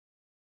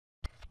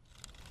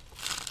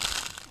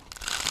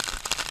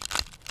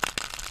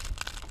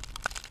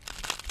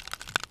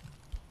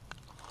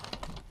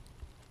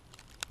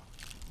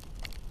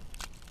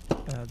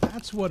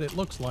that's what it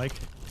looks like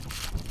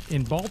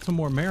in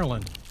Baltimore,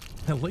 Maryland.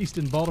 At least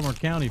in Baltimore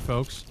County,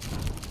 folks.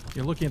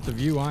 You're looking at the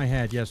view I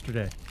had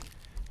yesterday.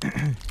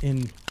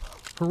 In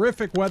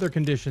horrific weather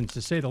conditions,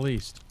 to say the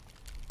least.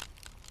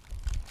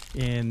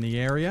 In the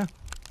area,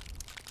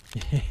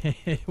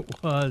 it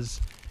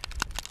was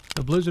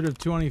the blizzard of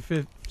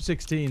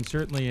 2016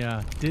 certainly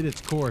did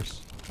its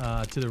course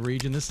to the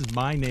region. This is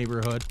my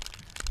neighborhood.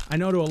 I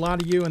know to a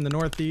lot of you in the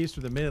Northeast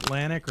or the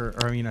Mid-Atlantic, or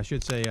I mean, I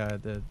should say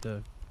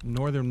the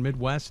northern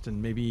Midwest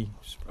and maybe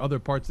other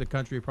parts of the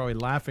country are probably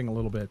laughing a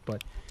little bit,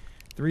 but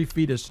 3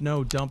 feet of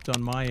snow dumped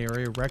on my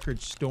area.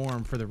 Record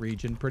storm for the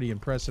region. Pretty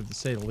impressive, to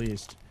say the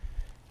least.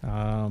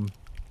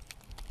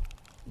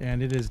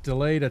 And it has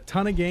delayed a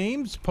ton of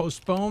games,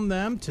 postponed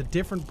them to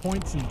different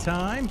points in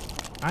time.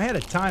 I had a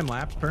time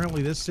lapse.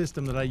 Apparently this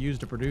system that I use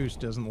to produce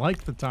doesn't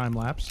like the time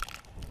lapse.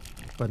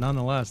 But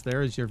nonetheless,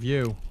 there is your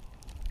view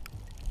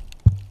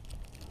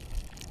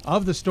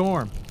of the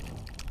storm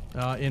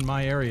in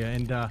my area.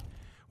 And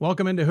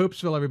welcome into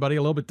Hoopsville, everybody.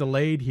 A little bit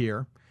delayed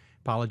here.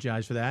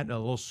 Apologize for that. A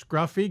little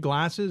scruffy,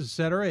 glasses,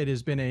 etc. It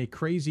has been a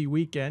crazy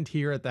weekend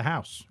here at the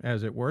house,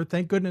 as it were.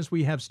 Thank goodness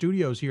we have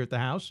studios here at the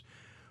house,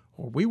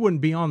 or we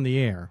wouldn't be on the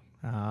air.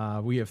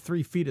 We have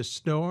 3 feet of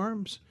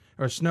snow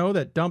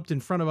that dumped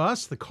in front of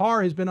us. The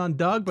car has been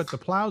undug, but the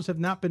plows have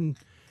not been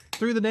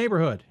through the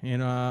neighborhood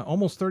in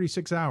almost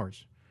 36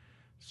 hours.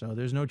 So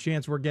there's no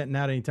chance we're getting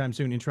out anytime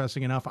soon.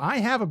 Interesting enough, I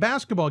have a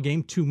basketball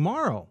game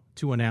tomorrow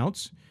to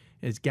announce,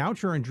 as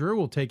Goucher and Drew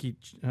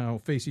will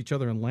face each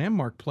other in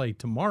landmark play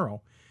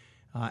tomorrow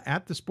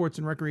at the Sports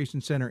and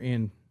Recreation Center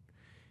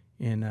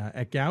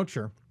at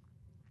Goucher.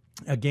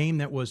 A game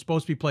that was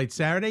supposed to be played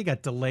Saturday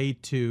got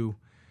delayed to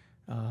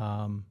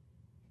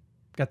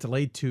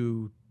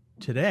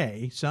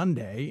today,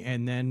 Sunday,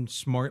 and then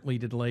smartly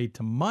delayed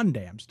to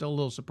Monday. I'm still a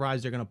little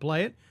surprised they're going to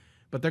play it,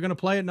 but they're going to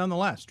play it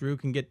nonetheless. Drew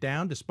can get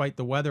down despite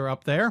the weather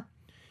up there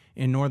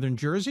in northern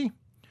Jersey.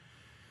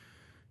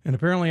 And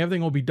apparently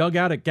everything will be dug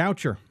out at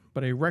Goucher.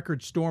 But a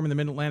record storm in the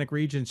Mid-Atlantic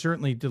region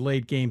certainly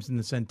delayed games in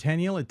the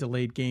Centennial. It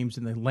delayed games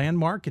in the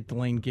Landmark. It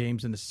delayed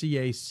games in the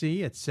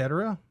CAC,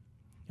 etc.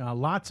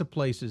 Lots of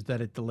places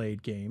that it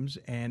delayed games.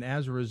 And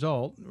as a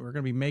result, we're going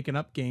to be making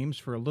up games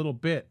for a little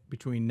bit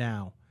between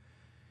now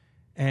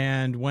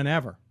and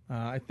whenever.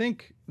 I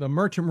think the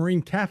Merchant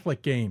Marine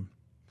Catholic game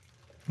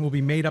will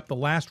be made up the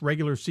last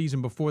regular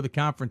season before the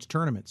conference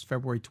tournaments,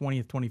 February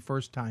 20th,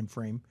 21st time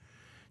frame.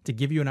 To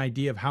give you an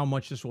idea of how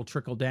much this will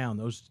trickle down,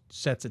 those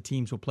sets of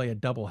teams will play a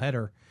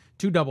doubleheader,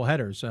 2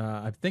 doubleheaders.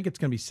 I think it's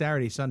going to be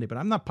Saturday, Sunday, but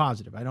I'm not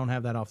positive. I don't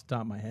have that off the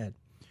top of my head.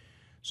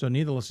 So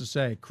needless to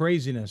say,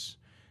 craziness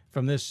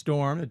from this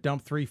storm. It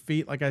dumped 3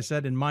 feet, like I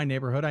said, in my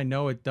neighborhood. I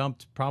know it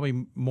dumped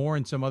probably more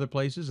in some other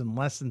places and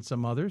less in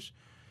some others.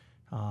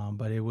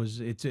 But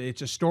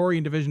it's a story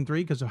in Division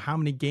III because of how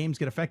many games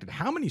get affected.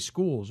 How many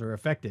schools are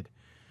affected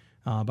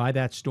by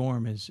that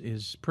storm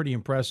is pretty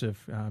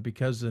impressive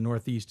because the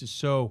Northeast is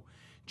so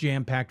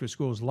jam-packed with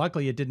schools.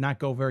 Luckily, it did not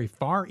go very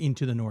far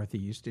into the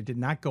Northeast. It did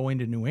not go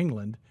into New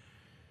England.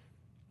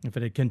 If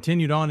it had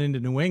continued on into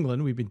New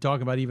England, we've been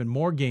talking about even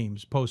more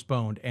games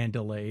postponed and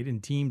delayed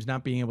and teams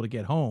not being able to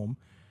get home.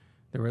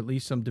 There were at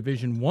least some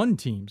Division I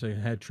teams that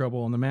had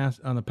trouble on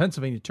the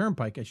Pennsylvania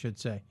Turnpike, I should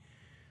say.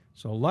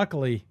 So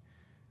luckily,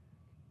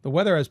 the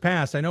weather has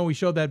passed. I know we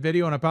showed that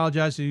video, and I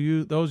apologize to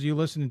you, those of you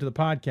listening to the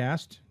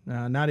podcast,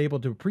 not able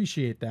to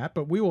appreciate that,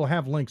 but we will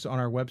have links on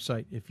our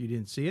website if you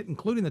didn't see it,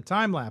 including the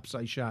time-lapse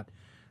I shot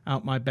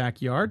out my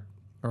backyard,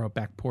 or a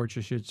back porch,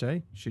 I should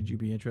say, should you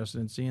be interested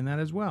in seeing that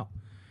as well.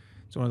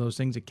 It's one of those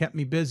things that kept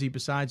me busy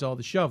besides all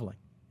the shoveling.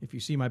 If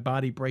you see my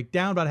body break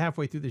down about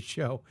halfway through the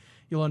show,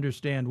 you'll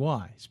understand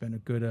why. I spent a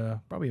good,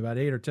 probably about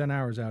 8 or 10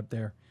 hours out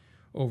there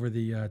over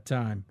the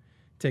time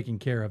taking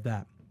care of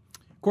that.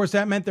 Of course,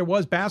 that meant there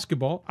was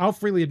basketball. I'll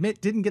freely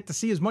admit, didn't get to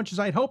see as much as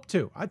I'd hoped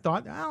to. I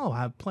thought, I'll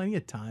have plenty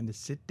of time to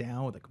sit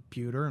down with a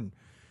computer and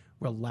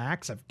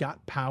relax. I've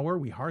got power.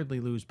 We hardly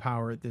lose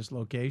power at this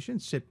location.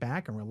 Sit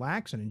back and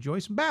relax and enjoy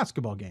some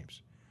basketball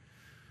games.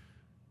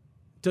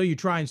 Until you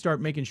try and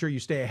start making sure you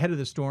stay ahead of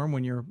the storm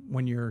when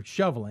you're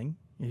shoveling.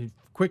 You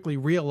quickly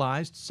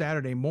realized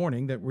Saturday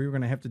morning that we were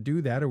going to have to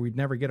do that or we'd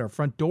never get our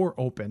front door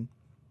open.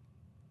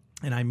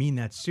 And I mean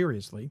that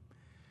seriously.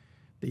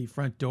 The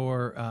front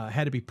door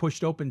had to be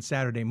pushed open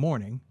Saturday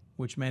morning,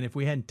 which meant if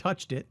we hadn't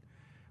touched it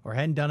or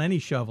hadn't done any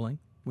shoveling,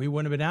 we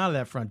wouldn't have been out of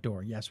that front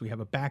door. Yes, we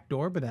have a back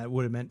door, but that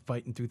would have meant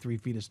fighting through 3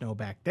 feet of snow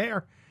back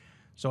there.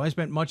 So I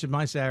spent much of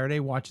my Saturday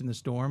watching the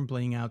storm,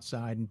 playing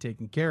outside and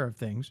taking care of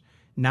things,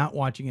 not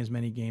watching as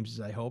many games as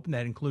I hoped. And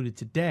that included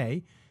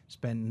today.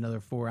 Spent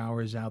another 4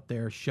 hours out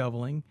there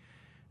shoveling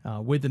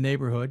with the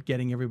neighborhood,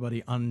 getting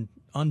everybody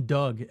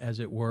undug, as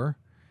it were.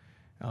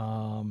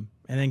 And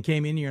then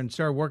came in here and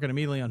started working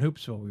immediately on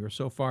Hoopsville. We were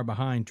so far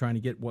behind trying to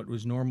get what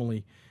was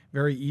normally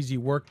very easy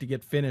work to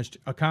get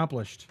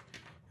accomplished.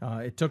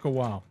 It took a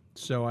while.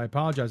 So I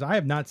apologize. I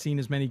have not seen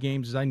as many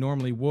games as I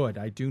normally would.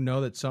 I do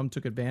know that some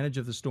took advantage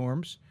of the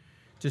storms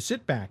to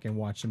sit back and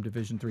watch some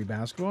Division III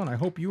basketball, and I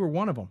hope you were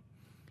one of them.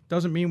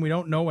 Doesn't mean we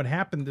don't know what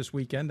happened this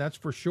weekend, that's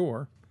for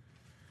sure.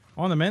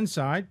 On the men's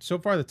side, so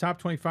far the top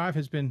 25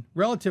 has been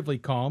relatively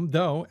calm,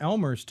 though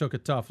Elmers took a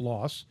tough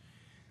loss,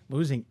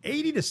 losing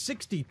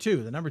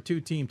 80-62, the number 2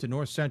 team to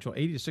North Central,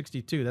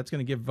 80-62. That's going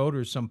to give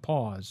voters some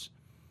pause,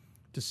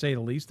 to say the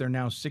least. They're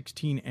now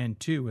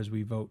 16-2 as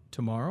we vote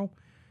tomorrow.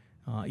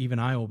 Even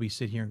I will be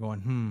sitting here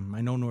going,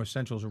 I know North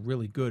Central is a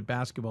really good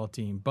basketball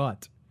team,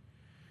 but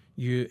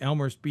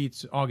Elmers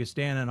beats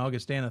Augustana, and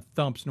Augustana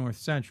thumps North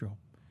Central.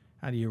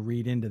 How do you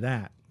read into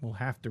that? We'll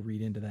have to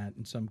read into that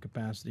in some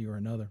capacity or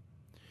another.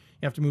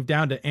 You have to move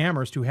down to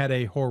Amherst, who had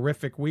a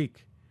horrific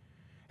week.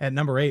 At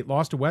number 8,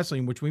 lost to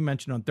Wesleyan, which we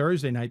mentioned on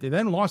Thursday night. They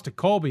then lost to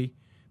Colby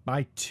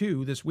by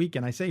 2 this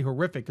weekend. I say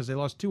horrific because they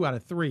lost 2 out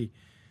of 3.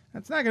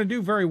 That's not going to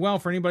do very well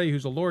for anybody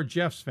who's a Lord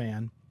Jeffs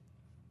fan,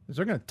 because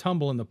they're going to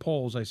tumble in the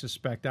polls, I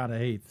suspect, out of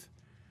 8th.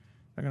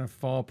 They're going to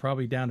fall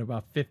probably down to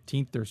about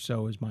 15th or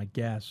so is my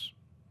guess.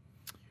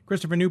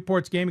 Christopher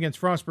Newport's game against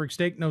Frostburg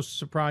State, no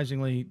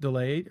surprisingly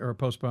delayed or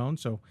postponed,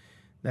 so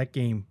that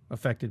game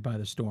affected by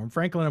the storm.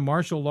 Franklin and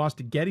Marshall lost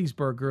to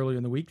Gettysburg earlier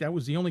in the week. That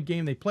was the only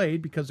game they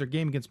played because their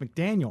game against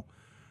McDaniel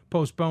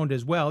postponed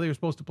as well. They were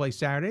supposed to play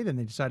Saturday, then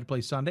they decided to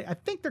play Sunday. I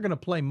think they're going to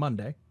play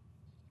Monday,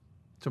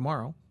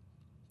 tomorrow.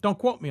 Don't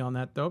quote me on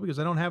that, though, because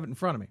I don't have it in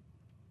front of me.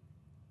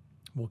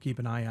 We'll keep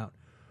an eye out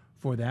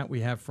for that.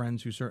 We have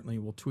friends who certainly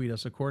will tweet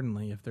us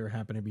accordingly if they're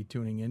happen to be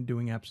tuning in,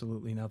 doing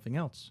absolutely nothing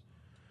else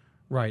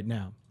right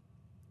now.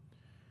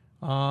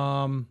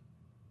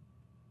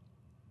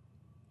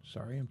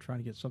 Sorry, I'm trying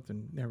to get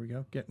something. There we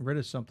go. Getting rid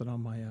of something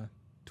on my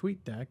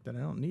tweet deck that I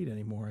don't need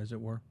anymore, as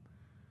it were.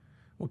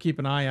 We'll keep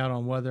an eye out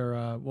on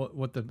whether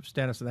what the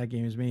status of that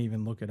game is. May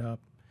even look it up.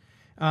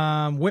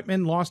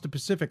 Whitman lost to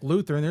Pacific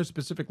Lutheran. There's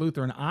Pacific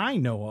Lutheran I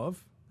know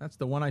of. That's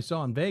the one I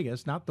saw in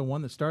Vegas, not the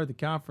one that started the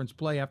conference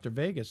play after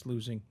Vegas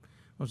losing,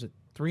 what was it,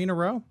 3 in a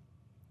row?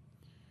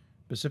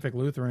 Pacific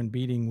Lutheran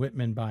beating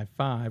Whitman by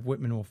 5.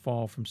 Whitman will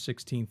fall from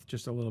 16th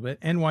just a little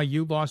bit.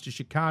 NYU lost to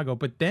Chicago,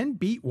 but then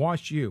beat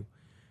WashU.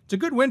 It's a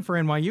good win for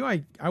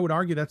NYU. I would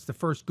argue that's the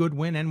first good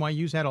win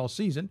NYU's had all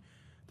season,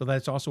 though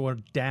that's also a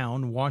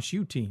down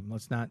WashU team.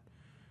 Let's not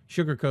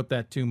sugarcoat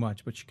that too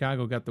much, but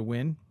Chicago got the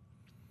win.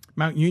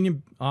 Mount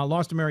Union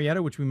lost to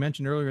Marietta, which we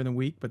mentioned earlier in the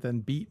week, but then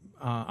beat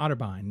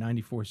Otterbein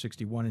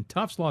 94-61. And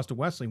Tufts lost to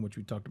Wesleyan, which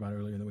we talked about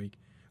earlier in the week.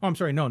 Oh, I'm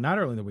sorry, no, not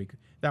earlier in the week.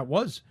 That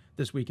was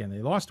this weekend.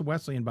 They lost to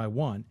Wesleyan by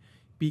 1,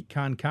 beat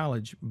Conn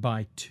College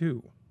by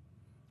 2.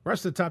 The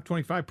rest of the top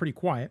 25, pretty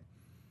quiet.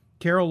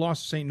 Carroll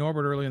lost to St.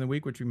 Norbert earlier in the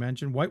week, which we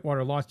mentioned.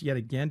 Whitewater lost yet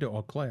again to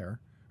Eau Claire.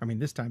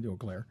 This time to Eau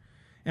Claire.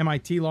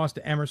 MIT lost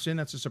to Emerson.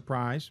 That's a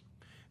surprise.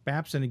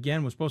 Babson,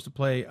 again, was supposed to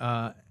play,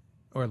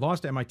 or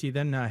lost to MIT,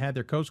 then had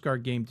their Coast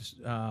Guard game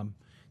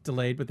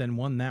delayed, but then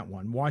won that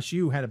one.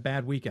 WashU had a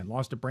bad weekend.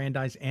 Lost to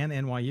Brandeis and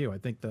NYU. I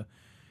think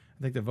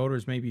the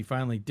voters may be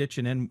finally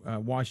ditching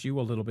WashU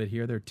a little bit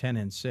here. They're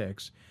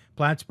 10-6.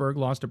 Plattsburgh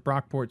lost to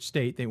Brockport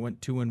State. They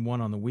went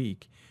 2-1 on the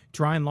week.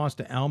 Trine lost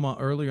to Alma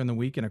earlier in the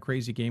week in a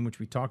crazy game, which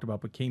we talked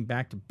about, but came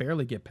back to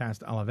barely get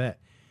past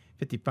Olivet.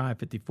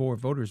 55-54.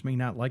 Voters may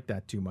not like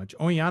that too much.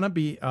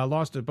 Oneonta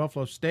lost to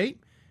Buffalo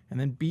State and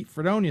then beat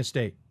Fredonia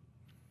State.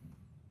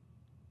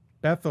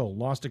 Bethel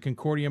lost to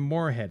Concordia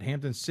Moorhead.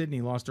 Hampton-Sydney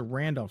lost to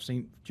Randolph.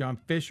 St. John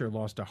Fisher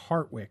lost to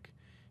Hartwick.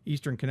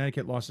 Eastern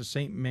Connecticut lost to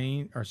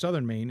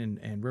Southern Maine,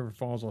 and River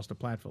Falls lost to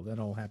Platteville. That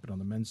all happened on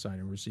the men's side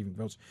in receiving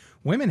votes.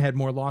 Women had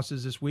more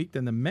losses this week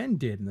than the men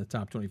did in the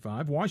top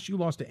 25. WashU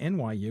lost to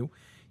NYU,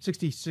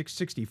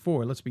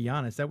 66-64. Let's be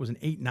honest, that was an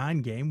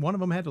 8-9 game. One of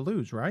them had to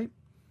lose, right?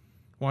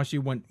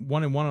 WashU went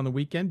 1-1 on the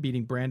weekend,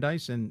 beating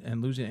Brandeis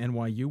and losing to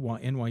NYU, while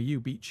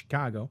NYU beat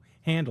Chicago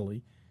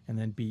handily and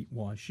then beat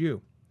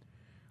WashU.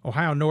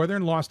 Ohio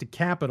Northern lost to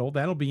Capital.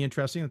 That'll be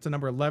interesting. It's a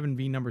number 11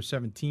 v. number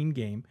 17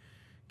 game.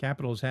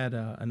 Capital's had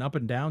an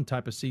up-and-down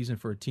type of season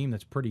for a team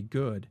that's pretty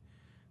good.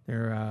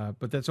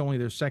 But that's only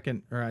their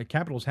second.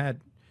 Capital's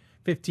had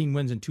 15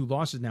 wins and 2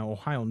 losses now.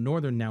 Ohio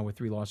Northern now with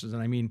 3 losses.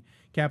 And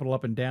Capital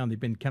up and down, they've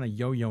been kind of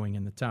yo-yoing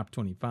in the top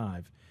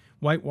 25.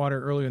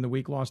 Whitewater earlier in the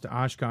week lost to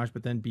Oshkosh,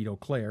 but then beat Eau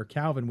Claire.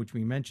 Calvin, which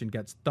we mentioned,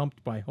 got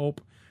thumped by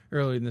Hope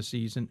early in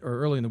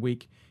the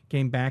week,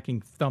 came back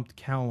and thumped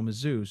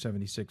Kalamazoo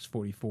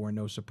 76-44.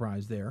 No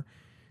surprise there.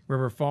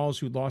 River Falls,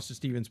 who lost to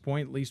Stevens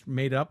Point, at least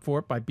made up for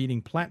it by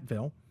beating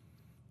Platteville.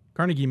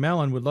 Carnegie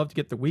Mellon would love to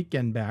get the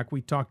weekend back.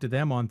 We talked to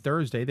them on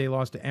Thursday. They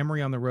lost to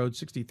Emory on the road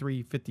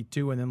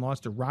 63-52 and then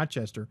lost to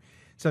Rochester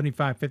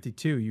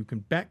 75-52. You can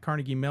bet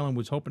Carnegie Mellon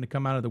was hoping to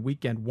come out of the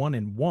weekend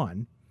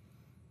 1-1,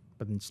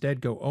 but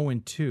instead go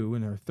 0-2,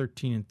 and they're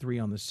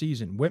 13-3 on the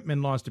season.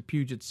 Whitman lost to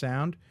Puget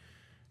Sound,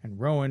 and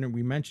Rowan, and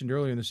we mentioned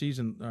earlier in the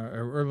season,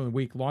 earlier in the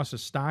week, lost to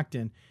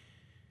Stockton,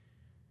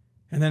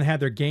 and then had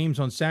their games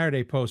on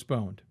Saturday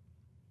postponed.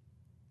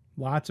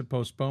 Lots of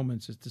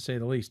postponements, to say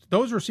the least.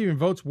 Those receiving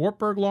votes: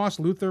 Wartburg lost,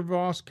 Luther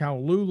lost,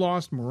 Kowloon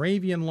lost,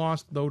 Moravian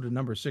lost, though to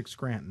number 6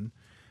 Scranton.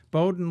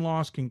 Bowdoin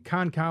lost,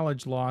 Conn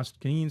College lost,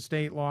 Keene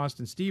State lost,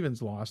 and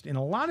Stevens lost. In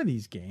a lot of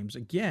these games,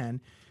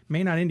 again,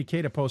 may not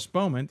indicate a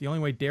postponement. The only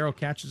way Darrell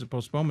catches a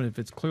postponement if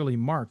it's clearly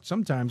marked.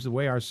 Sometimes the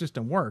way our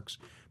system works,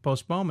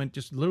 postponement,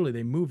 just literally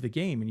they move the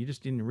game, and you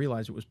just didn't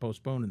realize it was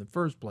postponed in the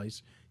first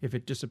place if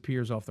it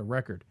disappears off the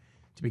record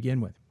to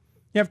begin with.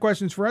 You have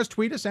questions for us,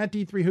 tweet us at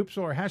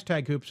D3Hoopsville or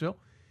hashtag Hoopsville.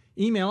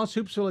 Email us,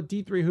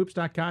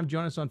 hoopsville@d3hoops.com.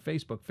 Join us on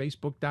Facebook,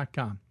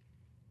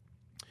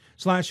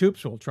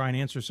 facebook.com/Hoopsville. Try and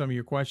answer some of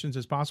your questions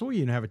as possible.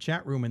 You can have a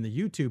chat room in the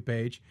YouTube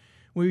page.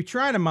 We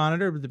try to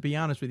monitor, but to be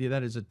honest with you,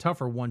 that is a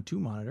tougher one to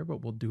monitor,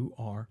 but we'll do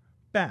our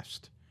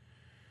best.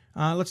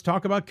 Let's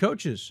talk about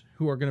coaches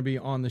who are going to be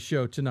on the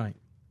show tonight.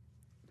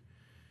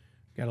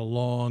 Got a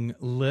long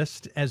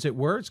list, as it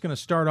were. It's going to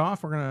start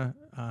off. We're going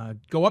to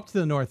go up to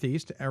the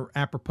Northeast,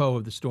 apropos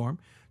of the storm.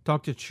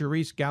 Talk to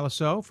Charisse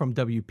Galasso from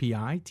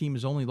WPI. Team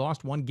has only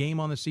lost one game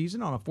on the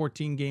season on a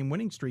 14-game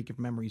winning streak, if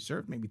memory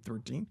serves, maybe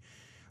 13.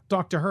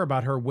 Talk to her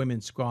about her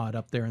women's squad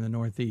up there in the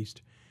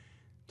Northeast.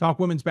 Talk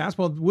women's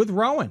basketball with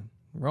Rowan.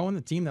 Rowan,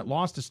 the team that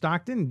lost to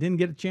Stockton and didn't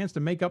get a chance to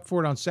make up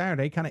for it on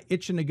Saturday, kind of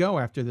itching to go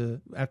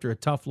after a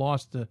tough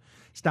loss to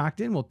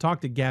Stockton. We'll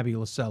talk to Gabby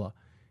Lasella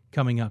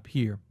coming up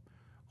here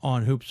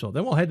on Hoopsville.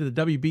 Then we'll head to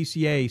the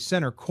WBCA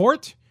Center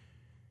Court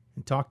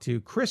and talk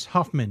to Chris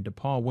Huffman,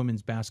 DePaul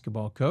women's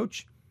basketball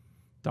coach.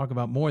 Talk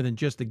about more than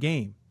just the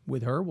game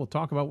with her. We'll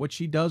talk about what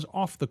she does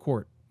off the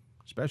court,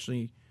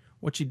 especially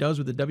what she does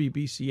with the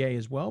WBCA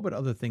as well, but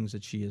other things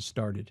that she has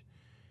started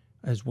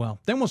as well.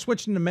 Then we'll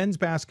switch into men's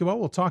basketball.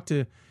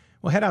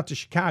 We'll head out to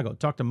Chicago,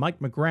 talk to Mike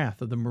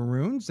McGrath of the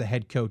Maroons, the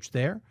head coach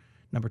there,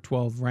 number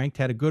 12 ranked,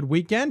 had a good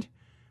weekend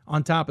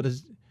on top of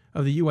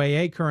the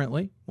UAA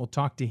currently. We'll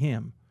talk to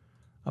him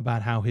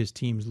about how his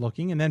team's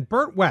looking. And then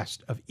Bert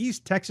West of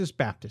East Texas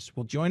Baptist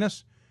will join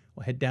us.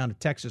 We'll head down to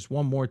Texas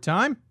one more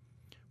time.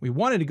 We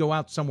wanted to go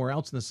out somewhere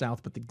else in the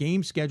South, but the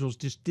game schedules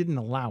just didn't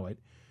allow it.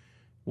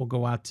 We'll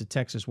go out to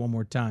Texas one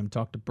more time,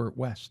 talk to Bert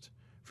West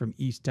from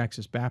East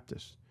Texas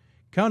Baptist.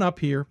 Coming up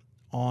here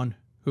on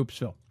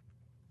Hoopsville.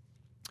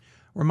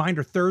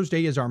 Reminder,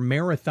 Thursday is our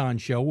marathon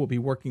show. We'll be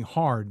working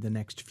hard the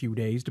next few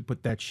days to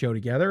put that show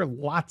together.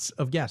 Lots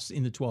of guests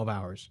in the 12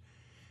 hours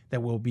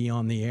that will be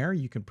on the air.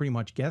 You can pretty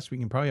much guess. We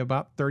can probably have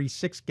about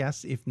 36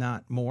 guests, if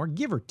not more,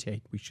 give or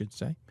take, we should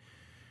say,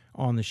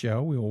 on the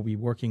show. We will be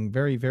working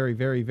very, very,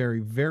 very, very,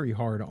 very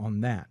hard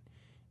on that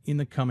in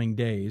the coming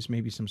days.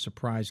 Maybe some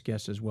surprise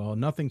guests as well.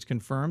 Nothing's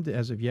confirmed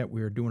as of yet.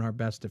 We are doing our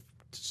best to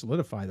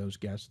solidify those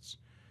guests,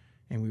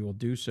 and we will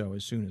do so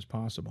as soon as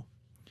possible.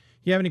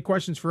 If you have any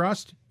questions for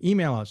us,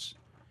 email us,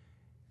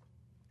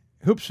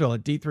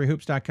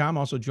 hoopsville@d3hoops.com.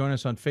 Also join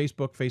us on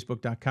Facebook,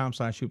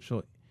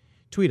 facebook.com/hoopsville.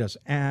 Tweet us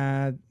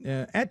at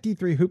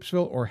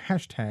D3Hoopsville or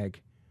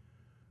hashtag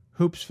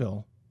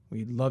Hoopsville.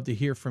 We'd love to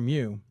hear from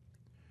you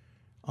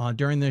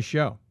during this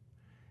show.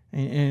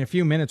 In a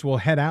few minutes, we'll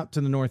head out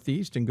to the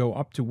Northeast and go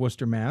up to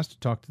Worcester, Mass. to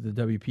talk to the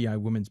WPI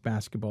women's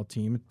basketball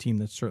team, a team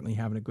that's certainly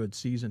having a good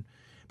season.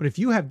 But if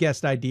you have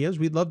guest ideas,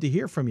 we'd love to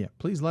hear from you.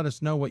 Please let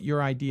us know what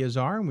your ideas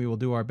are, and we will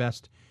do our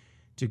best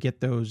to get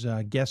those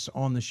guests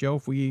on the show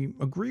if we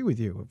agree with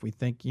you. If we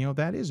think,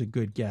 that is a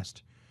good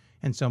guest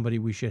and somebody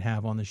we should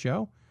have on the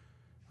show,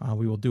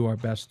 we will do our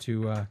best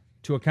to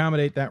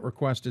accommodate that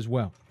request as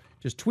well.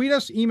 Just tweet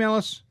us, email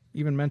us,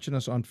 even mention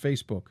us on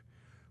Facebook.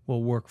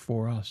 Will work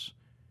for us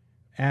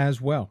as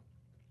well.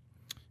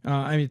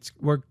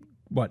 We're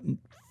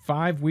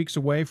 5 weeks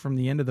away from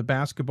the end of the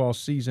basketball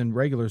season,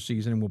 regular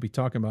season, and we'll be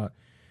talking about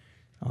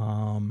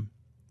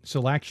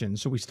selection.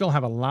 So we still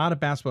have a lot of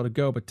basketball to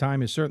go, but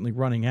time is certainly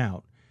running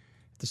out.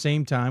 At the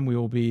same time, we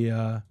will be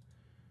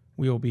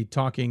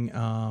talking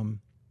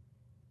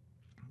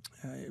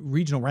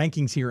regional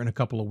rankings here in a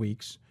couple of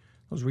weeks.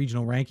 Those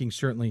regional rankings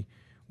certainly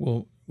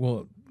will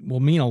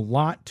mean a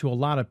lot to a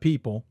lot of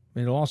people.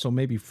 It'll also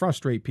maybe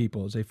frustrate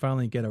people as they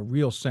finally get a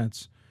real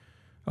sense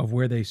of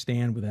where they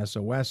stand with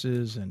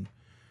SOSs and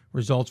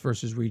results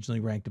versus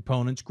regionally ranked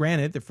opponents.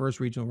 Granted, the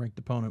first regional ranked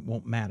opponent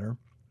won't matter.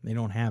 They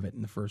don't have it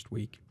in the first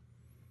week.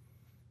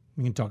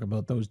 We can talk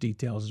about those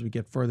details as we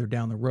get further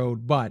down the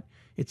road, but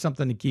it's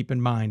something to keep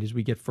in mind as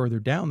we get further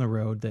down the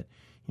road that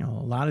a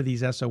lot of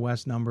these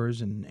SOS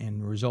numbers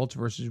and results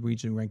versus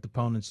regionally ranked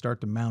opponents start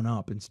to mount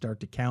up and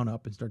start to count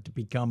up and start to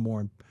become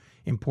more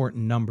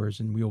important numbers,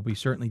 and we will be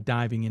certainly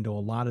diving into a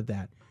lot of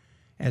that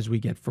as we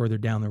get further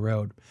down the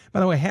road.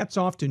 By the way, hats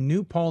off to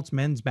New Paltz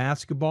men's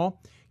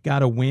basketball.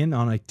 Got a win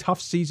on a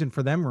tough season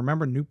for them.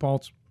 Remember, New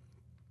Paltz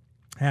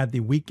had a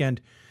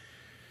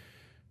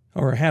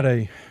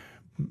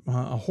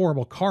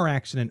horrible car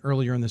accident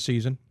earlier in the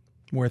season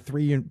where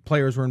 3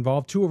 players were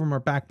involved. 2 of them are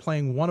back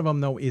playing. One of them,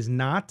 though, is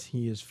not.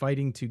 He is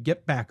fighting to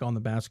get back on the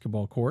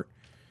basketball court.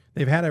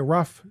 They've had a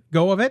rough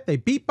go of it. They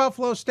beat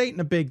Buffalo State in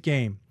a big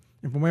game.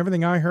 And from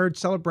everything I heard,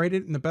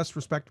 celebrated in the best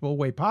respectable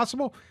way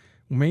possible.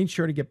 Made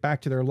sure to get back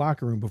to their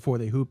locker room before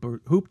they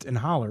hooped and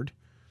hollered.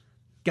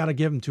 Got to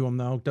give them to them,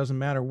 though. Doesn't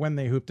matter when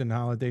they hooped and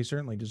hollered. They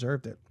certainly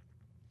deserved it.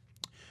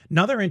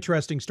 Another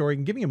interesting story.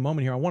 Give me a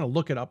moment here. I want to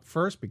look it up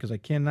first because I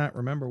cannot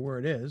remember where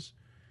it is.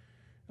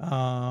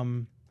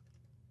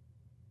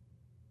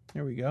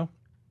 There we go.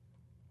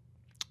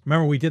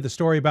 Remember, we did the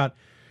story about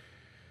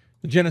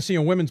the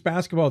Geneseo women's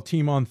basketball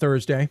team on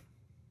Thursday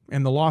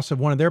and the loss of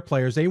one of their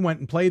players. They went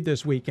and played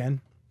this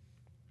weekend.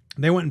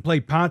 They went and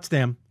played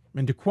Potsdam.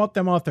 And to quote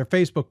them off their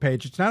Facebook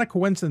page, it's not a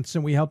coincidence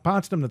that we held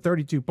Potsdam to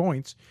 32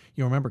 points.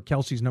 You remember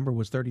Kelsey's number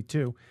was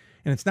 32.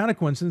 And it's not a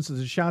coincidence that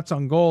the shots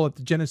on goal at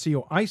the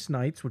Geneseo Ice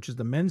Knights, which is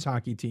the men's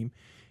hockey team,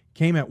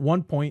 came at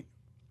 1 point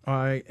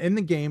in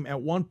the game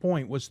at 1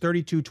 point was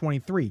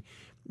 32-23.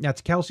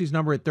 That's Kelsey's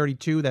number at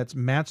 32. That's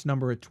Matt's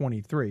number at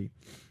 23.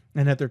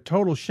 And that their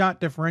total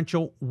shot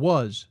differential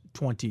was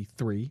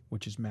 23,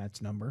 which is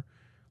Matt's number.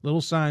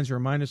 Little signs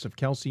remind us of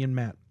Kelsey and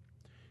Matt.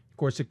 Of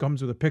course, it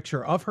comes with a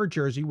picture of her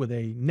jersey with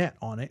a net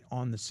on it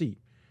on the seat.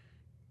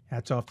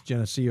 Hats off to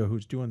Geneseo,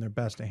 who's doing their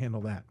best to handle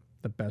that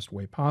the best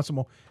way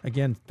possible.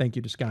 Again, thank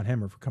you to Scott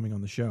Hemmer for coming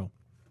on the show.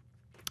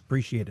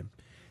 Appreciate him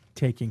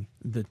taking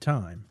the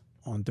time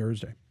on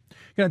Thursday.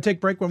 Going to take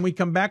a break. When we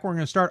come back, we're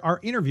going to start our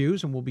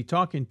interviews, and we'll be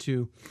talking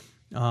to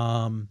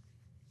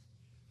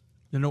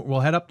we'll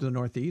head up to the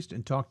Northeast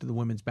and talk to the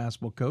women's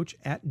basketball coach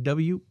at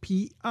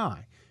WPI.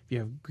 If you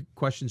have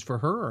questions for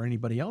her or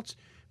anybody else,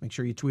 make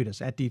sure you tweet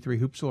us at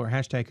D3Hoopsville or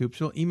hashtag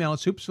Hoopsville. Email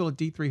us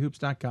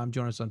hoopsville@d3hoops.com.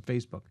 Join us on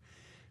Facebook,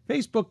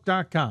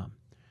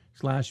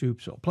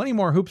 facebook.com/Hoopsville. Plenty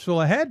more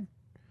Hoopsville ahead.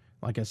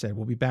 Like I said,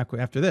 we'll be back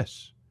after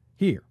this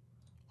here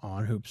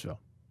on Hoopsville.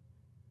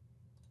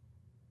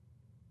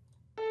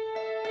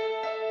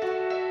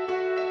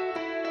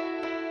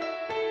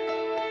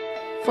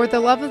 For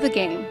the love of the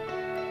game.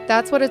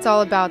 That's what it's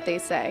all about, they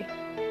say.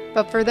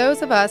 But for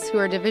those of us who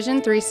are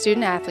Division III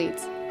student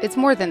athletes, it's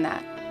more than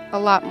that. A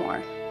lot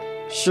more.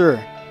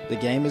 Sure, the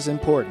game is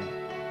important,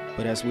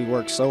 but as we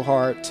work so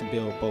hard to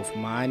build both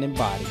mind and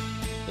body,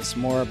 it's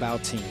more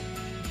about team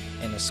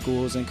and the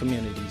schools and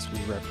communities we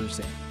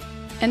represent.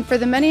 And for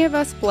the many of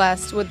us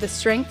blessed with the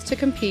strength to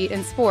compete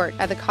in sport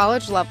at the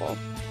college level,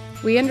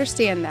 we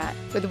understand that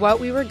with what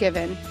we were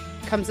given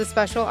comes a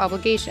special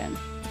obligation.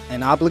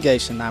 An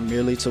obligation not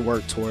merely to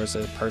work towards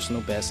a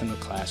personal best in the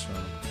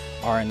classroom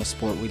or in the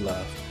sport we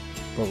love,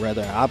 but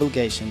rather an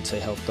obligation to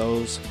help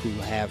those who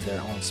have their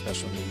own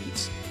special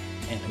needs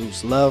and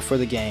whose love for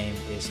the game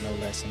is no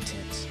less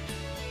intense.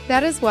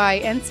 That is why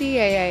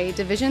NCAA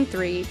Division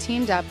III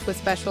teamed up with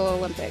Special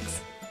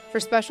Olympics. For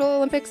Special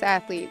Olympics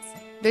athletes,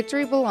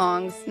 victory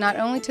belongs not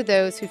only to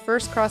those who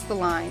first cross the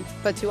line,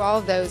 but to all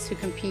of those who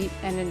compete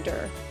and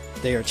endure.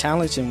 They are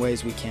challenged in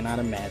ways we cannot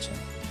imagine.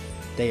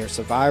 They are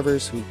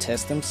survivors who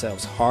test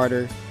themselves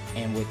harder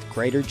and with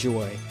greater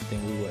joy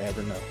than we will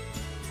ever know.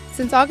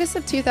 Since August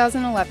of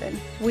 2011,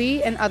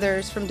 we and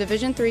others from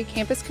Division III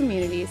campus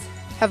communities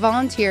have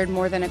volunteered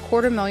more than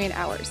 250,000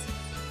 hours,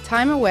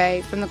 time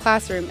away from the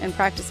classroom and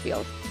practice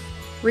field,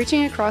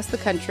 reaching across the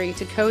country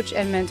to coach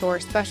and mentor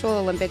Special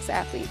Olympics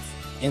athletes.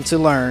 And to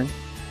learn,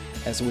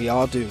 as we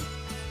all do,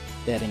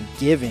 that in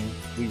giving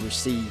we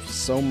receive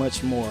so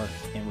much more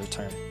in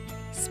return.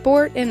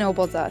 Sport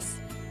ennobles us.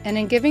 And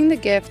in giving the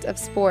gift of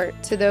sport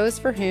to those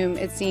for whom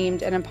it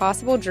seemed an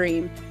impossible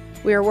dream,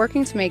 we are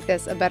working to make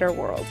this a better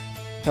world.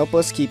 Help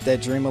us keep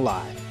that dream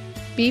alive.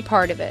 Be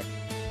part of it.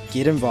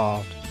 Get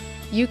involved.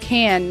 You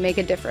can make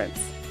a difference.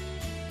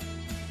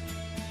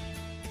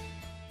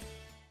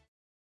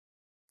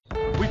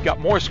 We've got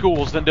more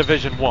schools than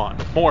Division I,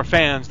 more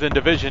fans than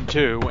Division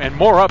II, and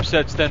more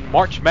upsets than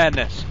March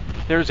Madness.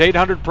 There's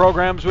 800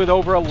 programs with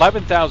over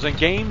 11,000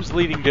 games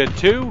leading to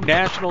 2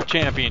 national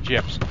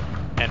championships.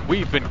 And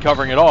we've been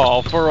covering it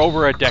all for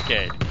over a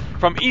decade.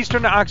 From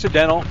Eastern to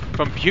Occidental,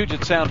 from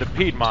Puget Sound to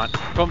Piedmont,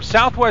 from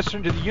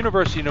Southwestern to the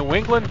University of New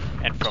England,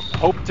 and from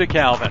Hope to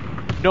Calvin.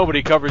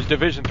 Nobody covers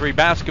Division III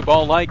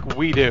basketball like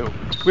we do.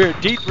 We're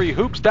at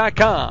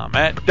D3Hoops.com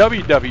at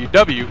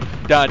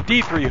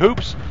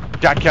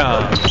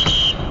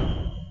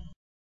www.d3hoops.com.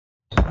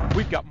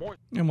 We've got more.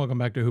 And welcome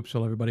back to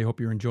Hoopsville, everybody. Hope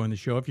you're enjoying the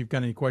show. If you've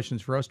got any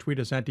questions for us, tweet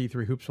us at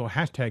D3Hoopsville,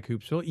 hashtag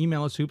Hoopsville.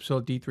 Email us,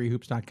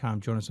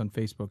 hoopsville@d3hoops.com. Join us on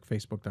Facebook,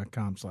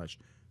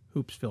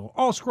 facebook.com/Hoopsville.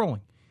 All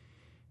scrolling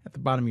at the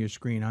bottom of your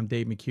screen. I'm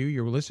Dave McHugh.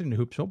 You're listening to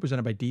Hoopsville,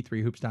 presented by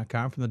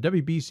D3Hoops.com from the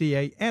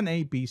WBCA and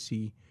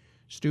ABC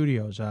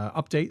studios.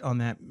 Update on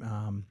that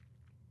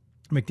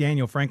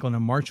McDaniel, Franklin,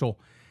 and Marshall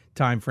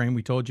time frame.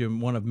 We told you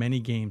one of many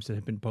games that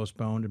have been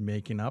postponed and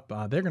making up.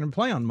 They're going to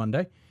play on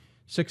Monday,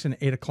 6 and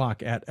 8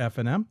 o'clock at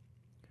F&M.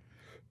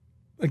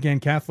 Again,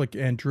 Catholic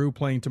and Drew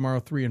playing tomorrow,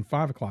 3 and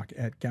 5 o'clock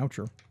at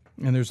Goucher.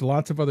 And there's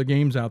lots of other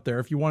games out there.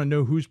 If you want to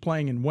know who's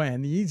playing and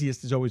when, the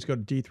easiest is always go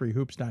to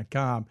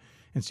D3Hoops.com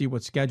and see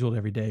what's scheduled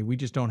every day. We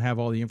just don't have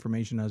all the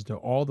information as to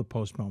all the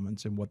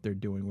postponements and what they're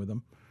doing with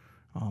them.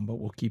 But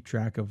we'll keep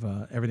track of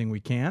everything we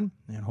can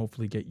and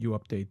hopefully get you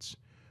updates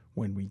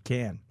when we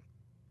can.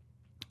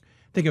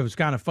 I think it was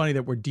kind of funny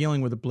that we're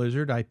dealing with a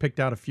blizzard. I picked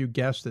out a few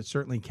guests that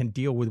certainly can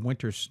deal with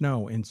winter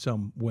snow in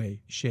some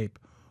way, shape,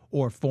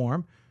 or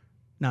form.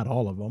 Not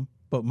all of them,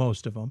 but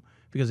most of them,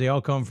 because they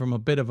all come from a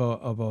bit of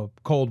a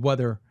cold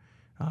weather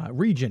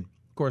region.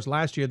 Of course,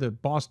 last year, the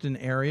Boston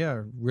area,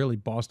 or really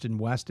Boston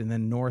West and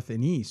then North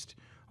and East,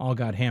 all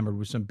got hammered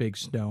with some big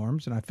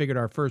storms. And I figured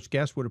our first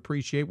guest would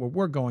appreciate what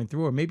we're going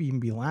through, or maybe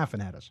even be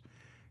laughing at us.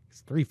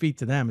 3 feet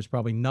to them is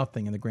probably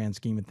nothing in the grand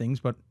scheme of things,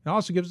 but it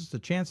also gives us a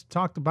chance to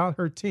talk about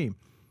her team.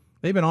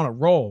 They've been on a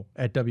roll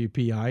at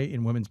WPI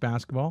in women's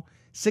basketball,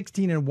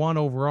 16-1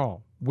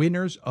 overall,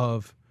 winners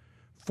of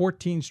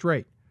 14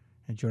 straight.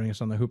 And joining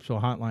us on the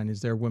Hoopsville Hotline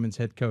is their women's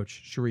head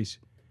coach, Charisse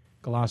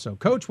Galasso.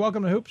 Coach,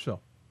 welcome to Hoopsville.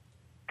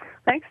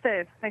 Thanks,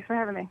 Dave. Thanks for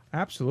having me.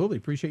 Absolutely.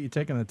 Appreciate you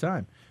taking the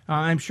time.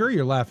 I'm sure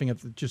you're laughing at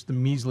just the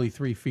measly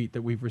 3 feet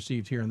that we've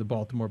received here in the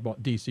Baltimore,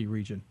 D.C.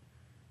 region.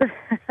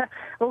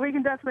 Well, we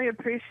can definitely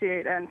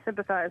appreciate and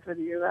sympathize with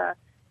you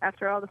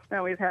after all the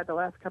snow we've had the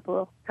last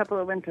couple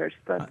of winters.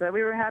 But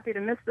we were happy to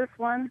miss this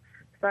one.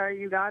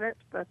 Sorry you got it,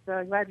 but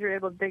glad you're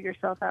able to dig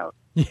yourself out.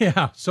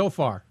 Yeah, so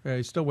far.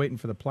 Still waiting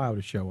for the plow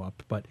to show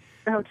up. But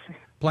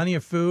plenty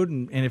of food,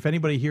 and if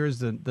anybody hears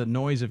the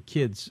noise of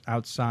kids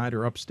outside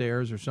or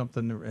upstairs or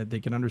something,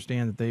 they can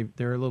understand that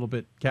they're a little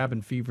bit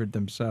cabin fevered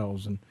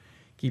themselves, and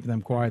keeping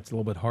them quiet's a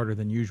little bit harder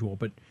than usual.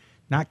 But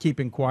not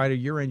keeping quiet are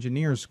your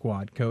engineers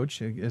squad,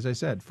 Coach. As I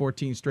said,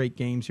 14 straight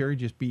games here. You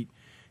just beat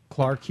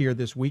Clark here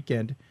this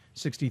weekend,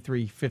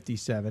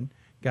 63-57.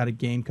 Got a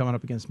game coming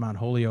up against Mount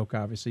Holyoke,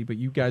 obviously, but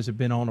you guys have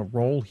been on a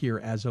roll here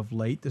as of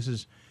late. This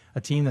is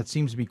a team that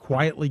seems to be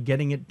quietly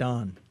getting it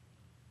done.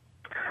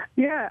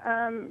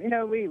 Yeah,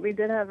 we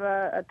did have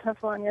a tough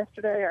one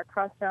yesterday. Our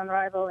crosstown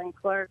rival in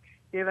Clark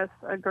gave us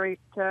a great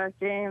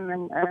game,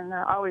 and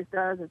always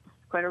does. It's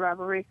quite a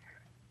rivalry.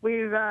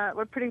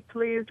 We're pretty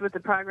pleased with the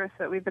progress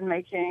that we've been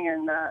making,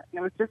 and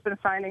we've just been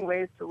finding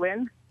ways to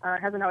win.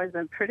 It hasn't always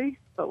been pretty,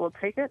 but we'll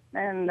take it.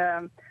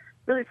 And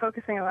really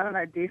focusing a lot on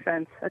our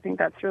defense. I think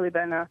that's really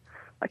been a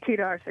key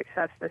to our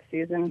success this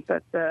season.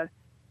 But the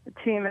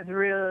team has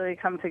really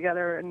come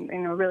together,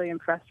 and really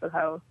impressed with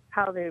how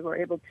they were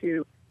able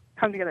to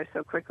come together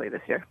so quickly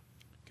this year.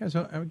 Guys,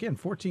 again,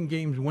 14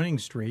 games winning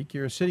streak.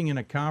 You're sitting in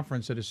a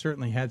conference that has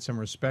certainly had some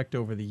respect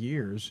over the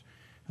years.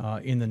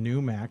 In the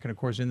NEWMAC. And, of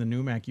course, in the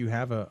NEWMAC, you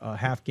have a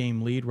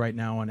half-game lead right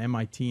now on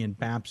MIT and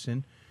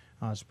Babson.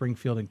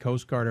 Springfield and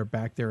Coast Guard are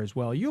back there as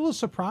well. Are you a little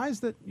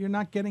surprised that you're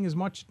not getting as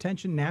much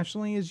attention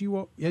nationally as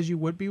you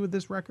would be with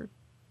this record?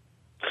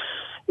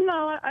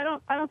 No, I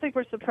don't think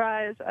we're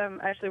surprised.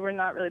 Actually, we're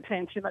not really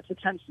paying too much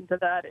attention to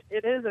that.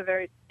 It is a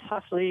very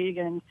tough league,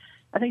 and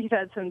I think you've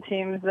had some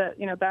teams that,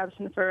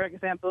 Babson, for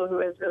example, who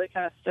has really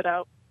kind of stood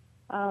out,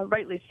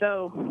 rightly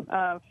so,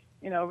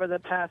 over the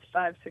past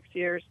 5-6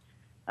 years.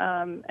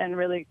 And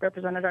really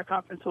represented our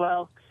conference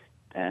well.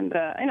 And,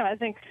 I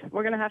think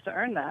we're going to have to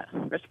earn that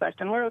respect,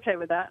 and we're okay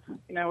with that.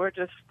 We're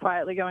just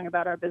quietly going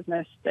about our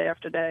business day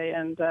after day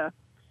and,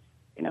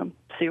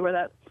 see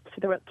where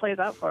it plays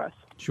out for us.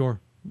 Sure.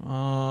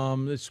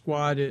 The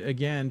squad,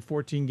 again,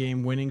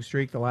 14-game winning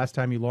streak. The last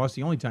time you lost,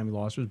 the only time you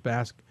lost was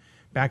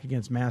back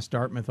against Mass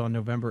Dartmouth on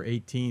November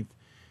 18th.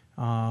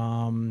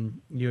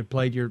 You had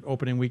played your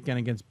opening weekend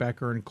against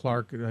Becker and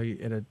Clark at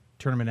a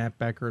tournament at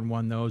Becker and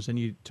won those, and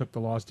you took the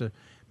loss to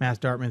Mass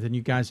Dartmouth, and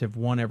you guys have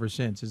won ever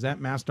since. Is that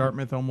Mass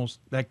Dartmouth almost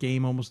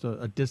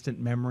a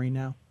distant memory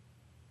now?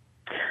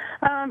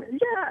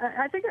 Yeah,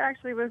 I think it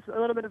actually was a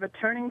little bit of a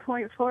turning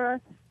point for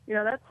us.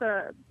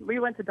 We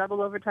went to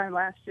double overtime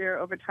last year,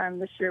 overtime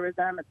this year with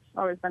them. It's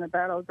always been a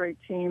battle, great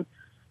team.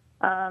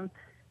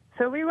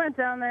 So we went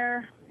down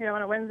there,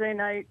 on a Wednesday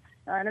night.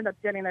 I ended up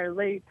getting there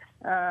late.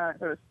 There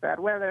was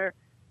bad weather.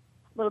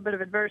 A little bit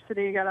of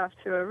adversity, got off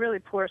to a really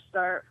poor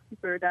start.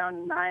 We were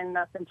down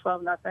 9-0,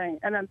 12-0,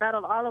 and then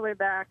battled all the way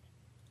back.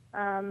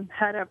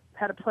 Had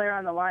a player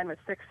on the line with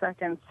 6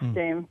 seconds,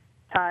 game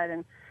tied,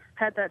 and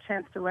had that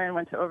chance to win,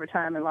 went to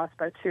overtime and lost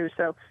by 2.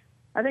 So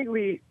I think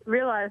we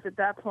realized at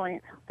that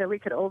point that we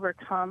could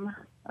overcome,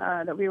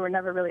 that we were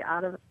never really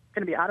going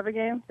to be out of a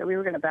game, that we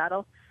were going to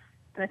battle.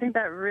 And I think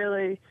that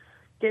really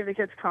gave the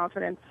kids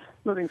confidence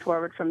moving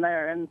forward from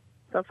there. And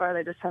so far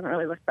they just haven't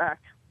really looked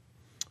back.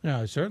 Yeah,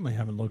 I certainly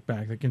haven't looked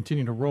back. They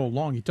continue to roll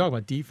along. You talk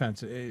about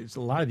defense. A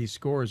lot of these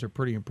scores are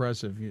pretty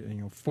impressive.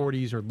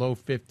 40s or low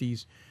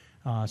 50s,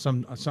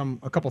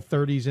 a couple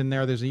 30s in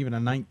there. There's even a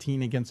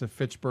 19 against a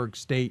Fitchburg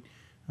State.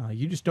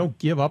 You just don't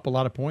give up a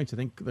lot of points. I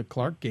think the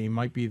Clark game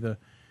might be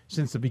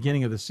since the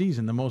beginning of the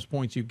season, the most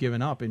points you've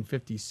given up in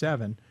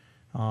 57.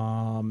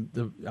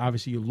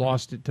 Obviously, you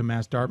lost it to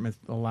Mass Dartmouth,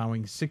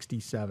 allowing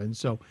 67.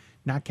 So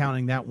not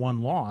counting that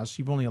one loss,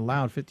 you've only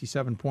allowed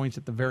 57 points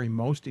at the very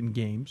most in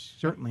games.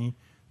 Certainly,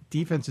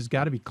 defense has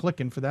got to be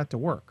clicking for that to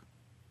work.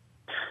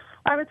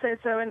 I would say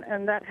so,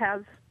 and that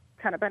has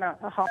kind of been a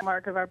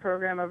hallmark of our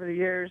program over the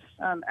years.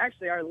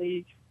 Actually, our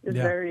league is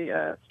very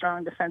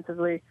strong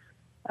defensively,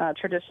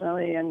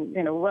 traditionally, and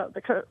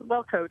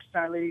well coached in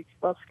our league,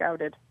 well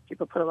scouted.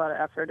 People put a lot of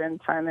effort and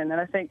time in,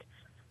 and I think,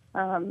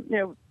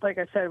 like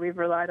I said, we've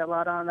relied a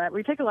lot on that.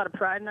 We take a lot of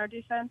pride in our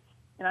defense,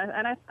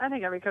 and I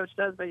think every coach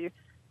does. But you're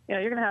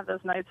going to have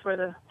those nights where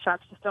the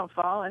shots just don't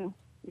fall, and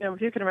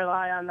if you can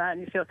rely on that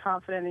and you feel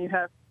confident and you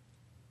have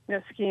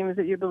schemes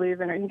that you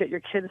believe in, or you can get your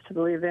kids to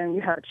believe in,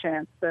 you have a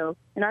chance. So,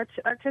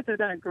 our kids have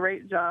done a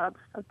great job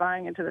of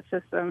buying into the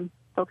system,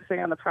 focusing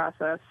on the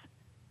process,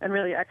 and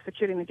really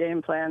executing the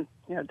game plan,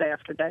 day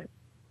after day.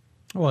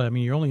 Well, I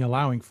mean, you're only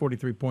allowing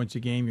 43 points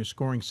a game. You're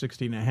scoring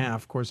 60.5.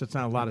 Of course, that's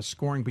not a lot of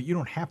scoring, but you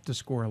don't have to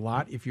score a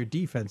lot if your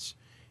defense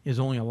is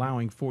only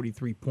allowing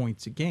 43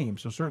 points a game.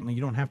 So certainly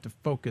you don't have to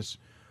focus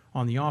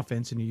on the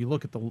offense. And you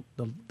look at the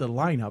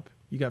lineup,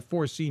 you got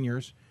 4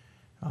 seniors.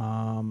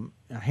 A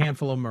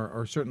handful of them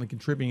are certainly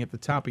contributing at the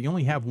top, but you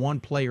only have one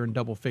player in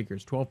double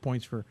figures. 12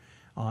 points for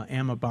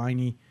Emma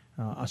Biney,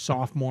 a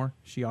sophomore.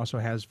 She also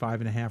has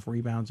 5.5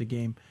 rebounds a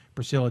game.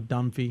 Priscilla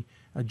Dunphy,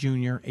 a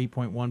junior,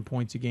 8.1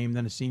 points a game.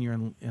 Then a senior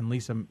and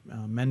Lisa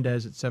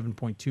Mendez at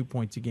 7.2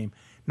 points a game.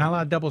 Not a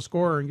lot of double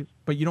scoring,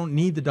 but you don't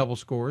need the double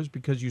scores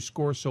because you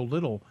score so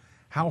little.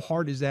 How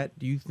hard is that,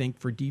 do you think,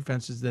 for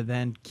defenses to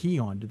then key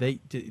on? Do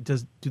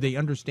they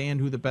understand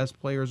who the best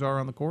players are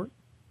on the court?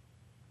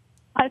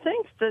 I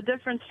think the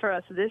difference for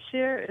us this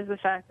year is the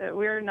fact that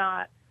we're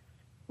not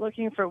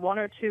looking for 1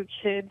 or 2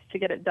 kids to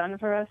get it done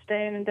for us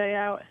day in and day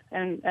out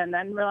and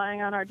then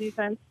relying on our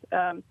defense.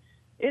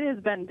 It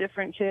has been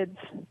different kids,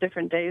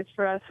 different days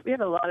for us. We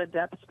have a lot of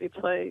depth. We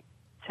play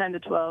 10 to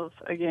 12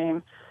 a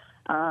game,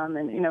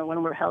 and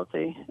when we're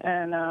healthy.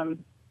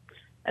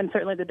 And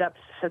certainly the depth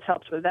has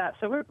helped with that.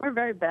 So we're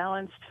very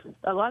balanced.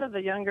 A lot of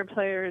the younger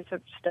players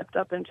have stepped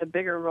up into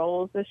bigger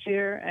roles this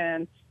year,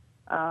 and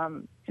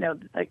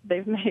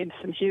they've made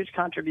some huge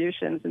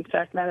contributions. In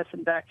fact,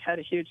 Madison Beck had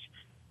a huge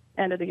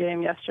end of the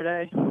game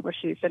yesterday where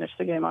she finished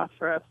the game off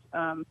for us.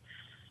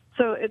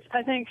 So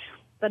I think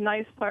the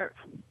nice part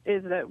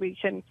is that we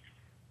can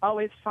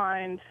always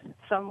find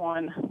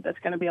someone that's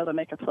going to be able to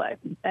make a play,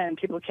 and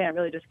people can't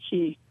really just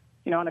key,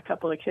 on a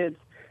couple of kids.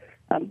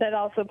 That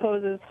also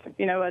poses,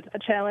 a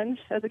challenge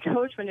as a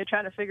coach when you're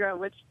trying to figure out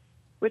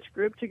which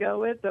group to go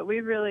with. But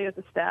we really, as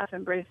a staff,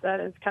 embrace that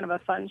as kind of a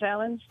fun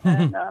challenge.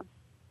 And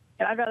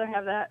I'd rather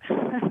have that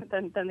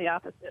than the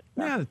opposite.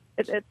 So yeah,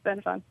 it's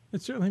been fun.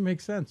 It certainly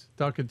makes sense.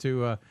 Talking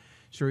to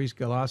Cherise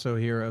Galasso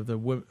here of the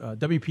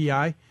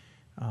WPI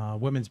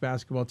women's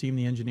basketball team,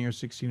 the Engineers,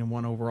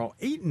 16-1 overall,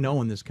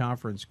 8-0 in this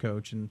conference,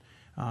 Coach. And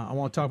I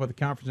want to talk about the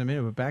conference in a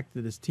minute, but back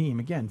to this team.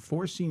 Again,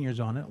 4 seniors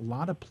on it, a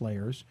lot of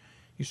players.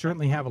 You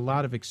certainly have a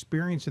lot of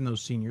experience in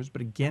those seniors,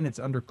 but again, it's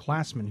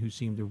underclassmen who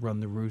seem to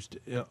run the roost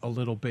a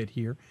little bit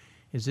here.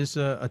 Is this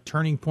a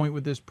turning point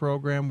with this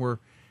program where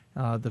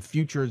the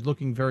future is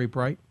looking very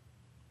bright?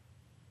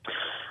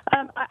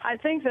 I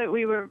think that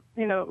we're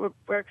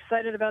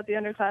excited about the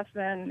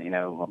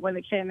underclassmen. When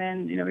they came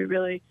in,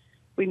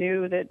 we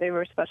knew that they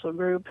were a special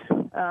group,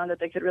 that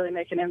they could really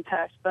make an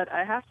impact. But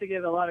I have to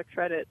give a lot of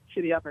credit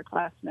to the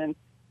upperclassmen.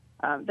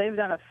 They've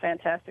done a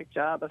fantastic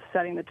job of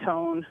setting the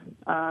tone,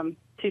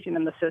 teaching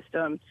them the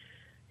system,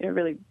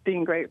 really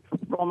being great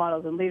role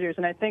models and leaders.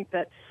 And I think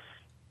that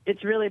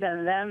it's really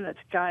been them that's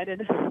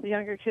guided the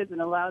younger kids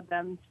and allowed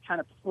them to kind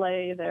of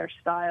play their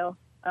style,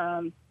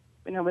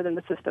 within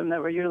the system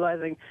that we're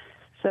utilizing.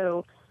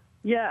 So,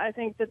 yeah, I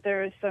think that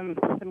there is some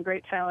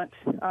great talent.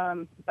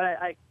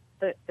 But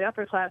the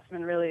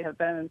upperclassmen really have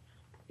been,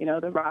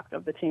 the rock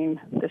of the team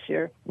this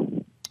year.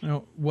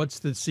 What's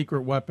the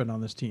secret weapon on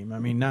this team? I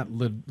mean, not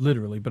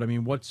literally, but I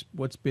mean, what's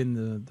been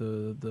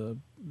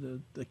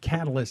the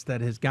catalyst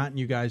that has gotten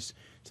you guys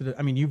to the?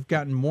 I mean, you've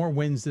gotten more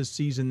wins this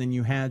season than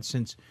you had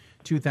since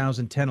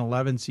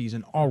 2010-11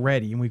 season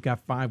already, and we've got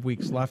 5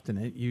 weeks left in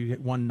it. You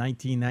won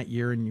 19 that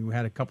year, and you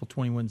had a couple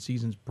 21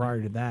 seasons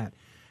prior to that.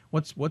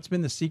 What's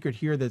been the secret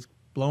here that's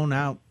blown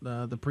out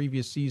the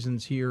previous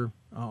seasons here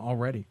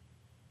already?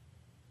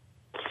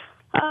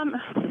 I'm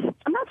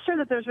not sure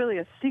that there's really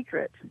a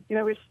secret.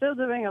 We're still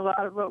doing a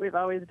lot of what we've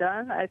always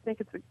done. I think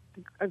it's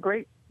a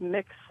great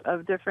mix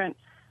of different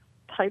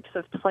types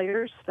of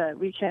players that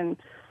we can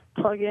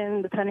plug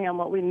in depending on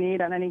what we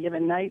need on any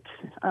given night.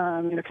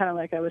 Kind of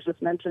like I was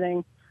just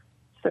mentioning,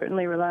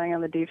 certainly relying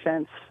on the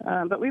defense.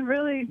 But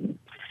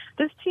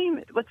this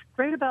team, what's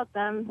great about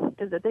them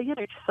is that they get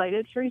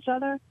excited for each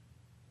other.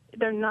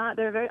 They're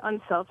a very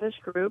unselfish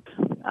group.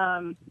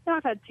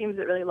 I've had teams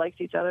that really liked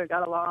each other,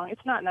 got along.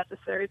 It's not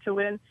necessary to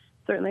win.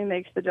 Certainly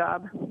makes the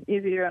job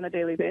easier on a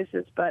daily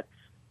basis, but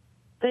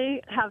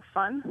they have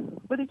fun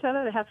with each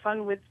other. They have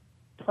fun with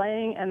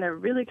playing, and they're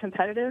really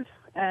competitive.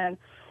 And,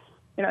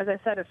 as I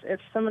said, if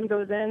someone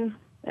goes in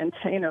and,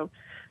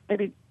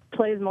 maybe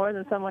plays more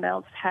than someone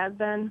else has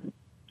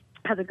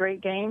a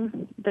great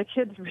game, the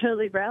kids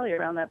really rally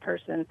around that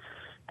person.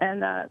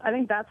 And I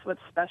think that's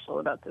what's special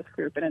about this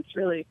group, and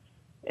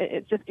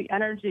it's just the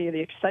energy, the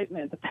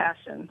excitement, the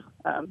passion.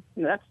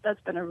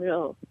 That's been a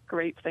real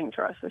great thing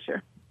for us this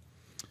year.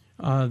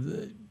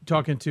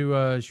 Talking to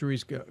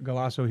Cherise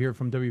Galasso here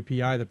from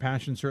WPI, the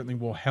passion certainly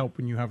will help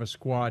when you have a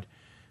squad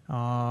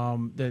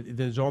that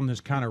is on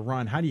this kind of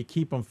run. How do you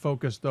keep them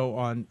focused, though,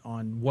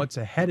 on what's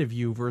ahead of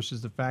you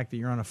versus the fact that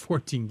you're on a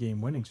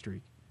 14-game winning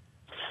streak?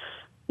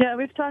 Yeah,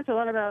 we've talked a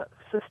lot about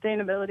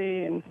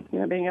sustainability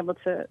and being able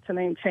to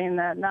maintain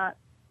that, not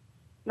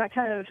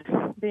kind of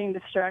being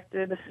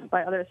distracted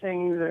by other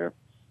things or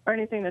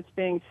anything that's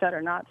being said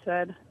or not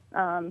said.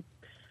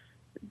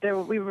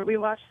 We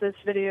watched this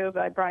video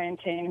by Brian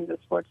Kane, who's a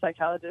sports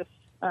psychologist,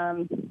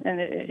 and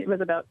it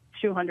was about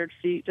 200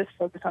 feet, just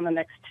focus on the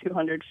next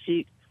 200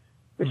 feet.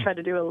 We tried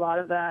to do a lot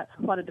of that,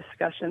 a lot of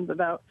discussions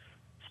about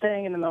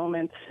staying in the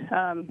moment.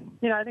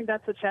 I think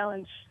that's a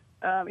challenge.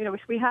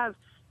 We have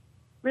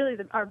really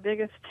our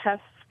biggest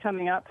tests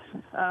coming up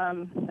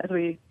as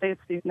we face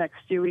these next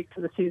few weeks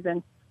of the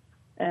season.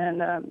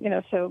 And,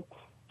 so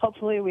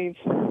hopefully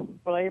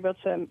we're able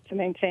to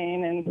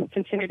maintain and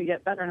continue to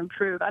get better and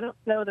improve. I don't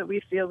know that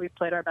we feel we've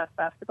played our best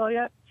basketball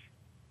yet.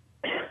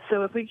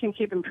 So if we can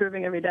keep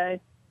improving every day,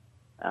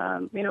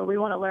 we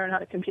want to learn how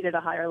to compete at a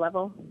higher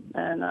level.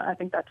 And I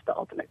think that's the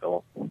ultimate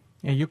goal.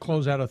 And you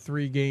close out a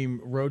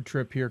 3-game road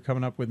trip here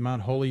coming up with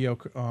Mount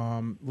Holyoke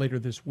later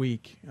this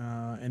week.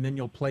 And then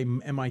you'll play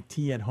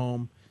MIT at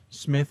home,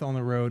 Smith on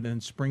the road,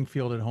 and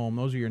Springfield at home.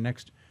 Those are your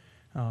next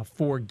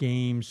 4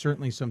 games.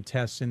 Certainly some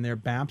tests in there.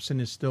 Babson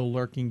is still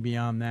lurking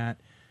beyond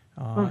that.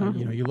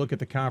 You look at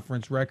the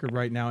conference record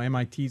right now.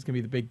 MIT is going to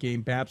be the big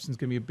game. Babson's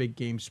going to be a big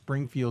game.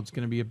 Springfield's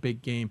going to be a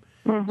big game.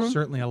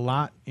 Certainly a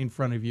lot in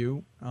front of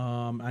you.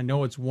 I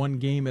know it's 1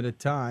 game at a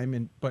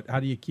time, but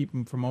how do you keep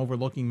them from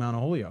overlooking Mount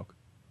Holyoke?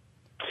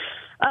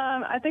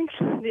 I think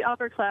the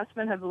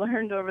upperclassmen have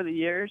learned over the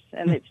years,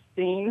 and they've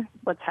seen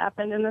what's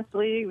happened in this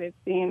league. They've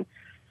seen,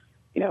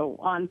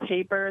 on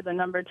paper, the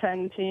number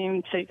 10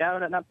 team take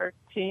out an upper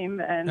team,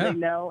 and they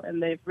know,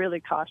 and they've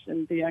really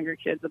cautioned the younger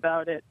kids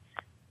about it.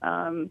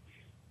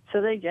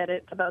 So they get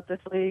it about this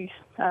league.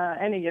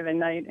 Any given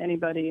night,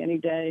 anybody, any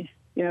day,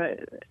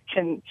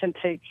 can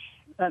take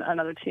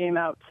another team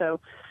out. So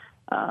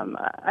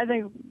I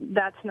think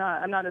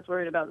I'm not as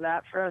worried about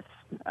that for us.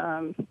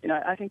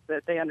 I think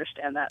that they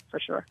understand that for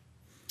sure.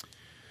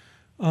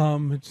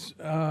 It's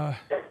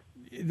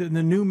the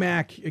new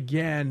MAC,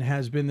 again,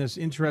 has been this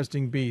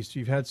interesting beast.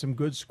 You've had some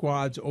good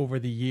squads over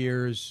the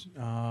years,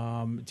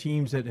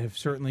 teams that have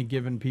certainly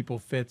given people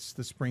fits.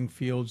 The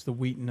Springfields, the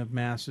Wheaton of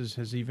Masses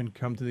has even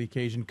come to the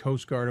occasion.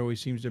 Coast Guard always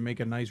seems to make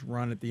a nice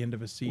run at the end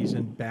of a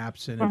season,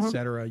 Babson, et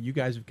cetera. You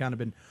guys have kind of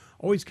been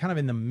always kind of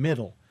in the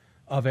middle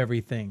of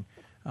everything.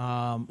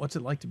 What's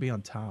it like to be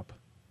on top?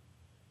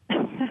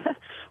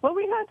 Well,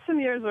 we had some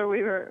years where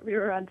we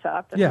were on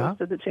top. Yeah,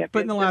 the championship.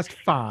 But in the last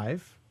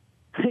 5.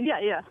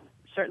 yeah,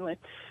 certainly.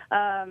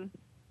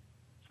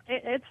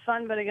 It's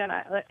fun, but again,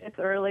 it's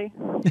early.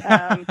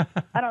 I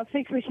don't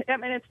think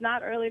it's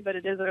not early, but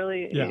it is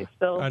early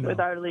still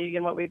with our league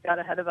and what we've got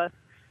ahead of us.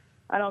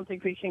 I don't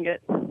think we can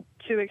get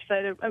too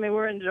excited.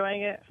 We're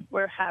enjoying it.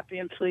 We're happy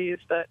and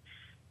pleased, but,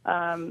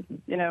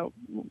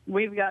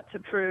 we've got to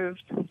prove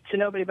to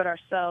nobody but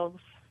ourselves,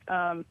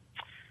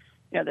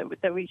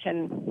 that we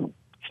can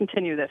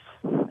continue this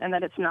and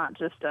that it's not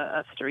just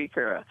a streak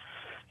or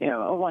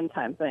a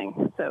one-time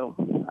thing. So,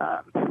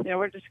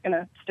 we're just going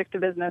to stick to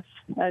business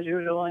as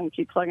usual and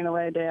keep plugging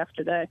away day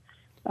after day.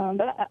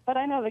 But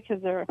I know the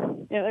kids are,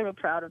 they were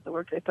proud of the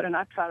work they put in.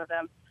 I'm proud of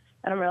them,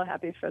 and I'm really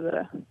happy for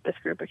this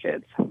group of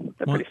kids.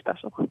 They're pretty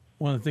special.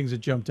 One of the things that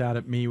jumped out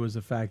at me was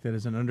the fact that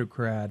as an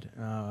undergrad,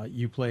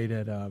 you played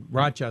at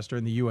Rochester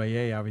in the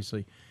UAA,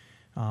 obviously,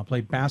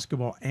 played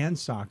basketball and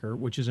soccer,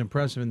 which is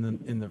impressive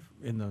in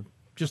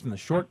the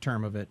short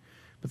term of it.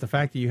 But the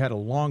fact that you had a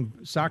long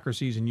soccer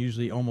season,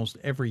 usually almost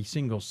every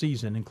single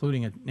season,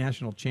 including a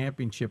national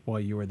championship while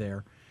you were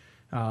there,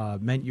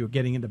 meant you were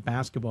getting into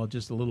basketball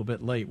just a little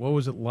bit late. What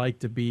was it like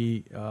to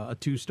be a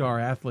 2-star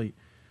athlete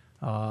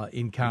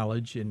in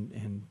college?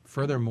 And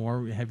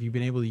furthermore, have you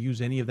been able to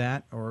use any of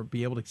that or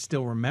be able to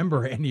still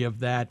remember any of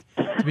that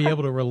to be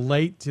able to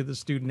relate to the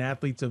student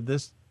athletes of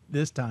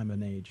this time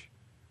and age?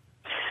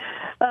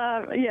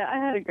 I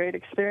had a great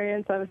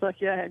experience. I was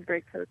lucky. I had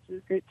great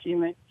coaches, great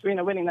teammates.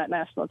 Winning that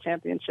national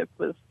championship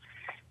was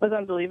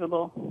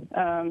unbelievable.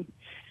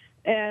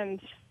 And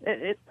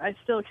I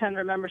still can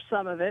remember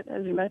some of it,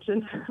 as you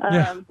mentioned.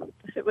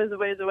 It was a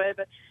ways away,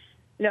 but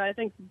I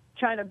think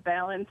trying to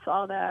balance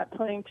all that,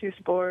 playing 2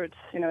 sports,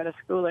 at a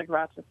school like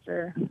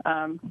Rochester,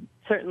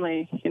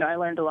 certainly, I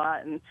learned a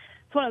lot, and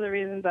it's one of the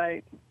reasons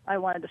I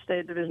wanted to stay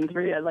at Division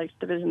III. I liked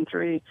Division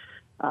III.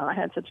 I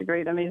had such a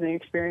great, amazing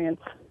experience,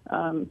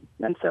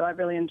 and so I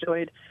really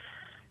enjoyed,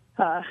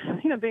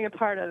 being a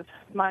part of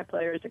my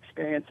players'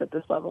 experience at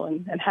this level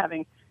and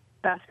having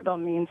basketball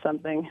mean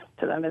something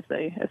to them as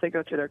they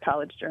go through their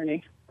college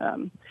journey.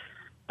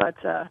 But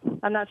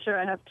I'm not sure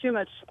I have too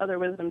much other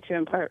wisdom to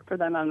impart for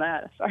them on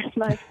that as far as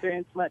my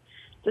experience, but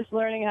just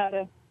learning how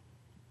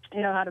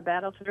to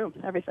battle through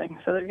everything.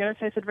 So they're going to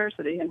face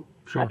adversity, and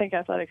I think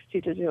athletics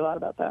teaches you a lot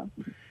about that.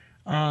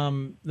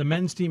 The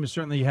men's team has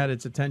certainly had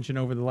its attention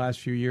over the last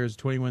few years,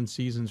 21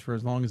 seasons for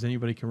as long as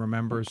anybody can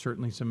remember,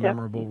 certainly some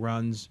memorable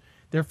runs.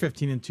 They're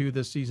 15-2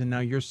 this season.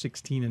 Now you're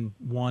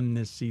 16-1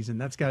 this season.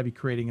 That's got to be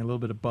creating a little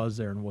bit of buzz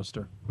there in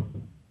Worcester.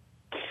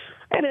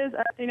 It is.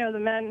 The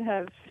men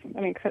have,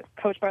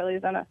 Coach Bartley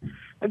has done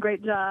a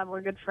great job.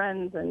 We're good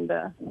friends, and,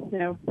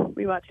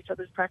 we watch each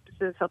other's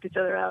practices, help each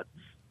other out.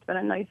 It's been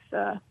a nice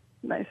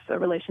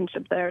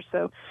relationship there.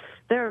 So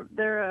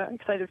they're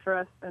excited for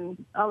us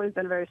and always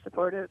been very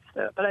supportive.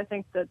 So, but I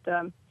think that,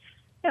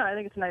 I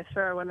think it's nice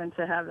for our women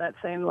to have that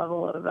same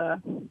level of,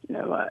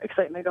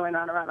 excitement going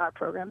on around our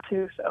program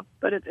too. So,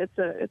 but it's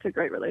a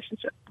great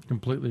relationship.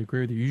 Completely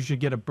agree with you. You should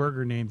get a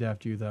burger named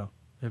after you, though.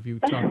 Have you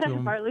talked to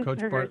him, Coach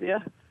Bartley? Yeah.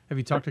 Have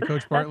you talked to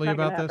Coach Bartley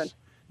about this? Happen.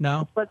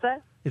 No. What's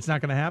that? It's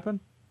not going to happen.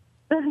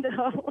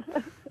 No.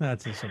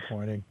 That's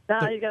disappointing.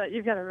 No,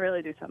 you've got to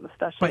really do something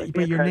special.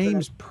 But your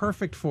name's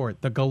perfect for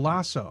it. The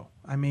Golasso.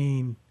 I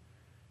mean,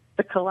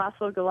 the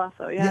Colossal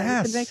Golasso. Yeah,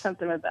 yes. You could make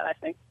something with that, I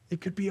think.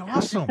 It could be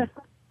awesome.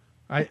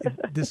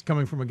 This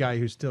coming from a guy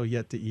who's still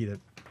yet to eat at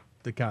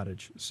the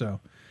cottage. So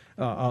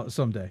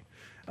someday.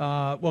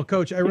 Well,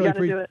 Coach, I really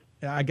appreciate it.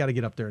 I got to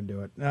get up there and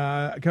do it.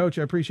 Coach,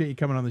 I appreciate you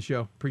coming on the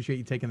show. Appreciate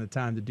you taking the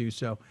time to do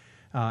so.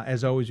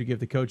 As always, we give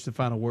the coach the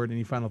final word.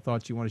 Any final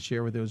thoughts you want to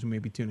share with those who may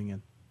be tuning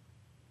in?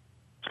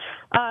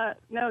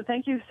 No,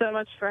 thank you so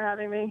much for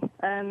having me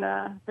and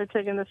for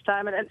taking this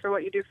time and for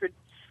what you do for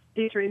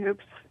D3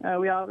 Hoops.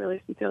 We all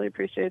really sincerely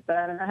appreciate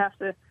that. And I have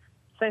to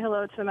say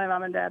hello to my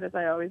mom and dad, as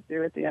I always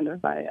do at the end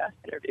of my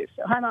interview.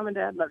 So hi, Mom and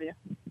Dad. Love you.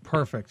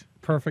 Perfect.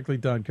 Perfectly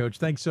done, Coach.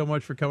 Thanks so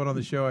much for coming on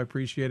the show. I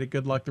appreciate it.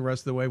 Good luck the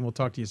rest of the way, and we'll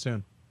talk to you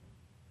soon.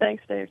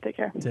 Thanks, Dave. Take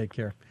care. Take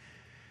care.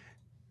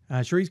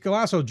 Charisse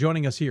Golasso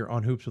joining us here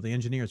on Hoops with the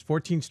Engineers.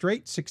 14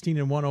 straight,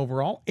 16-1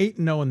 overall,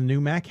 8-0 in the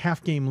NEWMAC,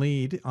 half-game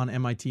lead on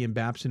MIT and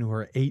Babson, who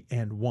are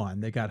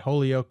 8-1. They got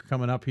Holyoke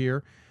coming up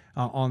here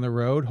on the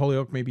road.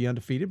 Holyoke may be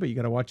undefeated, but you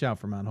got to watch out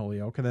for Mount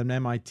Holyoke. And then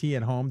MIT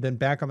at home, then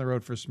back on the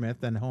road for Smith,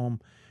 then home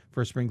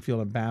for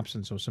Springfield and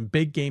Babson. So some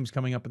big games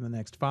coming up in the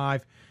next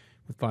 5,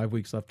 with 5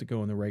 weeks left to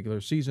go in the regular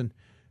season.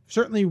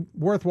 Certainly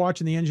worth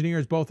watching the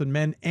Engineers, both in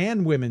men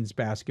and women's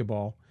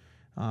basketball.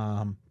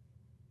 The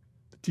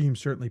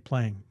team's certainly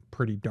playing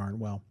pretty darn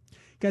well.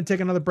 Going to take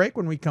another break.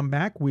 When we come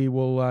back, we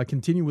will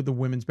continue with the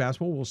women's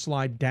basketball. We'll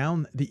slide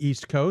down the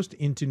East Coast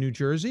into New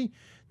Jersey,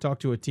 talk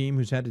to a team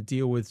who's had to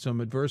deal with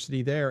some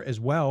adversity there as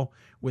well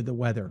with the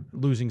weather,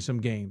 losing some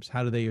games.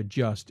 How do they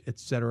adjust,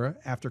 etc.,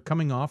 after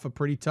coming off a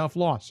pretty tough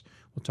loss?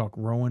 We'll talk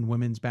Rowan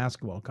women's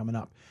basketball coming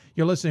up.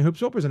 You're listening to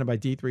Hoopsville, presented by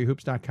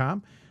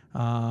D3Hoops.com.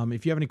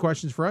 If you have any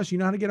questions for us, you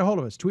know how to get a hold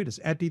of us. Tweet us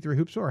at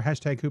D3Hoopsville or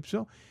hashtag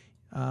Hoopsville.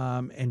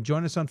 And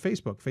join us on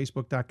Facebook,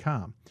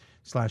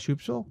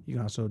 facebook.com/Hoopsville. You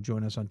can also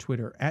join us on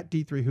Twitter at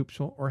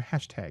D3Hoopsville or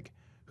hashtag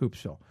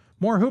Hoopsville.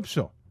 More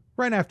Hoopsville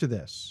right after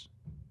this.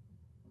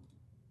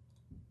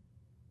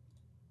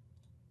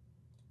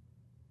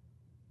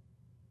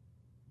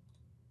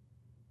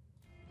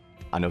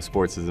 I know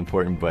sports is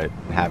important, but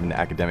having the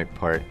academic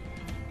part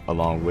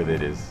along with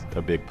it is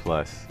a big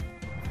plus.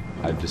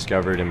 I've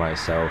discovered in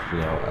myself,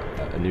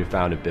 a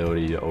newfound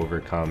ability to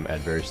overcome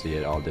adversity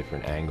at all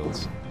different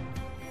angles.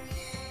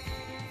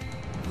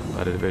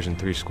 At a Division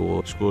III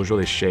school is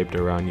really shaped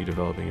around you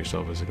developing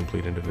yourself as a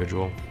complete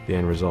individual. The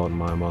end result in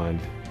my mind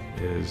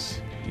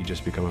is you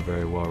just become a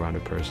very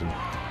well-rounded person.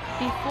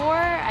 Before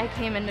I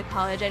came into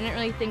college, I didn't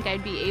really think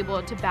I'd be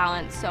able to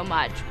balance so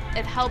much.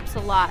 It helps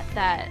a lot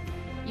that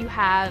you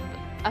have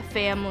a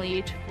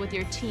family with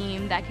your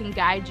team that can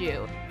guide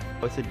you.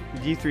 With a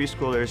D3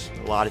 school, there's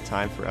a lot of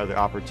time for other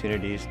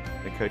opportunities.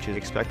 The coaches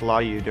expect a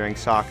lot of you during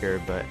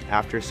soccer, but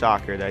after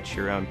soccer, that's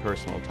your own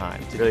personal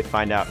time to really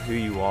find out who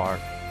you are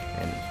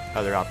and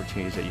other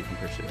opportunities that you can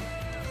pursue.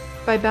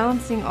 By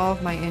balancing all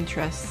of my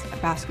interests,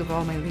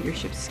 basketball, my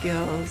leadership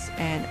skills,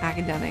 and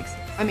academics,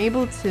 I'm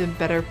able to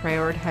better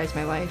prioritize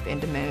my life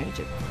and to manage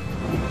it.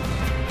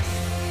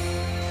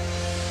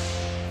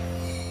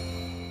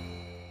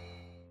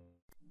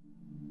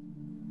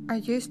 I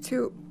used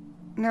to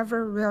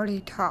never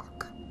really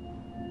talk,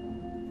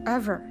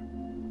 ever.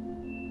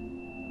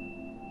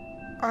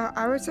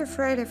 I was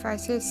afraid if I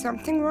said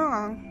something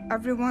wrong,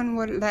 everyone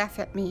would laugh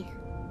at me.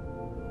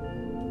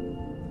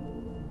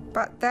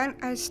 But then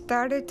I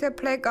started to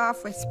play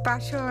golf with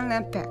Special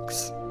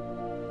Olympics.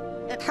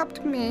 It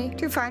helped me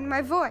to find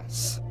my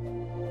voice.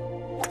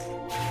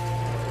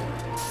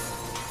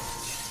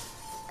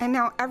 And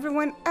now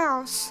everyone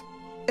else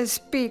is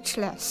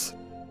speechless.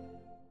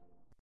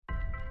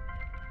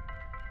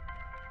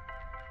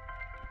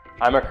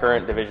 I'm a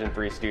current Division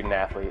III student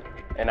athlete,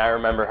 and I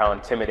remember how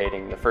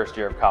intimidating the first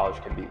year of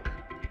college can be.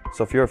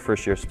 So if you're a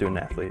first-year student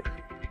athlete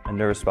and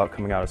nervous about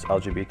coming out as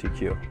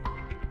LGBTQ,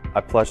 I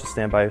pledge to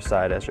stand by your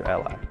side as your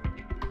ally.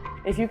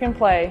 If you can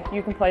play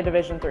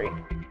Division III.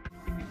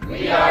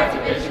 We are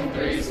Division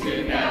III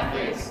student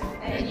athletes,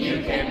 and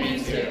you can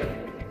be too.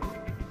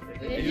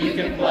 If you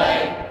can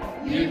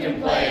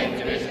play in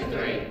Division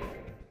III.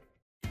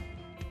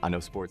 I know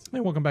sports.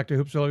 Hey, welcome back to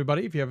Hoopsville,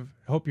 everybody.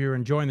 Hope you're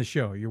enjoying the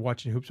show. You're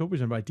watching Hoopsville,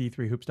 presented by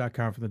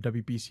D3Hoops.com from the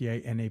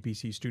WBCA and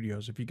ABC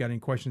studios. If you got any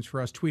questions for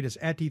us, tweet us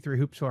at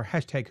D3Hoopsville or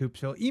hashtag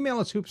Hoopsville. Email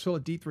us hoopsville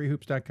at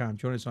D3Hoops.com.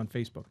 Join us on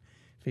Facebook,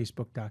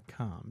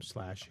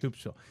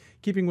 facebook.com/Hoopsville.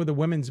 Keeping with the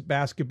women's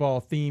basketball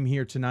theme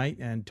here tonight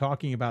and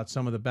talking about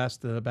some of the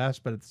best,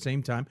 but at the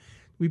same time,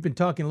 we've been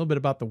talking a little bit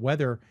about the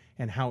weather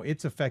and how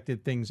it's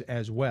affected things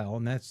as well,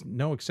 and that's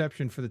no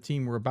exception for the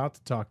team we're about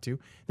to talk to.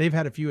 They've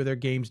had a few of their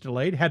games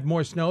delayed, had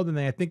more snow than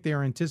I think they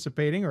were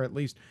anticipating, or at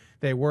least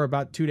they were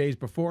about 2 days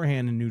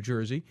beforehand in New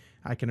Jersey.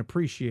 I can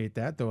appreciate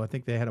that, though I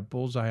think they had a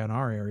bullseye on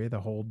our area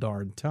the whole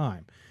darn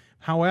time.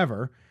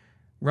 However,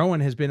 Rowan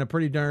has been a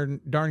pretty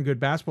darn good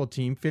basketball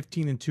team,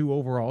 15-2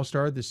 overall,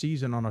 started the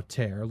season on a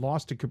tear,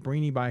 lost to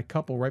Cabrini by a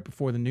couple right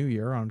before the New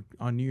Year, on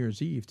New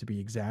Year's Eve to be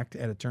exact,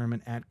 at a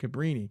tournament at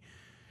Cabrini.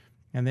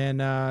 And then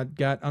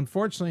got,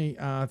 unfortunately,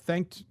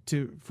 thanked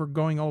for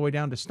going all the way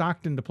down to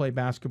Stockton to play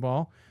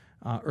basketball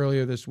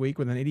earlier this week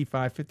with an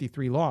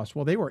 85-53 loss.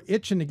 Well, they were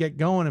itching to get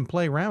going and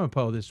play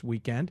Ramapo this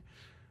weekend.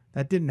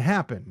 That didn't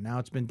happen. Now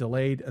it's been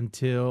delayed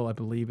until, I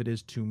believe it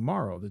is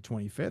tomorrow, the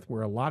 25th,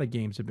 where a lot of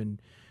games have been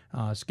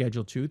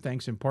scheduled to,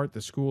 thanks in part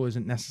the school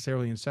isn't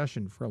necessarily in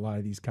session for a lot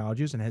of these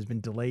colleges and has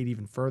been delayed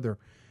even further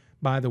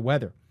by the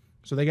weather.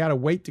 So they got to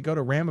wait to go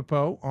to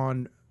Ramapo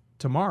on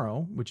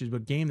tomorrow, which is a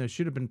game that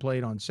should have been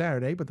played on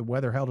Saturday, but the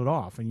weather held it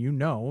off. And you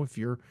know, if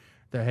you're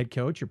the head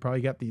coach, you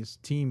probably got this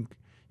team,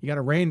 you got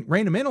to rein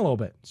them in a little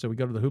bit. So we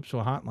go to the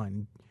Hoopsville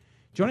hotline.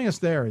 Joining us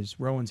there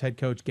is Rowan's head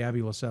coach, Gabby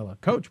Lasella.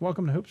 Coach,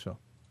 welcome to Hoopsville.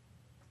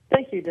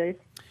 Thank you, Dave.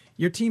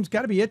 Your team's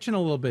got to be itching a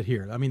little bit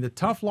here. I mean, the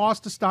tough loss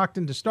to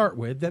Stockton to start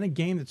with, then a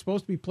game that's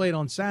supposed to be played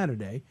on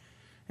Saturday,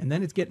 and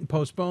then it's getting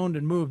postponed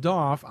and moved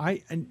off.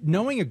 And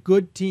knowing a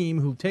good team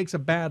who takes a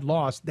bad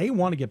loss, they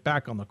want to get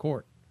back on the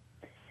court.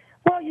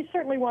 Well, you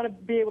certainly want to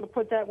be able to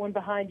put that one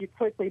behind you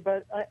quickly,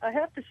 but I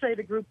have to say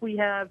the group we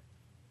have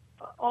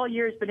all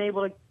year has been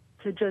able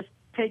to just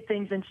take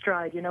things in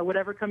stride. You know,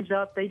 whatever comes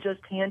up, they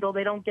just handle.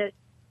 They don't get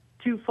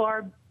too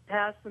far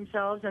past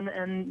themselves,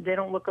 and they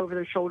don't look over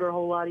their shoulder a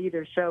whole lot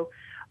either. So,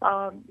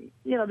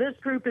 you know, this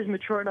group is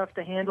mature enough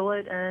to handle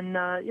it,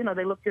 and, you know,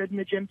 they look good in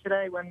the gym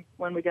today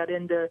when we got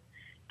in to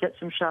get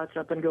some shots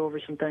up and go over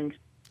some things.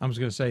 I was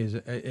going to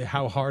say,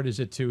 how hard is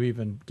it to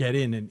even get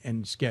in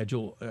and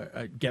schedule,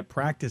 get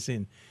practice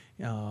in?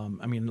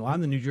 I mean, a lot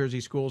of the New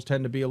Jersey schools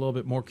tend to be a little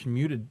bit more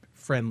commuted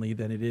friendly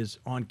than it is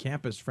on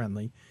campus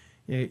friendly.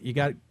 You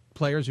got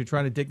players who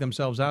try to dig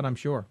themselves out, I'm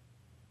sure.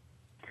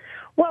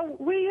 Well,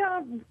 we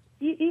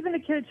even the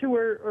kids who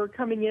are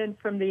coming in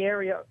from the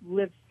area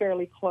live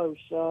fairly close.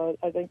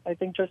 I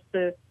think just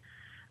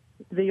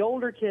the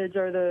older kids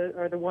are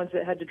the ones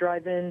that had to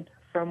drive in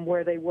from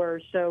where they were.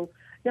 So,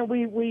 you know,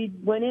 we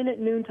went in at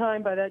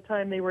noontime. By that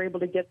time, they were able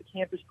to get the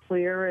campus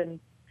clear,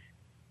 and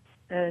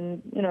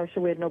you know,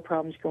 so we had no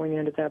problems going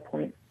in at that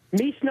point.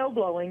 Me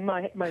snowblowing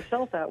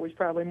myself out was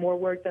probably more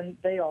work than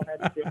they all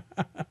had to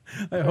do.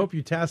 I hope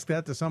you task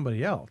that to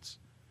somebody else.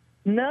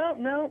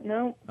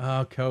 No.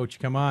 Oh, Coach,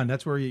 come on.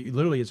 That's where you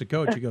literally, as a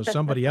coach, you go,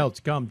 somebody else,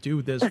 come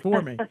do this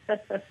for me.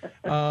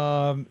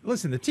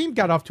 Listen, the team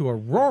got off to a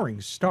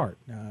roaring start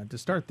to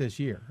start this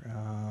year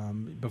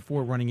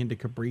before running into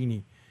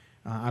Cabrini.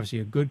 Obviously,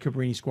 a good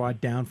Cabrini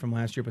squad down from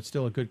last year, but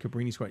still a good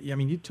Cabrini squad. I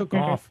mean, you took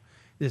off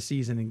this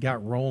season and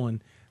got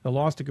rolling. The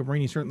loss to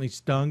Cabrini certainly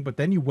stung, but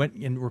then you went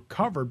and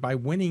recovered by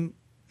winning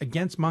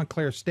against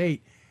Montclair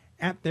State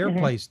at their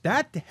place.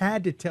 That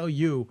had to tell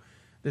you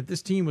that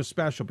this team was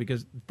special,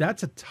 because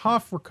that's a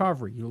tough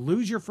recovery. You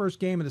lose your first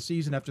game of the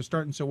season after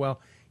starting so well.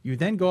 You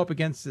then go up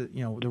against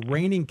the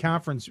reigning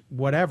conference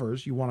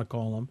whatevers you want to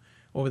call them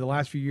over the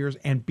last few years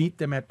and beat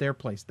them at their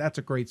place. That's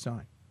a great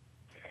sign.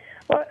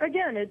 Well,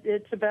 again,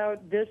 it's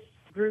about this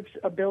group's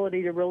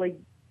ability to really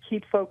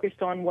keep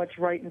focused on what's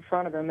right in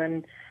front of them.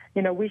 And,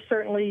 you know, we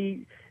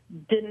certainly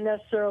didn't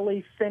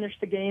necessarily finish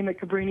the game at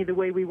Cabrini the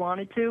way we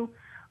wanted to,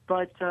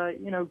 but,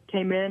 you know,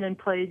 came in and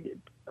played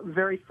a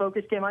very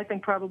focused game. I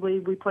think probably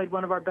we played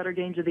one of our better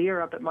games of the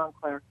year up at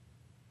Montclair.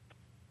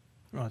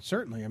 Well,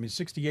 certainly. I mean,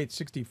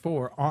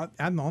 68-64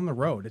 on the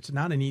road. It's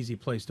not an easy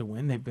place to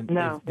win.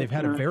 They've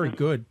had a very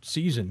good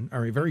season,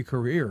 or a very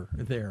career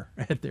there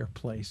at their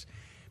place.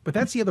 But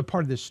that's the other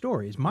part of this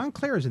story. Is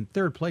Montclair is in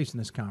third place in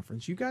this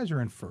conference. You guys are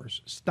in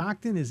first.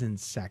 Stockton is in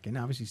second.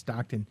 Obviously,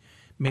 Stockton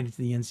made it to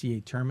the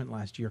NCAA tournament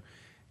last year.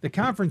 The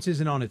conference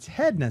isn't on its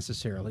head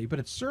necessarily, but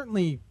it's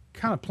certainly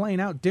kind of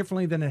playing out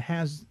differently than it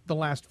has the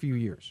last few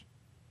years.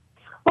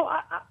 Well,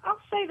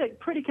 I'll say that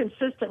pretty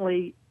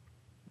consistently,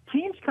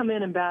 teams come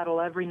in and battle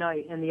every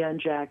night in the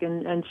NJAC,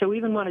 and so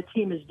even when a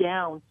team is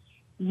down,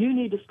 you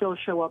need to still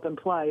show up and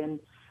play.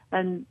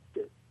 And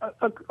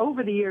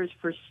over the years,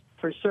 for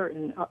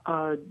certain,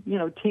 you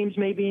know, teams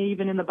maybe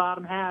even in the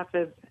bottom half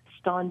have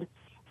stunned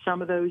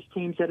some of those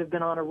teams that have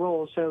been on a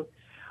roll. So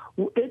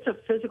it's a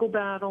physical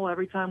battle.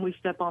 Every time we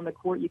step on the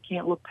court, you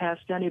can't look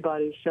past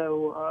anybody.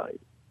 So,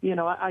 you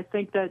know, I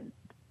think that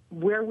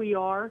where we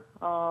are,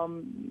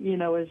 you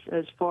know,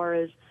 as far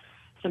as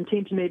some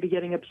teams maybe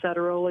getting upset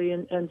early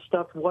and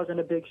stuff wasn't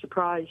a big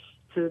surprise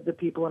to the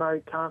people in our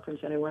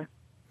conference anyway.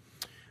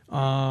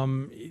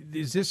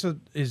 Is this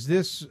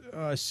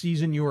a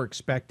season you were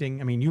expecting?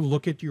 I mean, you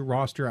look at your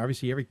roster,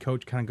 obviously every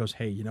coach kind of goes,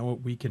 hey, you know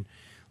what, we can,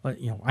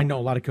 I know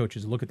a lot of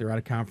coaches look at their out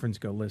of conference,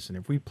 go, listen,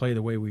 if we play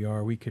the way we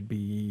are, we could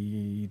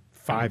be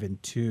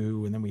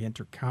 5-2, and then we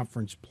enter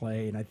conference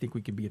play, and I think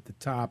we could be at the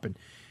top. And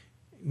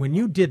when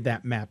you did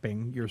that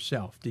mapping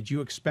yourself, did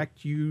you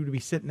expect you to be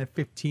sitting at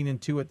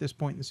 15-2 at this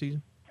point in the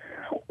season?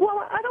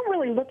 Well, I don't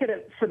really look at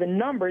it for the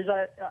numbers.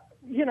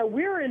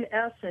 We're in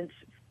essence,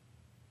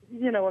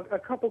 a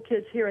couple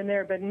kids here and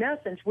there, but in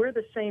essence, we're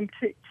the same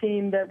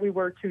team that we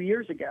were 2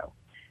 years ago.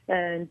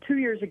 And 2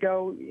 years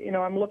ago,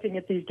 I'm looking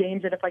at these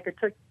games, and if I could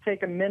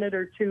take a minute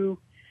or two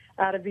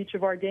out of each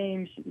of our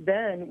games,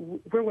 then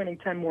we're winning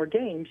 10 more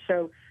games.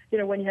 So,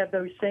 when you have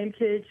those same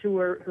kids who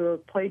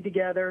have played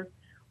together,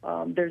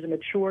 there's a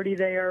maturity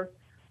there.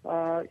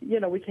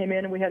 We came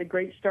in and we had a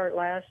great start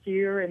last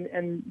year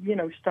and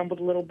stumbled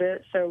a little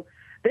bit. So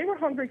they were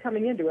hungry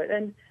coming into it.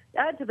 And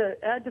add to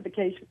the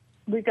case,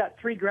 we've got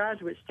 3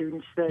 graduate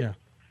students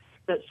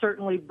that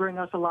certainly bring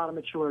us a lot of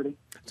maturity.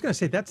 I was going to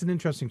say, that's an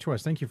interesting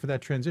choice. Thank you for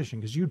that transition,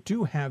 because you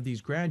do have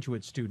these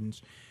graduate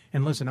students.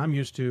 And listen, I'm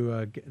used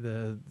to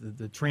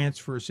the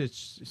transfer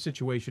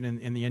situation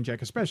in the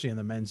NJAC, especially on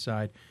the men's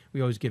side. We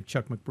always give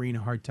Chuck McBreen a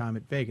hard time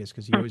at Vegas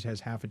because he always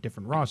has half a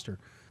different roster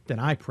than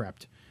I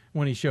prepped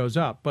when he shows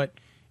up. But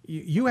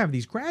you have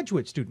these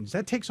graduate students.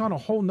 That takes on a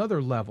whole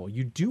nother level.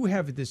 You do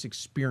have this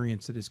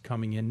experience that is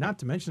coming in, not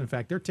to mention the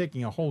fact they're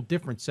taking a whole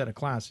different set of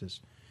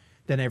classes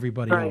than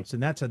everybody else,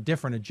 and that's a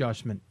different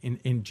adjustment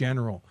in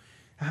general.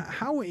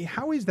 How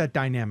is that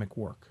dynamic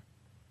work?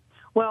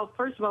 Well,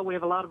 first of all, we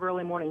have a lot of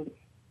early morning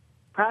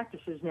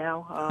practices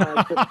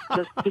now,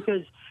 just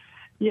because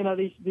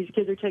these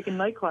kids are taking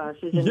night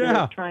classes and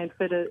they try and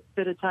fit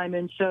a time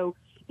in. So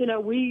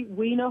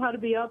we know how to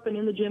be up and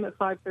in the gym at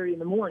 5:30 in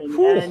the morning,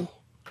 and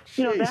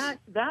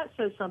that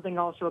says something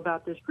also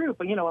about this group.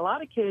 But a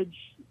lot of kids.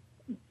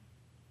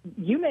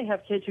 You may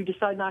have kids who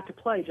decide not to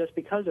play just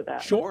because of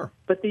that. Sure.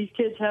 But these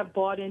kids have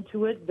bought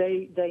into it.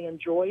 They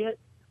enjoy it.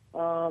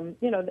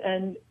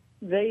 And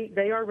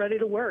they are ready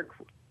to work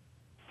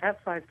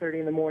at 5:30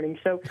 in the morning.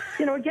 So,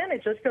 again,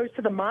 it just goes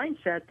to the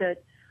mindset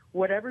that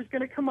whatever's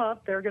going to come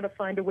up, they're going to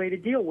find a way to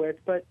deal with.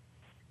 But,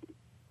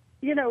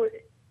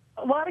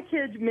 a lot of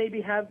kids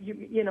maybe have,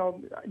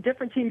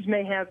 different teams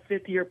may have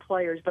fifth-year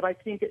players, but I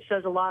think it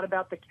says a lot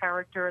about the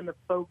character and the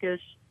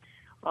focus,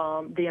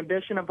 the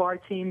ambition of our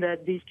team,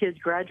 that these kids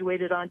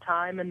graduated on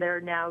time and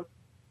they're now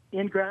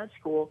in grad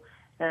school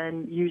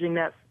and using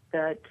that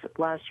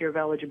last year of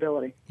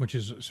eligibility. Which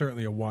is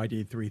certainly a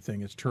YD3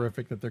 thing. It's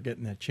terrific that they're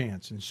getting that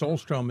chance. And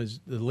Solstrom is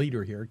the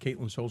leader here,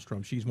 Caitlin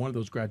Solstrom. She's one of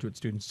those graduate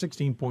students,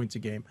 16 points a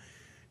game,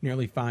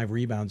 nearly 5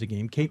 rebounds a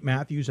game. Kate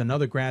Matthews,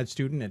 another grad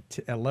student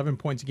at 11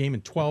 points a game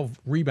and 12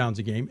 rebounds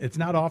a game. It's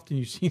not often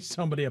you see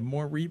somebody have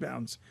more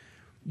rebounds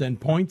than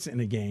points in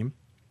a game.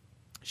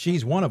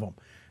 She's one of them.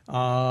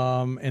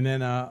 And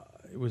then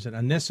was it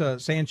Anissa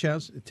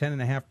Sanchez,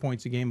 10.5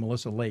 points a game.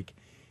 Melissa Lake,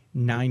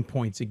 9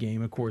 points a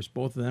game. Of course,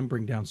 both of them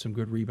bring down some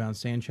good rebounds.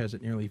 Sanchez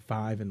at nearly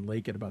 5 and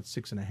Lake at about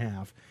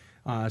 6.5.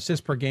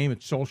 Assists per game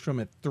at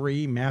Solstrom at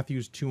 3.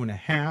 Matthews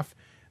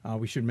 2.5.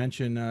 We should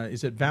mention,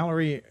 is it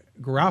Valerie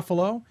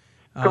Garofalo?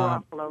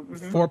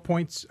 4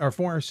 points or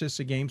 4 assists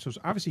a game. So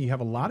obviously you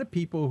have a lot of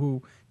people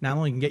who not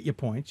only can get you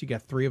points, you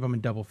got 3 of them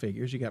in double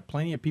figures. You got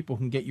plenty of people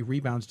who can get you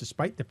rebounds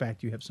despite the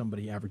fact you have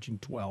somebody averaging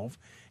 12,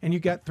 and you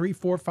got 3,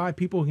 4, 5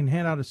 people who can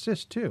hand out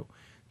assists too.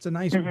 It's a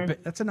nice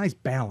that's a nice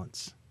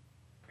balance.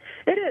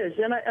 It is,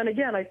 and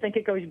again, I think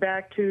it goes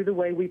back to the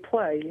way we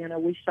play.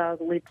 We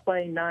solidly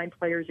play 9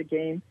 players a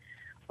game.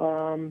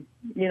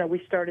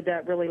 We started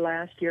that really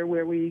last year,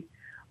 where we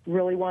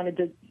really wanted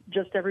to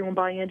just everyone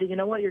buy into, you're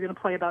going to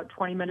play about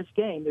 20 minutes a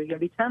game. There's going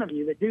to be 10 of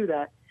you that do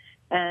that.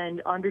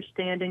 And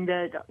understanding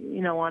that,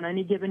 on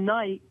any given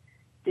night,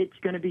 it's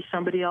going to be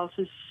somebody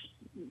else's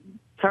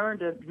turn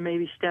to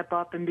maybe step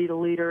up and be the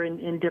leader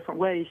in different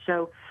ways.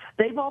 So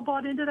they've all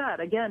bought into that.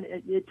 Again,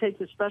 it takes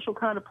a special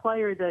kind of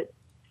player that,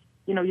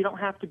 you don't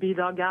have to be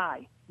the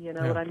guy. You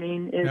know what I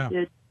mean?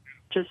 It's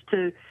just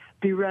to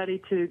be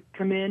ready to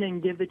come in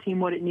and give the team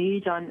what it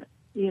needs on,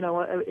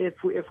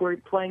 if we're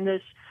playing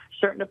this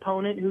certain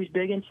opponent who's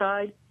big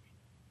inside,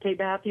 Kate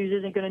Matthews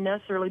isn't going to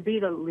necessarily be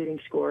the leading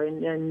scorer,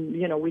 and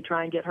we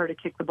try and get her to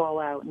kick the ball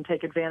out and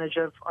take advantage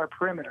of our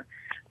perimeter.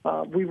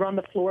 We run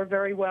the floor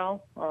very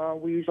well.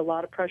 We use a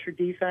lot of pressure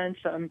defense.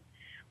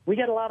 We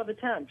get a lot of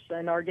attempts,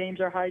 and our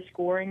games are high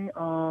scoring.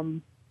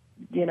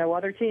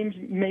 Other teams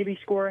may be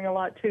scoring a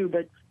lot too,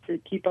 but to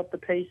keep up the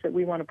pace that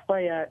we want to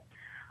play at,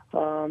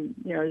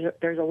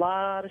 there's a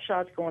lot of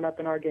shots going up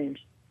in our games.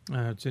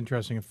 It's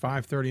interesting. At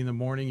 5:30 in the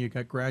morning, you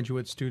got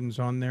graduate students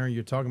on there.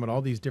 You're talking about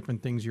all these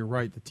different things. You're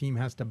right. The team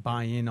has to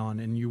buy in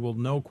on, and you will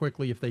know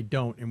quickly if they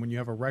don't. And when you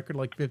have a record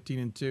like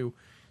 15-2,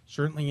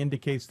 certainly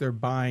indicates they're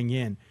buying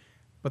in.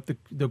 But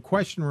the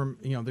question,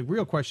 the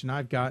real question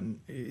I've gotten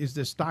is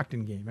this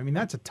Stockton game. I mean,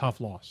 that's a tough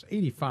loss,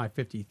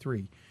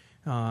 85-53.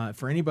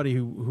 For anybody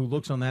who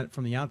looks on that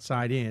from the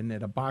outside in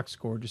at a box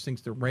score, just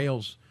thinks their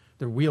wheels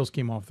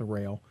came off the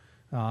rail,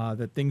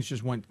 that things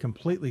just went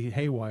completely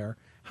haywire.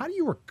 How do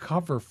you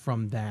recover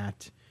from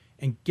that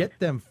and get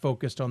them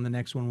focused on the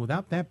next one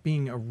without that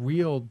being a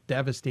real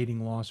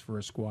devastating loss for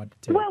a squad to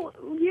take? Well,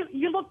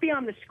 you look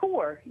beyond the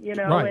score,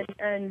 right.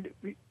 and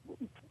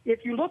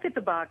if you look at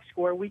the box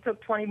score, we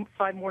took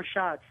 25 more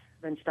shots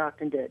than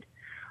Stockton did.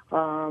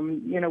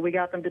 We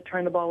got them to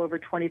turn the ball over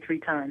 23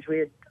 times. We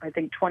had, I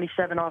think,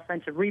 27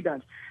 offensive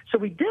rebounds. So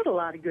we did a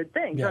lot of good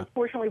things. Yeah.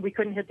 Unfortunately, we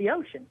couldn't hit the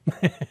ocean.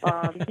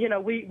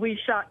 We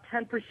shot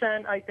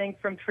 10%, I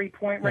think, from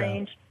three-point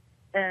range,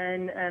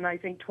 and I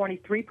think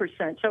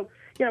 23%. So,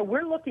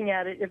 we're looking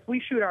at it. If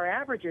we shoot our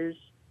averages,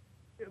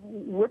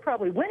 we're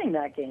probably winning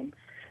that game.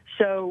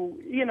 So,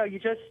 you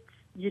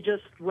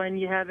just when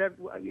you have,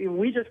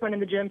 we just went in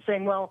the gym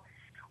saying, well,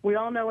 we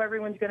all know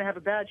everyone's going to have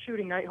a bad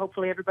shooting night.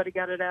 Hopefully everybody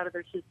got it out of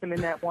their system in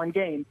that one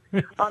game.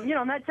 And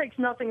that takes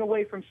nothing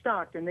away from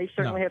Stockton. They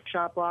certainly have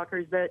shot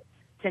blockers that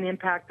can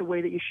impact the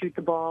way that you shoot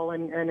the ball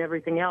and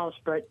everything else.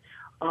 But,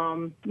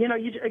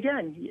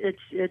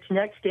 it's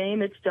next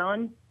game. It's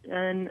done.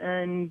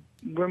 And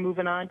we're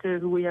moving on to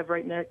who we have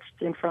right next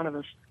in front of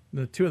us.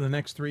 The two of the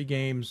next three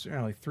games,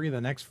 like three of the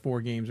next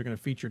four games, are going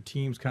to feature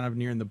teams kind of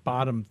near in the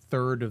bottom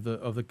third of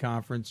the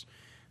conference.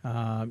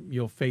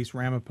 You'll face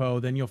Ramapo,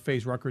 then you'll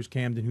face Rutgers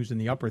Camden, who's in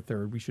the upper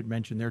third. We should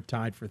mention they're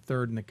tied for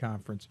third in the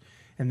conference.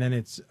 And then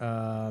it's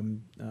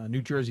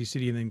New Jersey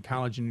City and then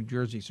College in New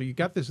Jersey. So you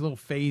got this little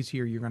phase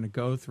here you're going to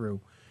go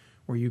through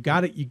where you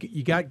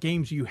got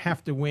games you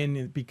have to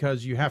win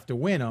because you have to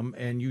win them,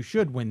 and you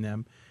should win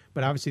them.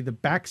 But obviously the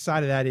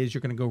backside of that is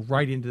you're going to go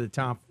right into the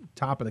top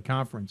of the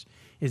conference.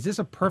 Is this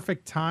a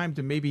perfect time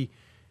to maybe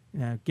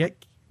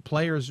get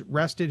players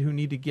rested who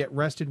need to get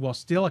rested while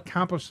still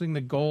accomplishing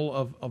the goal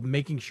of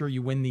making sure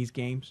you win these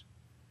games?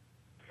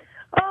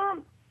 I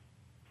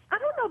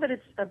don't know that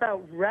it's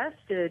about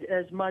rested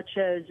as much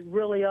as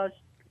really us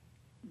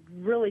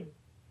really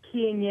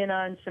keying in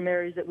on some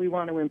areas that we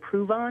want to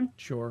improve on.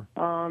 Sure.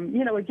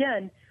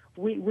 Again,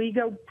 we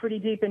go pretty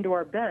deep into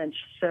our bench,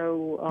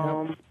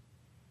 so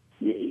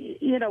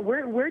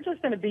we're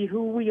just going to be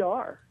who we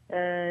are,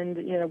 and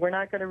we're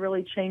not going to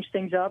really change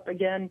things up.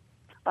 Again,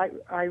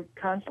 I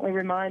constantly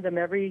remind them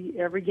every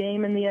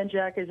game in the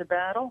NJAC is a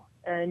battle,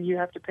 and you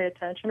have to pay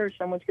attention or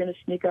someone's going to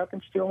sneak up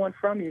and steal one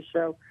from you.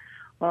 So,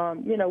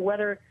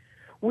 whether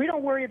we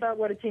don't worry about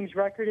what a team's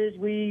record is,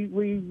 we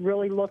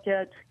really look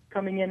at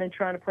coming in and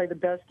trying to play the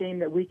best game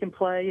that we can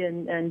play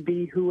and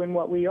be who and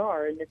what we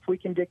are. And if we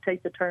can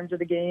dictate the terms of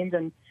the games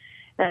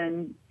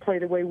and play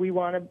the way we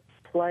want to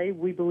play,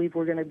 we believe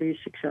we're going to be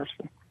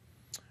successful.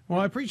 Well,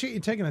 I appreciate you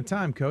taking the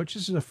time, Coach.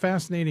 This is a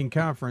fascinating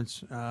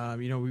conference.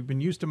 We've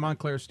been used to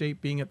Montclair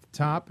State being at the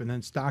top, and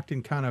then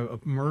Stockton kind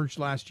of emerged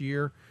last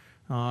year.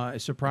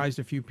 Surprised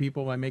a few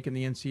people by making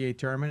the NCAA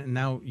tournament, and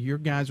now your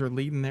guys are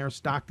leading there.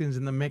 Stockton's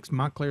in the mix.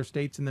 Montclair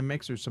State's in the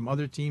mix. There's some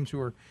other teams who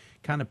are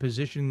kind of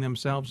positioning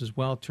themselves as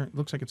well.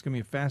 Looks like it's going to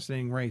be a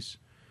fascinating race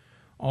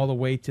all the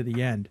way to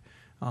the end.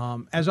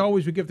 As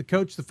always, we give the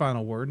coach the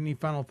final word. Any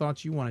final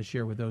thoughts you want to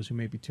share with those who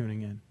may be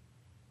tuning in?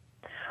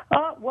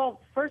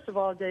 Well, first of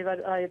all, Dave,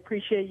 I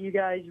appreciate you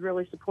guys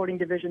really supporting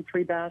Division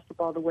III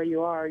basketball the way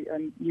you are.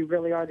 And you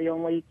really are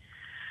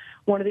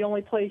one of the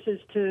only places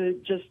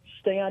to just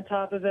stay on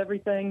top of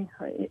everything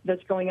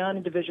that's going on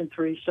in Division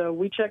III. So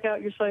we check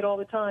out your site all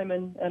the time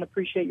and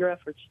appreciate your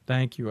efforts.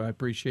 Thank you. I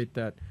appreciate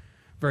that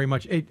very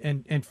much.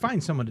 And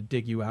find someone to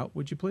dig you out,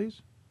 would you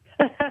please?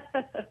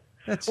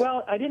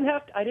 Well, I didn't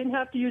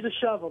have to use a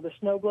shovel. The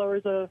snowblower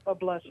is a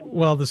blessing.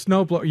 Well, the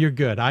snowblower, you're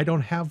good. I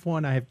don't have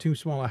one. I have too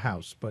small a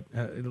house, but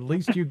at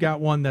least you got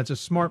one. That's a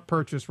smart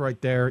purchase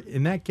right there.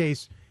 In that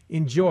case,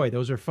 enjoy.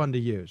 Those are fun to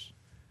use.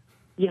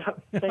 Yeah,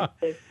 thanks,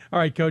 Dave. All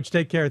right, Coach,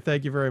 take care.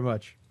 Thank you very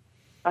much.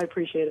 I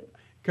appreciate it.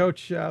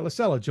 Coach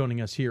Lasella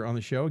joining us here on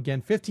the show.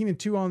 Again,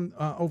 15-2 on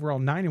overall,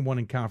 9-1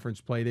 in conference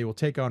play. They will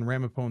take on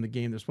Ramapo in the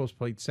game. They're supposed to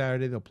play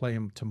Saturday. They'll play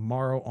them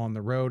tomorrow on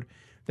the road.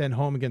 Then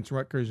home against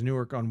Rutgers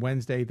Newark on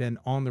Wednesday. Then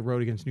on the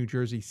road against New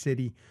Jersey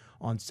City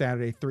on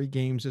Saturday. 3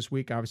 games this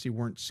week. Obviously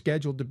weren't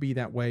scheduled to be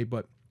that way,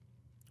 but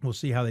we'll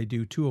see how they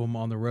do. 2 of them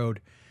on the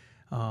road.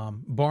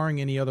 Barring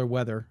any other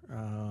weather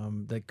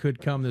that could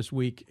come this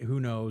week, who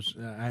knows?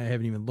 I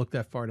haven't even looked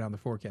that far down the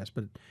forecast,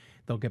 but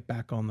they'll get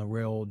back on the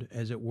road,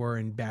 as it were,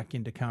 and back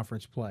into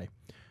conference play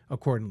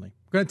accordingly.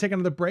 We're going to take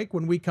another break.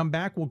 When we come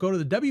back, we'll go to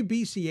the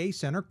WBCA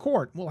Center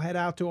Court. We'll head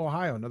out to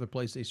Ohio, another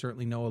place they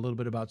certainly know a little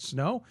bit about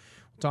snow.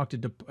 We'll talk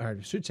to,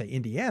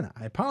 Indiana.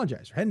 I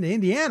apologize. We're heading to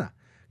Indiana.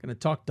 Going to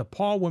talk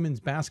DePaul women's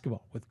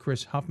basketball with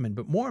Chris Huffman,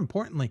 but more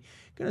importantly,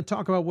 going to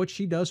talk about what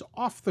she does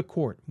off the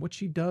court, what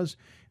she does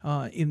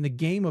in the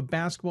game of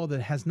basketball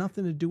that has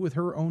nothing to do with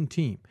her own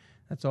team.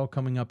 That's all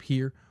coming up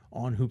here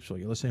on Hoopsville.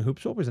 You're listening to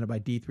Hoopsville, presented by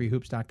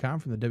D3Hoops.com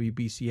from the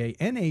WBCA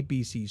and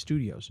ABC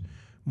studios.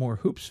 More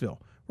Hoopsville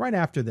right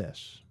after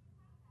this.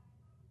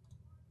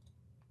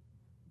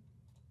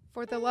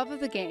 For the love of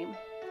the game,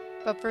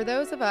 but for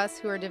those of us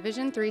who are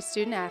Division III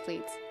student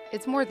athletes,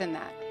 it's more than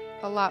that,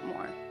 a lot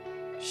more.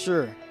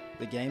 Sure,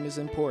 the game is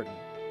important,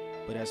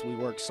 but as we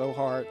work so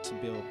hard to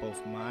build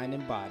both mind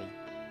and body,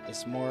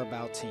 it's more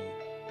about team.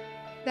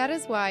 That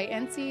is why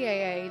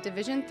NCAA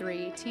Division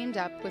III teamed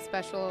up with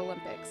Special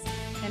Olympics,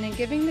 and in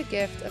giving the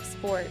gift of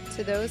sport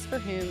to those for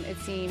whom it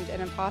seemed an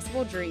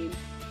impossible dream,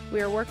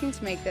 we are working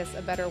to make this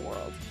a better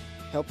world.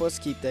 Help us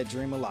keep that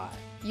dream alive.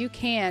 You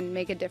can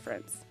make a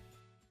difference.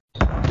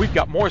 We've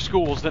got more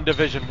schools than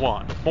Division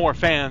I, more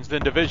fans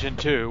than Division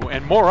II,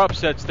 and more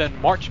upsets than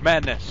March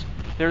Madness.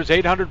 There's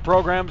 800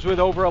 programs with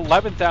over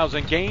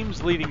 11,000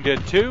 games leading to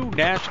 2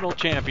 national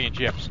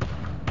championships.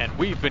 And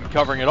we've been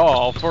covering it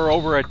all for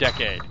over a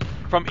decade.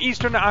 From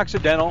Eastern to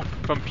Occidental,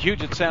 from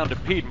Puget Sound to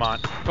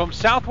Piedmont, from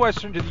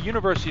Southwestern to the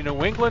University of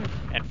New England,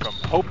 and from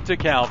Hope to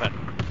Calvin.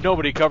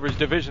 Nobody covers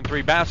Division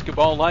III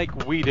basketball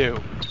like we do.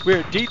 We're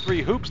at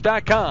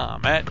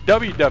d3hoops.com at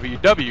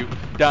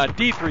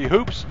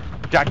www.d3hoops.com.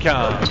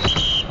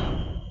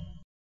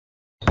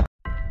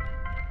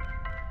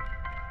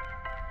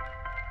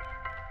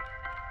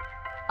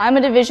 I'm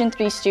a Division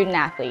III student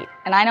athlete,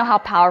 and I know how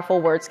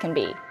powerful words can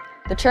be.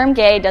 The term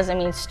gay doesn't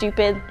mean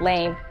stupid,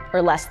 lame,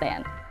 or less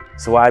than.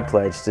 So I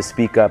pledge to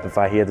speak up if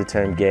I hear the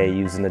term gay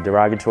used in a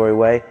derogatory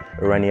way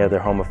or any other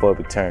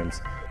homophobic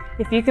terms.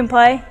 If you can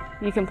play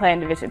in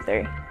Division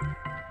III.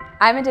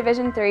 I'm a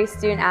Division III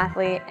student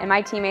athlete, and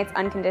my teammates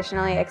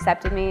unconditionally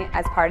accepted me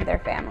as part of their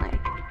family.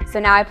 So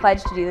now I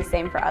pledge to do the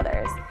same for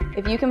others.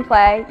 If you can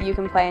play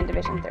in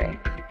Division III.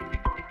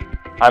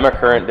 I'm a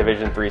current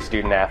Division III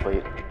student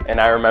athlete,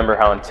 and I remember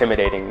how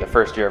intimidating the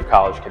first year of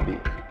college can be.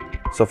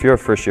 So if you're a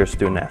first-year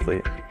student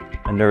athlete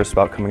and nervous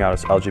about coming out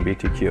as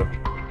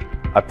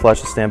LGBTQ, I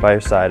pledge to stand by your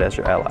side as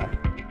your ally.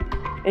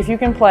 If you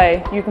can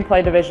play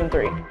Division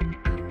III.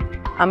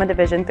 I'm a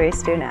Division III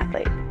student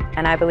athlete,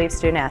 and I believe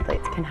student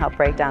athletes can help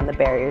break down the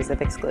barriers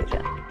of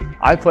exclusion.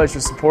 I pledge to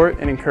support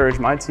and encourage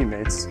my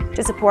teammates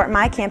to support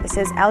my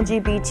campus's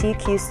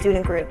LGBTQ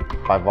student group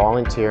by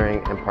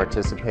volunteering and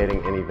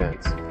participating in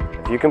events.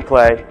 If you can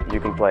play in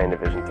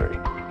Division III.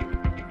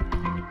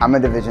 I'm a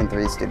Division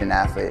III student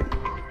athlete,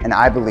 and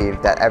I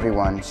believe that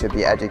everyone should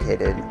be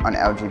educated on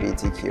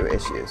LGBTQ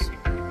issues.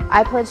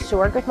 I pledge to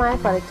work with my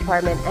athletic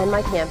department and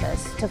my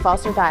campus to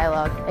foster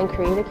dialogue and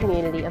create a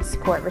community of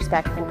support,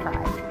 respect, and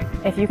pride.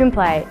 If you can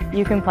play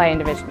in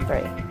Division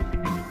III.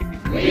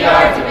 We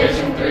are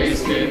Division III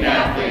student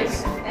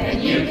athletes,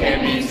 and you can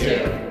be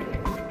too.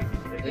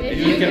 If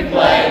you can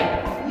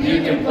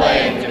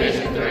play in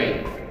Division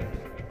III.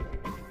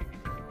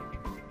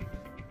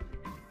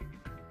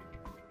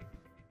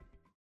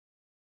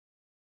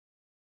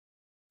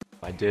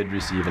 I did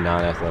receive a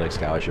non-athletic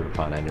scholarship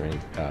upon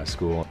entering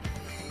school.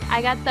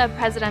 I got the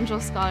presidential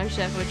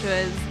scholarship, which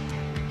was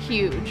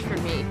huge for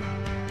me.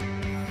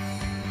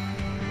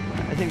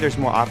 I think there's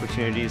more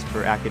opportunities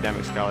for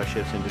academic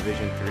scholarships in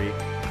Division III.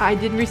 I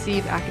did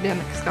receive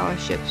academic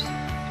scholarships.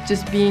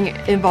 Just being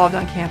involved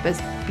on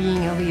campus,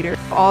 being a leader,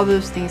 all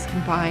those things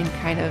combined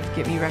kind of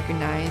get me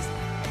recognized.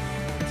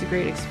 It's a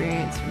great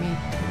experience for me.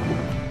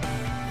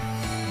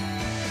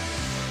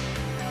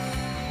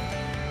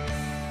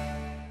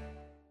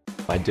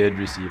 I did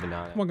receive a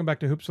non. Welcome back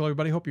to Hoopsville,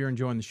 everybody. Hope you're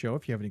enjoying the show.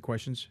 If you have any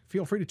questions,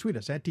 feel free to tweet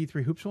us at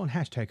D3Hoopsville and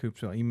hashtag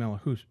Hoopsville.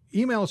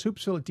 Email us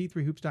hoopsville at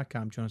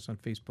d3hoops.com. Join us on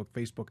Facebook,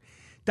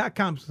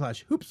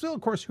 facebook.com/Hoopsville.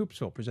 Of course,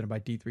 Hoopsville, presented by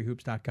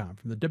d3hoops.com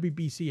from the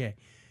WBCA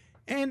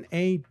and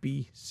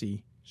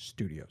ABC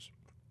studios.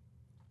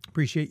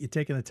 Appreciate you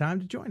taking the time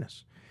to join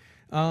us.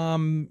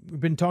 We've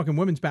been talking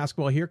women's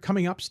basketball here.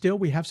 Coming up still,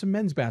 we have some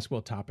men's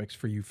basketball topics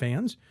for you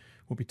fans.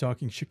 We'll be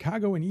talking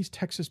Chicago and East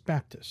Texas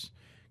Baptist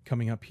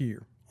coming up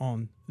here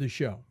on the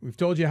show. We've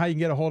told you how you can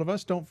get a hold of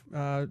us.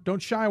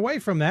 Don't shy away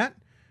from that.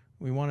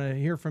 We want to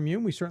hear from you,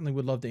 and we certainly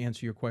would love to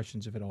answer your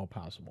questions if at all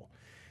possible.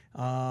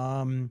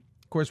 Of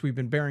course, we've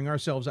been bearing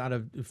ourselves out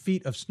of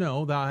feet of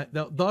snow,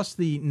 thus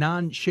the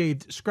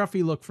non-shaved,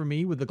 scruffy look for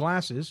me with the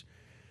glasses.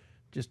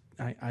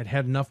 I'd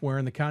had enough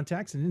wearing the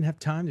contacts and didn't have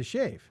time to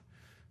shave.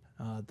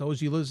 Those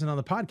of you listening on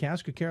the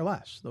podcast could care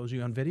less. Those of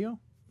you on video,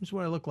 this is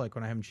what I look like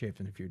when I haven't shaved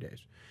in a few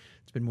days.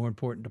 It's been more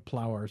important to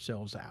plow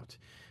ourselves out.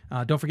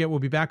 Don't forget, we'll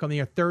be back on the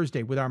air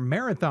Thursday with our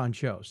marathon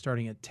show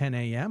starting at 10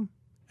 a.m.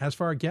 As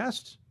for our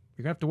guests,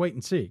 you're going to have to wait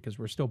and see because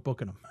we're still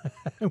booking them.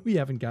 We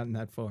haven't gotten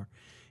that far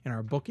in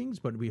our bookings,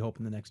 but we hope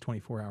in the next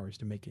 24 hours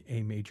to make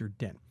a major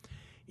dent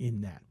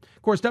in that.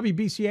 Of course,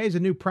 WBCA is a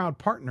new proud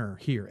partner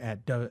here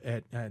at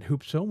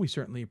Hoopsville. We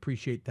certainly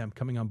appreciate them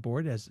coming on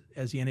board as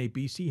the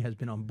NABC has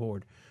been on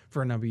board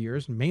for a number of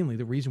years, and mainly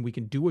the reason we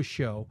can do a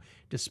show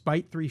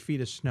despite 3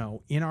 feet of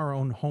snow in our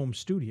own home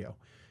studio.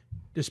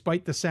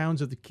 Despite the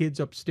sounds of the kids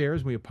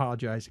upstairs, we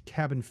apologize.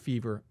 Cabin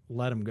fever,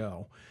 let them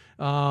go.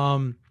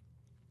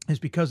 Is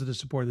because of the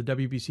support of the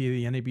WBC,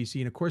 the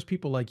NABC, and of course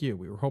people like you.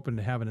 We were hoping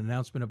to have an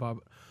announcement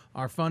about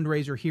our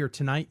fundraiser here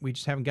tonight. We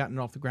just haven't gotten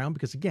it off the ground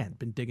because, again,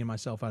 been digging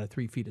myself out of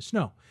 3 feet of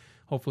snow.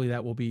 Hopefully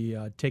that will be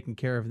taken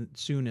care of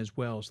soon as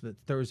well so that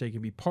Thursday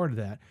can be part of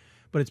that.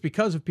 But it's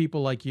because of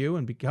people like you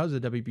and because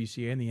of the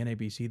WBCA and the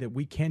NABC that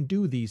we can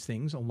do these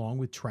things along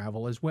with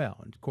travel as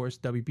well. And, of course,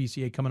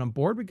 WBCA coming on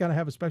board, we've got to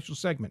have a special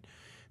segment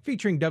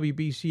featuring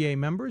WBCA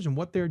members and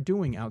what they're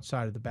doing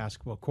outside of the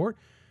basketball court.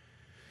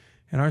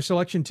 And our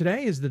selection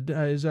today is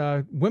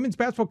women's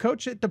basketball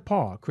coach at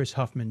DePauw. Chris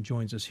Huffman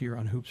joins us here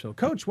on Hoopsville.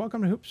 Coach,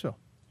 welcome to Hoopsville.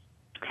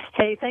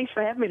 Hey, thanks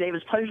for having me, Dave.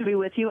 It's a pleasure to be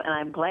with you, and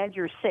I'm glad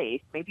you're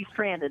safe. Maybe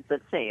stranded,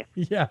 but safe.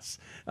 Yes,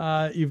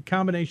 you've a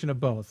combination of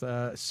both.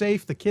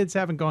 Safe, the kids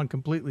haven't gone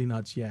completely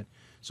nuts yet,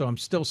 so I'm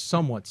still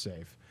somewhat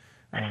safe.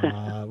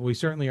 We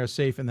certainly are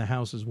safe in the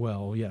house as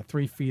well. Yeah,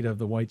 3 feet of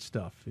the white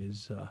stuff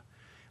is.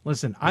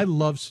 Listen, I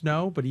love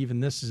snow, but even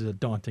this is a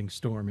daunting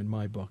storm in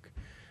my book.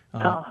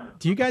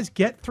 Do you guys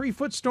get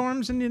 3-foot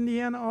storms in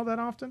Indiana all that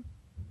often?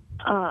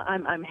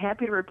 I'm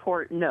happy to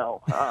report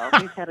no.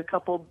 We've had a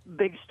couple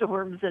big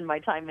storms in my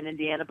time in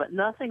Indiana, but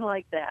nothing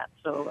like that.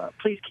 So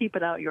please keep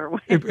it out your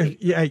way.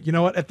 Yeah, you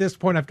know what? At this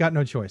point, I've got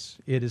no choice.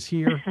 It is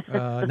here.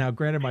 Now,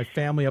 granted, my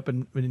family up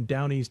in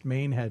down east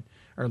Maine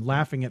are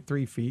laughing at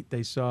 3 feet.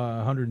 They saw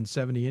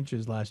 170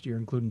 inches last year,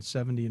 including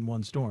 70 in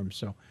one storm.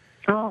 So,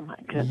 oh my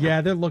goodness.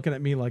 Yeah, they're looking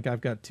at me like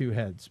I've got 2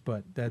 heads,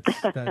 but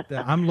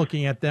I'm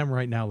looking at them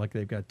right now like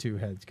they've got 2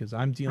 heads because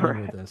I'm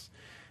dealing with this.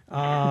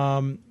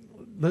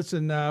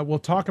 Listen, we'll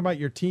talk about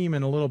your team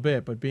in a little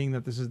bit, but being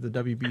that this is the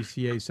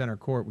WBCA Center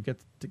Court, we get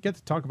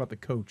to talk about the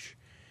coach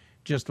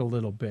just a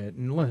little bit.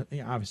 And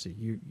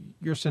obviously,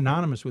 you're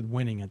synonymous with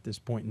winning at this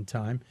point in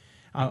time.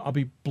 I'll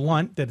be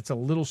blunt that it's a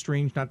little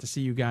strange not to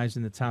see you guys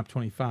in the top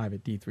 25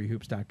 at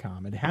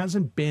d3hoops.com. It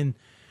hasn't been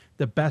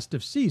the best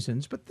of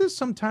seasons, but this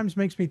sometimes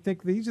makes me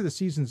think these are the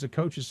seasons that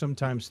coaches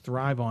sometimes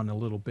thrive on a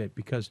little bit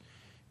because it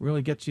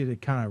really gets you to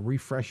kind of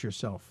refresh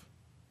yourself.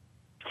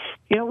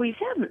 You know, we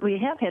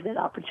have had that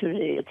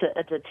opportunity.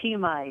 It's a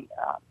team I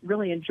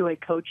really enjoy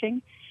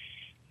coaching.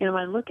 You know,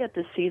 when I look at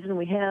this season,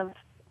 we have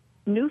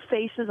new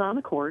faces on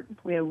the court.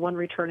 We have 1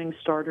 returning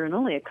starter and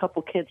only a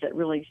couple kids that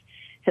really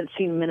have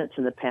seen minutes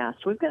in the past.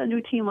 So we've got a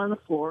new team on the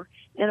floor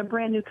and a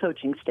brand new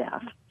coaching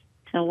staff,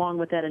 and along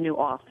with that, a new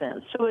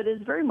offense. So it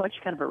is very much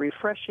kind of a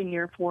refreshing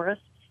year for us.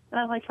 And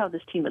I like how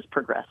this team is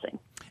progressing.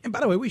 And by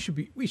the way, we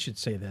should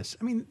say this.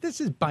 I mean, this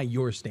is by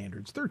your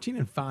standards.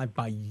 13-5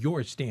 by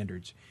your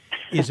standards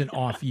is an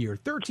off year.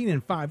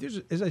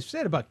 13-5. As I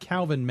said about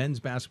Calvin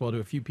men's basketball to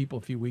a few people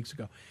a few weeks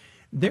ago,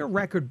 their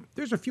record.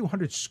 There's a few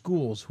hundred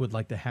schools who would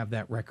like to have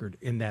that record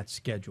in that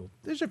schedule.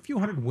 There's a few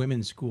hundred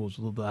women's schools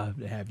who would love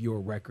to have your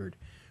record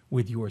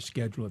with your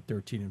schedule at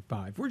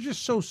 13-5.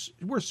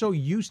 We're so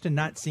used to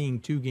not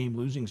seeing 2-game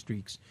losing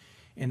streaks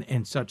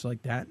and such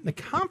like that. The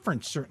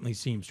conference certainly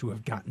seems to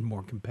have gotten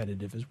more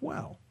competitive as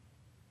well.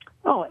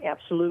 Oh,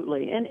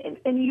 absolutely.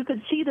 And you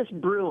could see this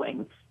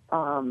brewing.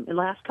 In the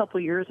last couple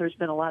of years, there's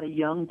been a lot of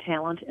young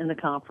talent in the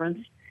conference,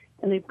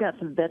 and they've got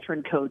some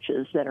veteran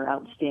coaches that are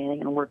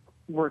outstanding and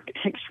work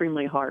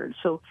extremely hard.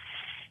 So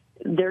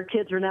their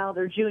kids are now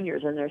their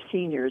juniors and their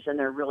seniors, and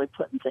they're really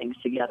putting things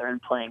together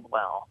and playing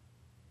well.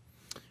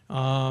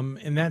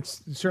 And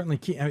that's certainly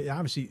key. I mean,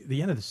 obviously,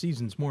 the end of the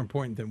season is more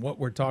important than what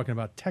we're talking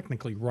about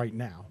technically right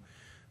now,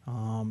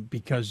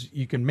 because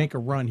you can make a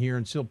run here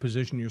and still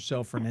position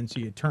yourself for an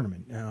NCAA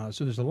tournament.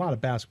 So there's a lot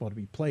of basketball to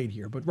be played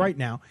here. But right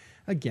now,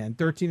 again,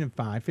 13-5,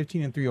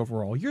 15-3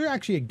 overall. You're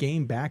actually a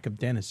game back of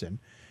Denison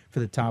for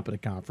the top of the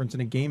conference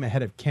and a game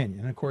ahead of Kenyon.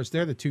 And, of course,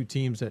 they're the 2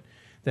 teams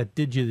that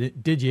did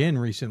you in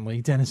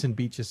recently. Denison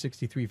beat you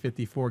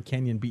 63-54.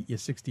 Kenyon beat you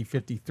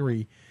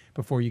 60-53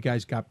 before you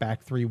guys got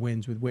back 3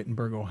 wins with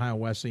Wittenberg, Ohio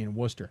Wesleyan, and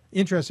Worcester.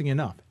 Interesting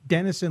enough,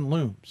 Denison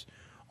looms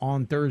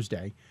on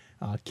Thursday.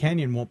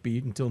 Kenyon won't be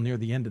until near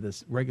the end of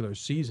this regular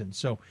season.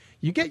 So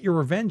you get your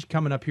revenge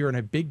coming up here in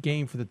a big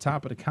game for the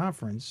top of the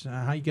conference.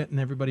 How you getting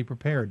everybody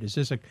prepared? Is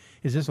this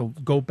a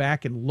go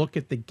back and look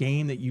at the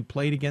game that you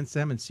played against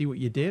them and see what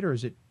you did, or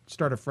is it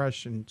start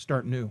afresh and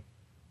start new?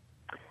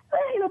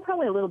 You know,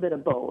 probably a little bit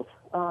of both.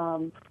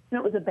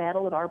 It was a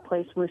battle at our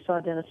place when we saw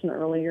Denison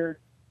earlier.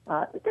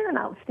 They're an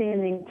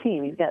outstanding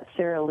team. You've got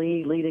Sarah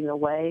Lee leading the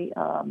way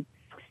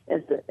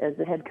as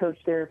the head coach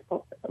there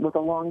with a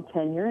long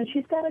tenure, and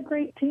she's got a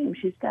great team.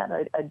 She's got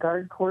a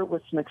guard court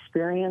with some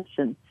experience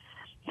and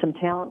some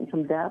talent and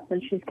some depth,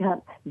 and she's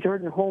got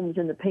Jordan Holmes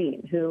in the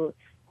paint, who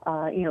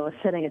is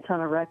setting a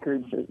ton of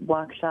records,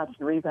 block shots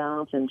and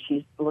rebounds, and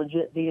she's a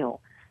legit deal.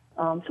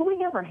 So we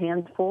have our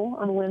hands full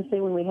on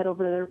Wednesday when we head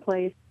over to their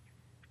place.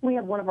 We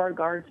have one of our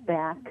guards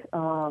back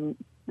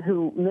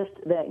who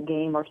missed that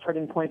game. Our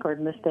starting point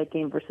guard missed that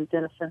game versus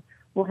Denison.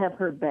 We'll have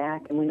her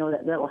back, and we know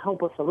that will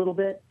help us a little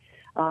bit,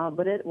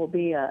 but it will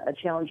be a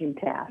challenging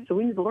task. So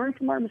we need to learn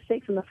from our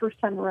mistakes from the first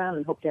time around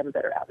and hope to have a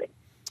better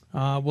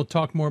outing. We'll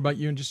talk more about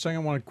you in just a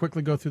second. I want to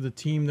quickly go through the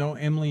team, though.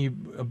 Emily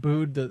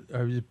Bood,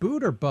 is it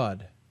Bood or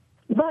Bud?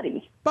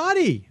 Buddy.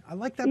 I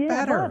like that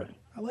better. Buddy.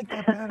 I like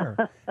that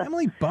better.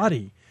 Emily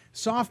Buddy,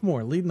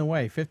 sophomore, leading the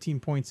way, 15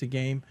 points a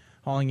game,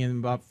 hauling in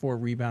about 4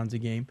 rebounds a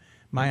game.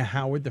 Maya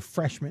Howard, the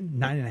freshman,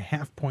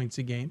 9.5 points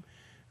a game.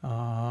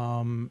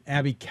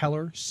 Abby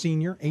Keller,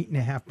 senior,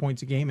 8.5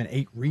 points a game and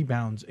 8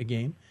 rebounds a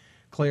game.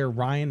 Claire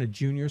Ryan, a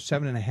junior,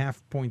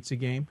 7.5 points a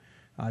game.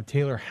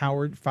 Taylor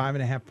Howard,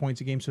 5.5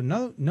 points a game. So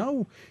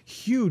no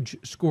huge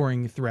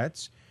scoring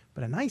threats,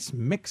 but a nice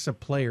mix of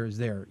players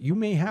there. You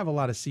may have a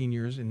lot of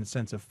seniors in the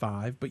sense of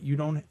 5, but you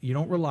don't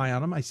rely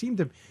on them. I seem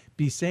to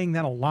be saying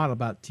that a lot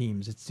about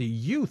teams. It's the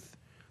youth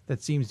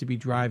that seems to be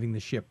driving the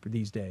ship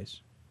these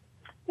days.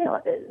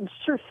 It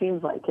sure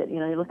seems like it. You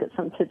look at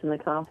some kids in the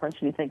conference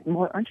and you think,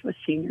 "Boy, aren't you a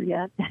senior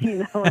yet?"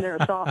 And they're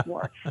a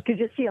sophomore because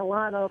you see a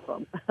lot of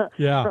them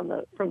from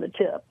the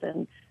tip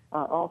and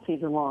all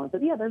season long.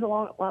 But there's a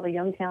lot of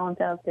young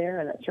talent out there,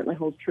 and that certainly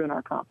holds true in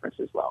our conference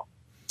as well.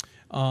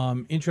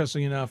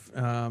 Interestingly enough,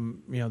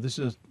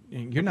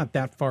 you're not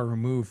that far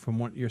removed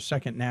from your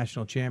second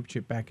national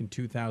championship back in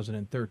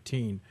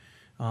 2013.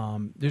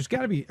 There's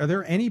got to be. Are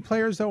there any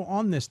players though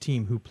on this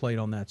team who played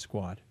on that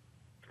squad?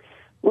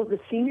 Well, the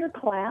senior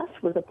class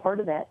was a part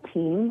of that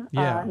team.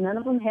 Yeah. None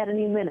of them had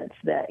any minutes.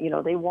 That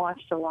they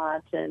watched a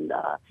lot and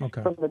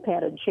from the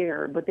padded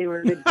chair, but they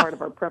were a big part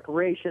of our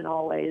preparation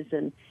always.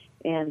 And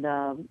they've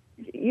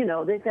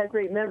got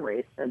great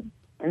memories, and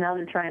now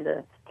they're trying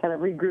to kind of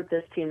regroup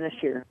this team this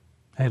year.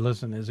 Hey,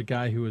 listen, as a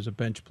guy who was a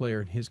bench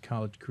player in his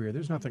college career,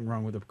 there's nothing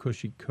wrong with a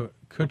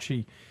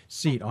cushy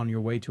seat on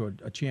your way to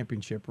a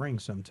championship ring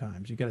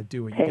sometimes. You got to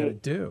do what you got to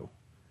do.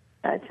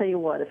 I tell you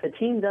what, if a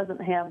team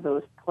doesn't have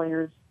those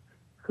players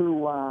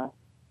who are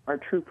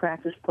true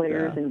practice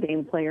players and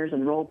game players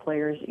and role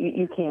players,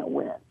 you can't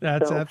win.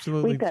 That's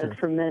absolutely We've got true. a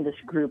tremendous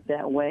group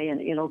that way, and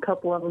a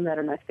couple of them that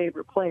are my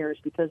favorite players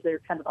because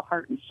they're kind of the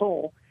heart and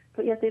soul,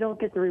 but yet they don't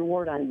get the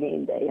reward on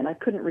game day, and I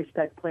couldn't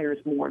respect players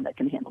more that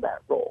can handle that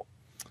role.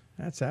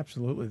 That's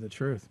absolutely the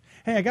truth.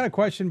 Hey, I got a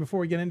question before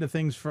we get into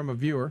things from a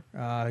viewer. He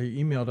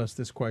emailed us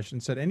this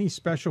question. Said, any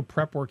special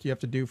prep work you have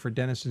to do for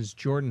Denison's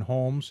Jordan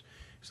Holmes?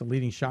 He's a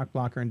leading shot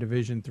blocker in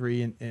Division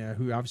III, and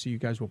who obviously you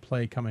guys will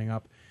play coming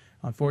up.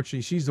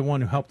 Unfortunately, she's the one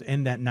who helped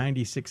end that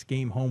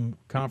 96-game home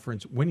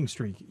conference winning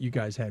streak you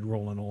guys had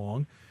rolling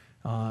along.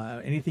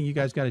 Anything you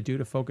guys got to do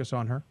to focus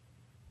on her?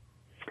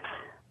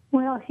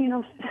 Well,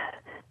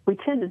 we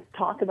tend to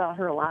talk about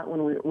her a lot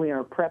when we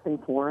are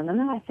prepping for her, and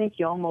then I think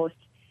you almost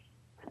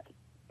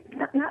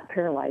not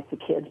paralyze the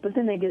kids, but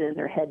then they get in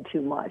their head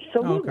too much.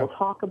 So we will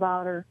talk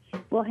about her.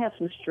 We'll have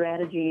some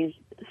strategies,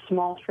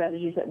 small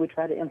strategies that we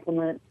try to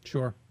implement.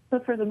 Sure.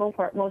 But for the most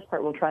part,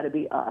 we'll try to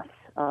be us.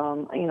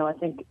 I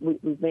think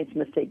we've made some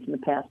mistakes in the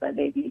past by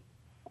maybe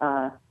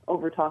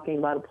over-talking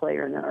about a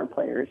player, and then our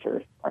players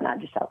are not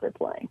just out there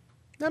playing.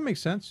 That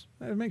makes sense.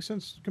 That makes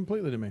sense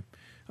completely to me.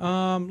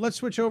 Let's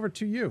switch over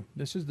to you.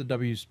 This is the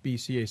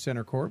WBCA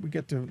Center Court. We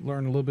get to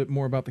learn a little bit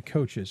more about the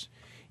coaches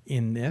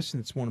in this,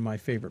 and it's one of my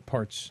favorite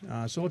parts.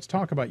 So let's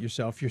talk about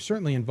yourself. You're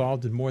certainly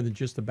involved in more than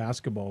just the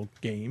basketball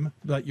game,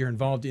 but you're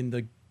involved in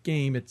the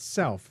game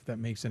itself, if that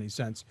makes any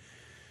sense.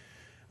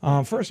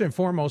 First and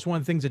foremost, one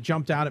of the things that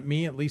jumped out at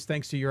me, at least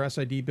thanks to your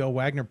SID, Bill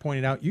Wagner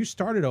pointed out, you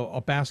started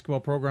a basketball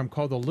program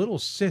called the Little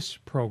Sis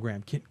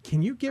program.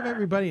 Can you give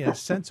everybody a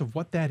sense of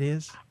what that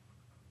is?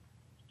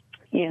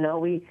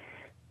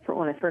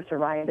 When I first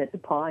arrived at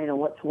DePaul,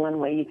 what's one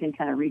way you can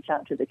kind of reach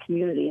out to the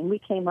community? And we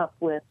came up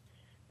with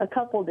a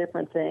couple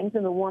different things,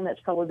 and the one that's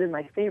probably been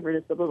my favorite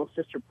is the Little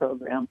Sister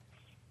program.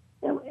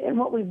 And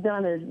what we've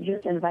done is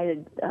just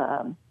invited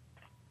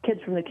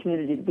kids from the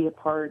community to be a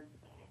part,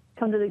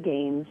 come to the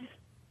games,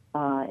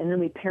 and then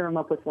we pair them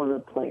up with one of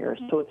the players.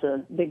 So it's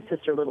a big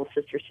sister, little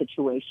sister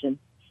situation.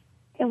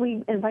 And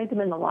we invite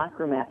them in the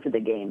locker room after the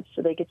game.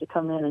 So they get to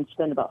come in and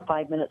spend about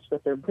 5 minutes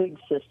with their big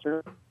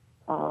sister.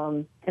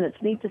 And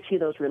it's neat to see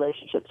those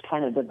relationships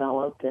kind of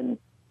develop. And,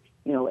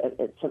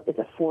 it's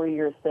a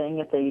 4-year thing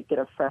if they get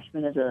a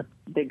freshman as a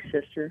big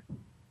sister.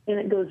 And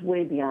it goes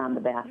way beyond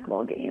the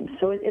basketball game.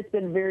 So it's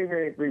been very,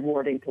 very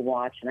rewarding to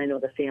watch. And I know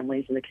the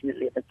families and the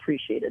community have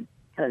appreciated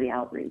kind of the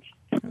outreach.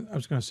 I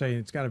was going to say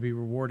it's got to be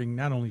rewarding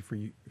not only for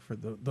you, for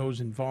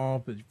those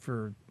involved, but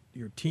for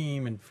your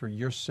team and for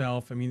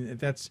yourself. I mean,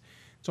 it's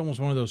almost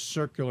one of those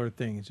circular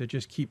things. It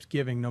just keeps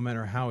giving no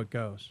matter how it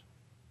goes.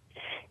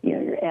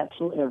 You're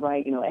absolutely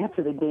right.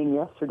 After the game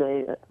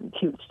yesterday, a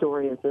cute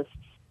story is this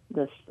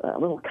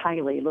little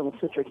Kylie, little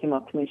sister, came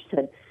up to me and she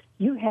said,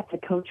 "You have to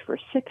coach for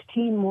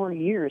 16 more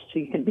years so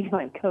you can be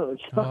my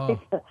coach." So I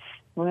said,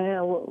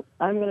 well,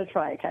 I'm going to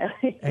try,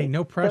 Kylie. Hey,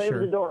 no pressure. So it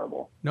was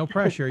adorable. No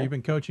pressure. You've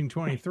been coaching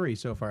 23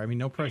 so far. I mean,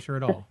 no pressure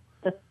at all.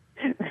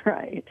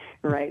 Right.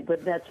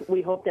 But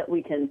we hope that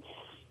we can,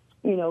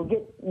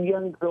 get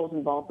young girls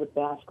involved with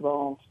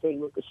basketball, stay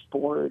with the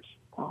sport,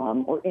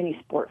 or any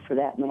sport for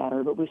that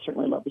matter. But we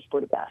certainly love the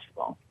sport of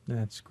basketball.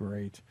 That's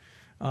great.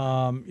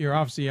 You're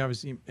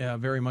obviously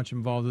very much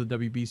involved with the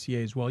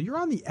WBCA as well. You're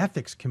on the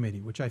ethics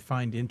committee, which I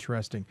find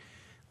interesting.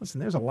 Listen,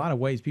 there's a lot of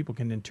ways people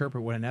can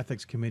interpret what an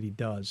ethics committee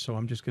does. So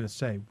I'm just going to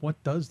say, what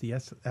does the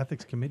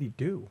ethics committee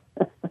do?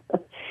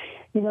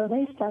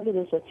 They started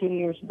this a few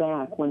years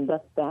back when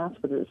Beth Bass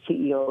was the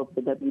CEO of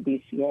the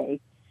WBCA.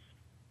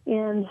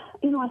 And,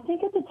 I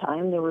think at the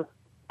time there were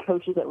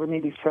coaches that were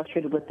maybe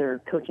frustrated with their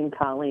coaching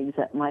colleagues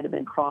that might have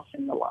been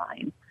crossing the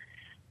line.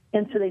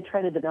 And so they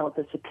tried to develop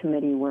this a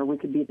committee where we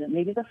could be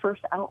maybe the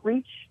first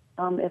outreach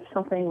if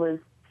something was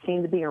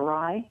seen to be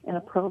awry in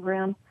a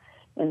program,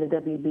 and the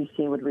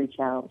WBC would reach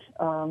out.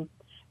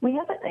 We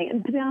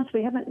haven't, to be honest,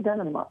 we haven't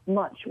done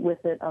much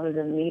with it other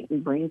than meet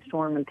and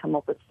brainstorm and come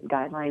up with some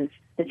guidelines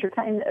that you're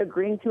kind of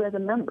agreeing to as a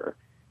member.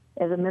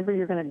 As a member,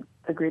 you're going to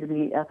agree to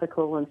be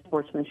ethical and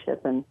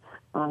sportsmanship and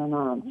on and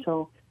on.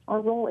 So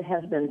our role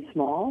has been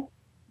small,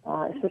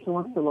 especially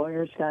once the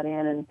lawyers got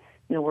in and,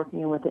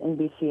 working with the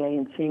NBCA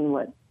and seeing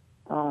what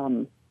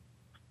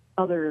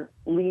other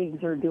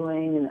leagues are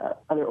doing and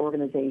other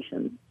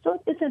organizations. So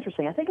it's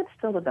interesting. I think it's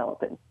still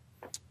developing.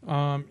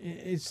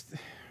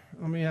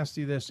 let me ask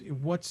you this.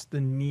 What's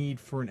the need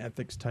for an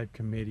ethics type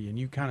committee? And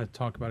you kind of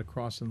talk about it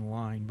crossing the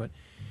line, but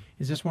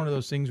is this one of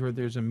those things where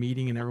there's a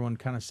meeting and everyone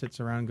kind of sits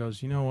around and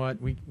goes, you know what,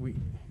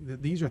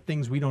 these are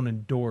things we don't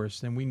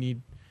endorse, and we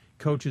need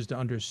coaches to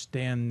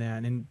understand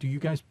that. And do you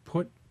guys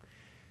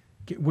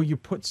will you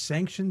put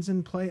sanctions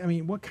in play? I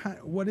mean,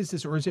 what is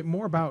this? Or is it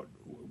more about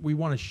we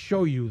want to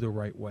show you the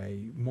right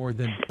way more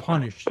than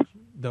punish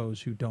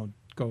those who don't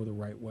go the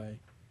right way?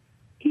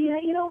 Yeah,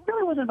 it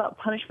really wasn't about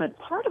punishment.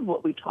 Part of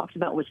what we talked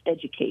about was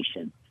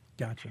education.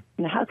 Gotcha.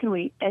 How can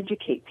we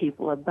educate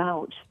people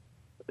about,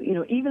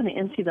 even the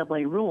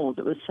NCAA rules?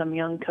 It was some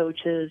young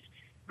coaches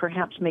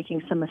perhaps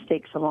making some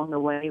mistakes along the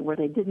way where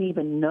they didn't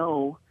even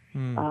know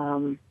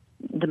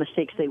the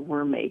mistakes they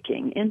were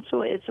making. And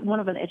so it's one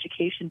of an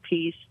education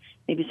piece.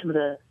 Maybe some of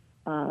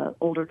the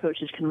older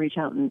coaches can reach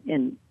out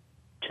and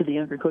to the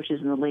younger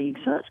coaches in the league.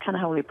 So that's kind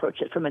of how we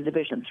approach it from a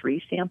Division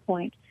III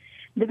standpoint.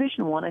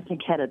 Division I, I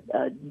think, had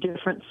a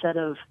different set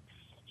of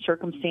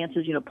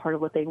circumstances. Part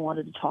of what they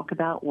wanted to talk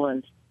about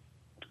was,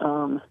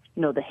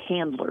 the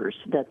handlers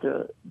that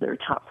their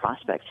top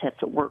prospects have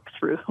to work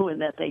through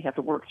and that they have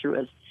to work through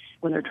as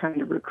when they're trying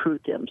to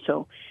recruit them.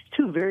 So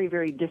two very,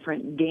 very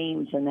different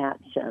games in that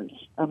sense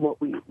of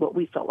what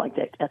we felt like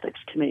the ethics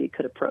committee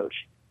could approach.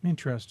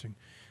 Interesting.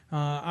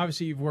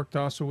 Obviously, you've worked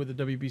also with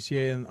the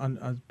WBCA and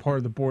on part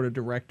of the board of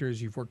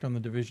directors. You've worked on the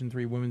Division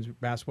III Women's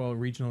Basketball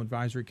Regional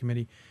Advisory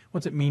Committee.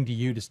 What's it mean to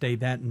you to stay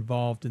that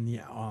involved in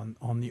the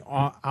on the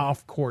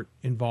off-court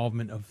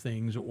involvement of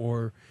things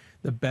or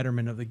the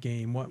betterment of the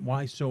game?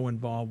 Why so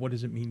involved? What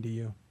does it mean to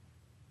you?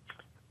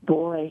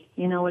 Boy,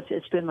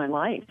 it's been my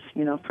life.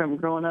 From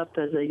growing up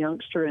as a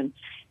youngster in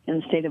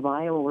the state of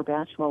Iowa, where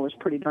basketball was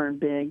pretty darn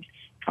big,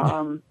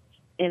 and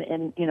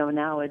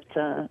now it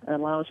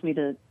allows me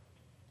to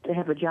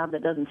have a job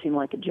that doesn't seem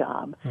like a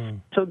job.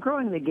 So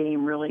growing the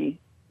game really,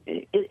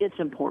 it's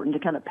important to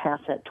kind of pass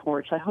that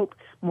torch. I hope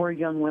more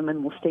young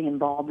women will stay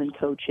involved in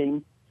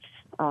coaching,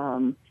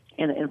 and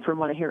from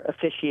what I hear,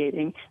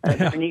 officiating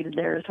are needed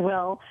there as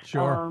well.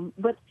 Sure.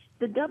 But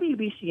the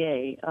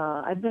WBCA,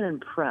 I've been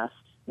impressed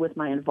with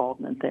my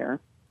involvement there.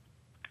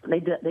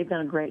 They've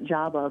done a great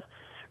job of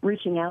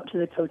reaching out to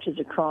the coaches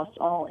across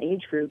all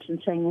age groups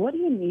and saying, what do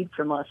you need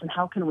from us and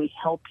how can we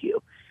help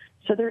you?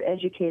 So they're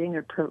educating,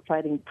 they're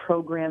providing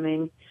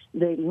programming.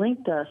 They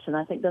linked us, and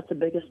I think that's the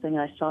biggest thing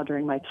I saw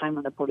during my time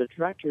on the board of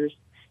directors,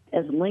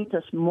 has linked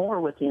us more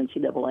with the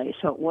NCAA.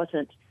 So it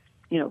wasn't,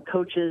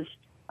 coaches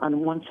on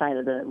one side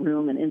of the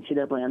room and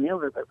NCAA on the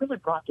other, but really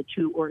brought the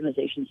two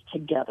organizations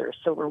together.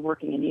 So we're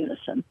working in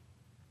unison.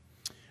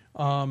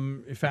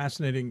 A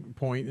fascinating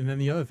point. And then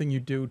the other thing you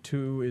do,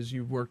 too, is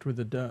you've worked with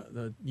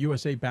the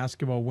USA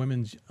Basketball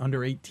Women's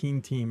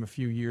Under-18 team a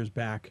few years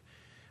back.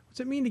 What's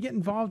it mean to get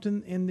involved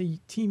in the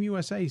Team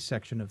USA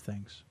section of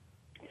things?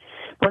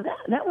 Well,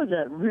 that was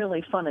a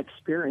really fun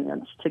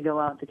experience to go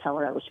out to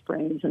Colorado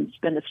Springs and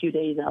spend a few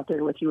days out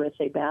there with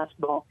USA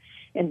Basketball.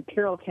 And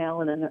Carol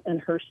Callan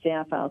and her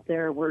staff out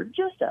there were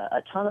just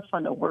a ton of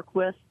fun to work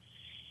with.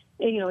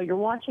 And, you're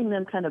watching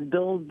them kind of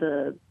build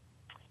the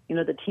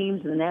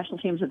teams and the national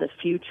teams of the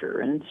future.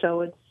 And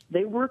so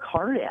they work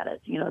hard at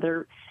it.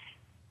 They're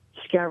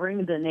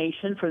scouring the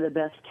nation for the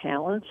best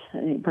talent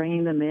and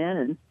bringing them in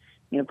and,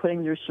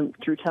 putting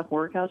through tough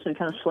workouts and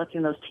kind of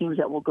selecting those teams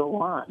that will go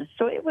on.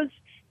 So it was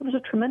a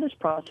tremendous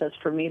process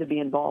for me to be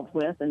involved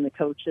with and the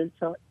coaches.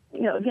 So,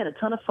 again, a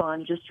ton of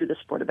fun just through the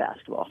sport of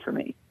basketball for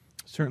me.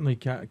 Certainly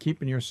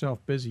keeping yourself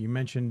busy. You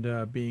mentioned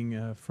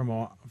being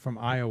from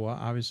Iowa.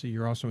 Obviously,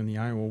 you're also in the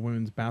Iowa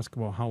Women's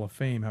Basketball Hall of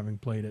Fame, having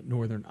played at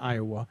Northern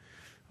Iowa.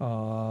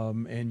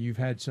 And you've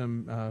had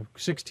some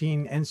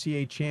 16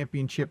 NCAA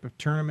championship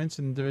tournaments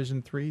in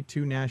Division III,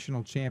 2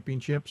 national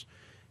championships.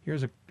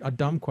 Here's a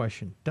dumb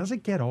question. Does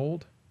it get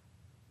old?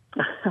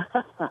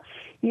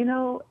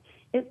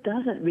 It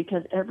doesn't,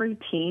 because every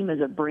team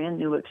is a brand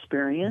new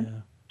experience.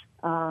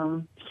 Yeah.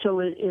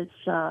 So it's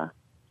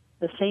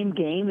the same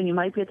game, and you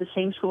might be at the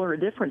same school or a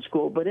different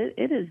school, but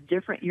it is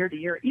different year to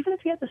year. Even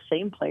if you have the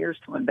same players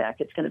coming back,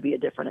 it's going to be a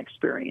different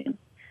experience.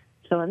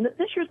 So and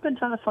this year's been a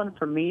ton of fun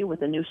for me with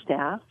the new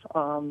staff.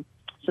 So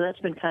that's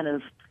been kind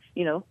of,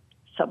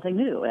 something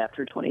new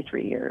after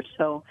 23 years.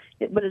 So,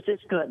 but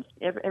it's good.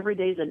 Every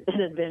day is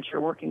an adventure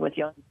working with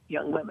young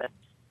women.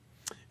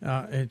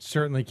 It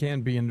certainly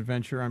can be an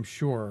adventure, I'm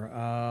sure.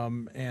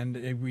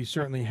 And we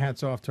certainly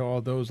hats off to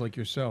all those like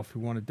yourself who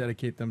want to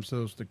dedicate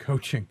themselves to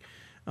coaching.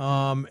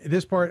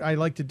 This part I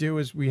like to do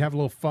is we have a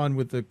little fun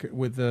with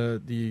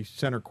the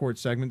center court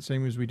segment,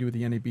 same as we do with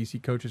the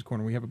NABC Coaches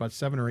Corner. We have about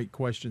 7 or 8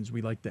 questions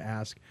we like to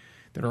ask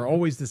that are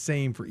always the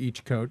same for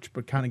each coach,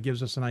 but kind of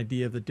gives us an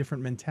idea of the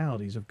different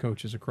mentalities of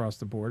coaches across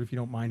the board, if you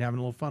don't mind having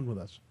a little fun with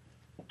us.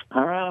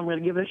 All right, I'm going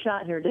to give it a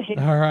shot here, Dave.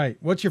 All right.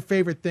 What's your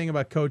favorite thing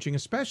about coaching,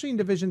 especially in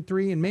Division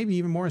III, and maybe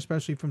even more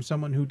especially from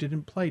someone who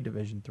didn't play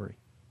Division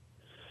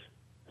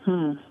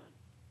III?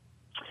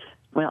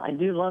 Well, I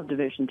do love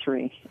Division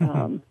III.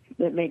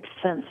 It makes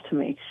sense to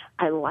me.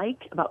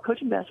 About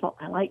coaching basketball,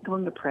 I like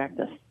going to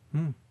practice.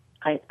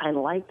 I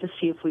like to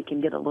see if we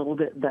can get a little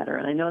bit better.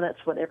 And I know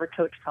that's what every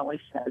coach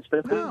probably says, but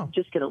if we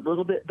just get a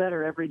little bit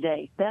better every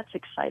day, that's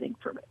exciting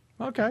for me.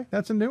 Okay,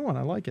 that's a new one.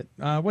 I like it.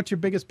 What's your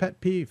biggest pet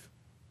peeve?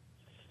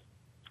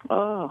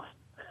 Oh.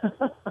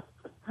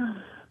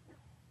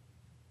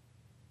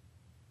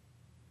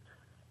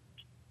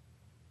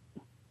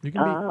 You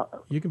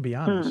can be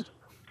honest.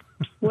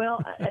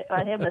 Well,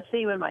 I have a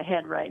theme in my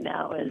head right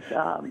now is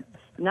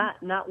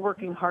not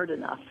working hard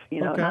enough,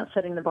 not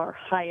setting the bar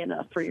high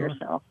enough for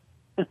yourself.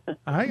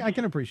 I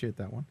can appreciate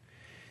that one.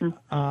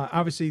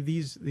 Obviously,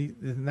 the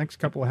next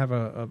couple have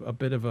a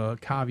bit of a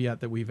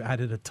caveat that we've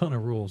added a ton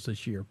of rules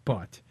this year,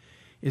 but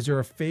is there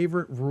a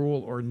favorite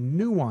rule or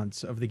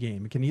nuance of the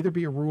game? It can either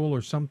be a rule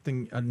or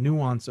something, a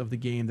nuance of the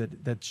game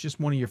that's just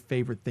one of your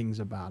favorite things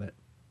about it.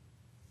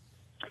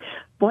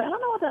 Well, I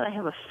don't know that I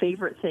have a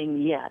favorite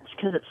thing yet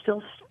because it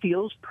still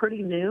feels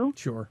pretty new.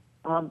 Sure.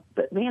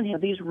 But man,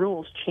 have these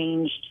rules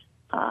changed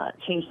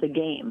the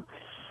game?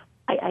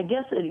 I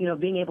guess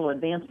being able to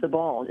advance the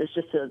ball is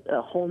just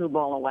a whole new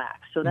ball of wax.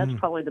 So that's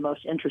probably the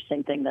most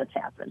interesting thing that's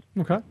happened.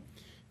 Okay.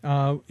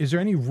 Is there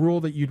any rule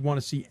that you'd want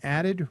to see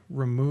added,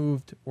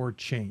 removed, or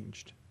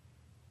changed?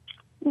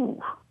 Ooh.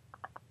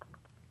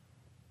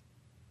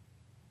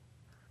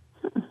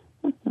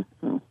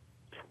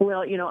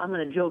 Well, I'm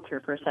going to joke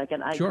here for a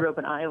second. I grew up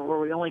in Iowa where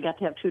we only got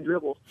to have 2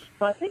 dribbles.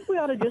 So I think we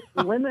ought to just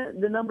limit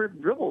the number of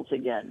dribbles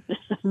again.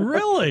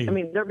 Really? I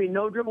mean, there'd be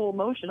no dribble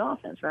motion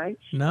offense, right?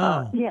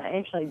 No. Yeah,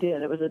 actually I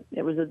did.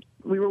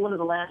 We were one of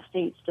the last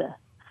states to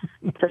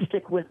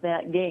stick with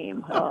that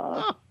game.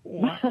 I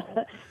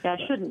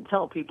shouldn't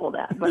tell people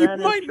that, but you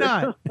might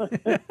not.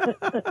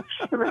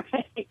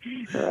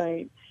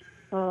 Right.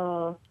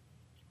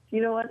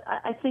 You know what?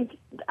 I think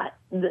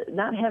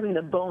not having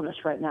the bonus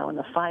right now and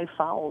the 5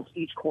 fouls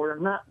each quarter,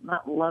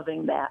 not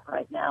loving that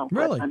right now.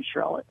 Really? But I'm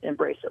sure I'll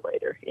embrace it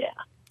later. Yeah.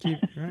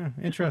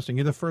 Interesting.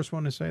 You're the first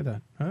one to say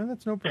that.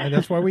 That's no problem.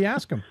 That's why we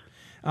ask them.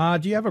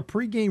 Do you have a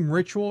pregame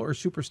ritual or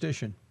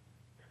superstition?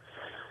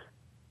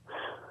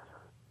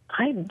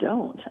 I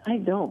don't,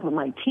 but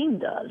my team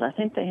does. I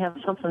think they have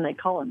something they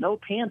call a no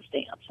pants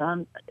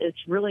dance. It's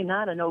really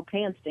not a no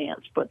pants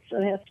dance, but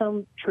they have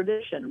some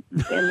tradition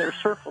in their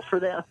circle for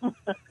them.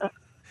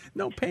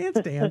 No pants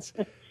dance?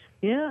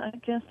 Yeah, I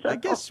guess so. I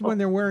guess when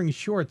they're wearing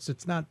shorts,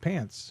 it's not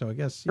pants, so I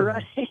guess...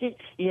 Right.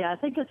 Yeah, I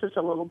think it's just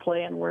a little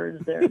play on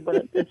words there,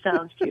 but it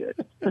sounds cute.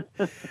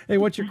 Hey,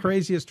 what's your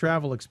craziest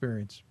travel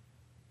experience?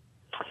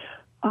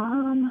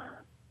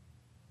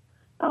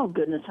 Oh,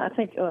 goodness. I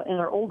think in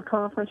our old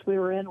conference we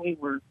were in, we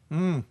were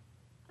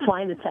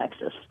flying to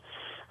Texas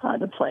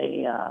to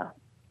play,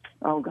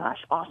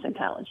 Austin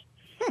College.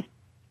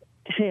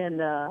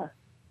 And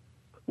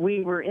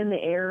we were in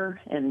the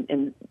air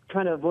and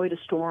trying to avoid a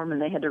storm,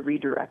 and they had to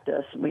redirect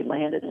us. And we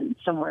landed in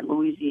somewhere in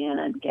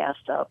Louisiana and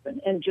gassed up.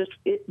 And just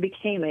it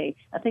became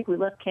I think we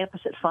left campus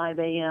at 5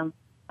 a.m.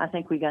 I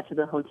think we got to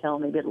the hotel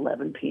maybe at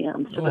 11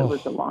 p.m., so it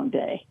was a long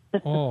day.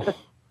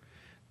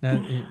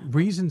 Now,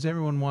 reasons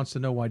everyone wants to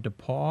know why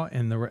DePaul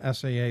and the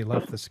SAA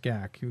left the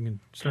SCAC. You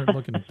can start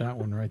looking at that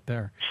one right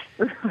there.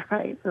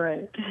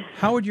 Right.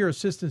 How would your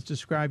assistants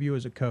describe you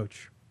as a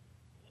coach?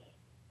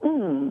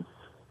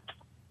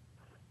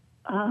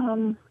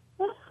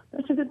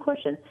 That's a good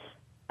question.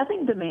 I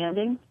think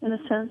demanding, in a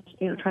sense,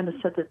 trying to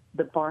set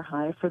the bar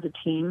high for the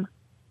team.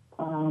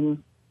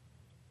 In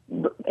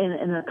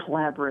a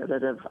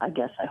collaborative, I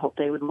guess I hope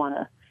they would want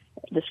to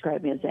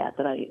describe me as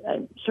that I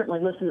certainly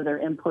listen to their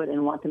input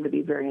and want them to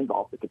be very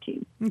involved with the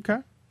team. Okay.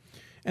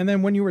 And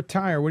then when you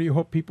retire, what do you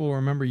hope people will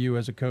remember you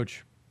as a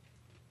coach?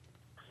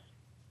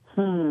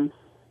 That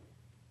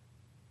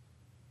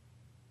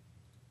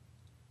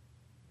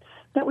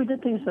we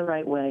did things the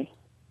right way,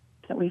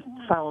 that we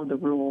followed the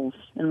rules,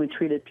 and we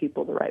treated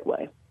people the right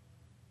way.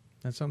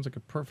 That sounds like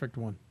a perfect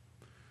one.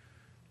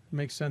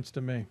 Makes sense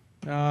to me.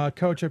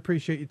 Coach, I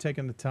appreciate you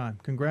taking the time.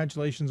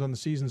 Congratulations on the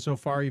season so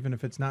far, even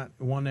if it's not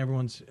one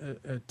everyone's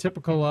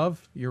typical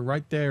of. You're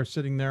right there,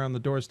 sitting there on the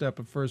doorstep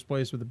of first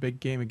place with a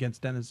big game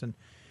against Denison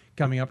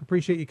coming up.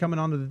 Appreciate you coming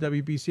on to the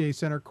WBCA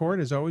Center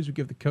Court. As always, we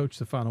give the coach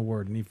the final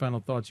word. Any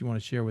final thoughts you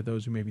want to share with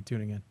those who may be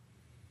tuning in?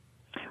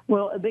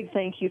 Well, a big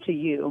thank you to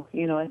you.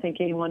 I think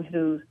anyone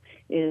who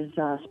is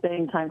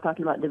spending time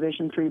talking about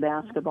Division III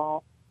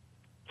basketball,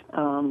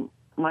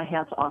 my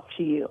hat's off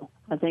to you.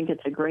 I think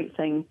it's a great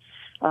thing.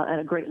 At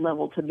a great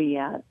level to be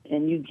at,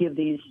 and you give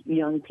these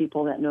young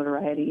people that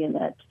notoriety and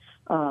that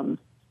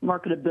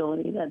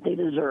marketability that they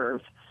deserve.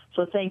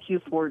 So thank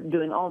you for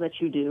doing all that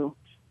you do,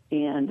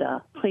 and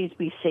please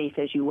be safe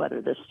as you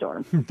weather this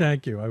storm.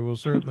 Thank you. I will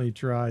certainly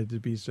try to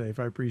be safe.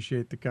 I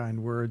appreciate the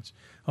kind words.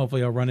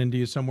 Hopefully I'll run into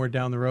you somewhere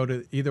down the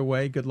road. Either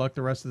way, good luck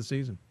the rest of the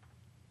season.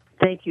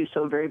 Thank you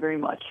so very, very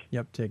much.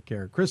 Yep, take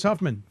care. Chris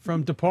Huffman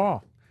from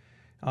DePaul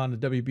on the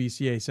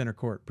WBCA Center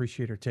Court.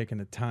 Appreciate her taking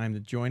the time to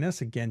join us.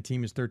 Again,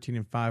 team is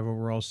 13-5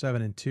 overall,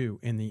 7-2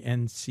 in the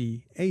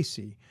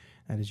NCAC.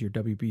 That is your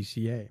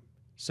WBCA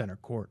Center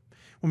Court.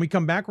 When we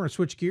come back, we're going to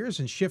switch gears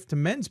and shift to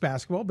men's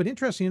basketball. But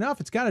interesting enough,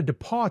 it's got a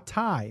DePaul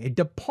tie. A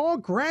DePaul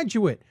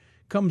graduate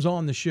comes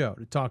on the show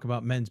to talk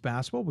about men's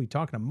basketball. We'll be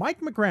talking to Mike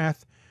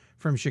McGrath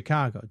from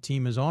Chicago.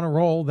 Team is on a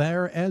roll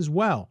there as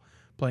well,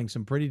 playing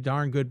some pretty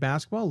darn good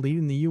basketball,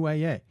 leading the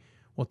UAA.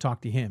 We'll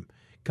talk to him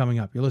coming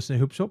up. You're listening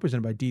to Hoopsville,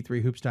 presented by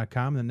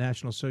D3Hoops.com, the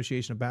National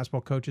Association of Basketball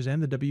Coaches,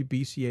 and the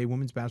WBCA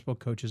Women's Basketball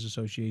Coaches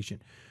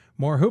Association.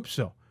 More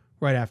Hoopsville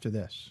right after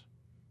this.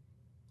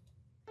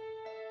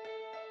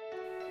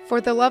 For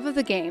the love of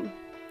the game.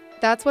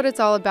 That's what it's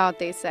all about,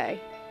 they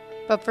say.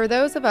 But for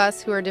those of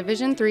us who are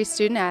Division III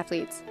student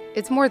athletes,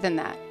 it's more than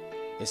that.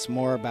 It's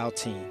more about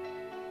team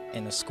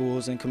and the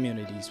schools and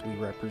communities we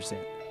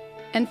represent.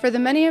 And for the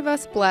many of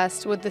us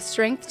blessed with the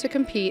strength to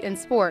compete in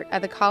sport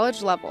at the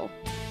college level,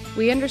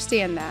 we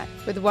understand that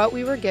with what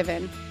we were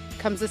given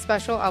comes a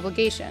special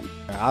obligation.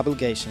 Our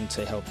obligation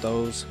to help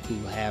those who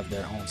have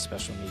their own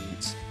special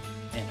needs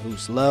and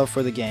whose love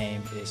for the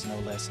game is no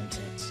less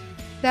intense.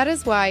 That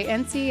is why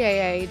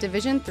NCAA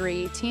Division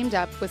III teamed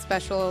up with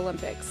Special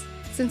Olympics.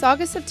 Since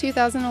August of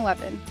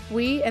 2011,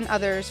 we and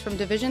others from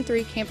Division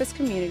III campus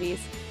communities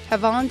have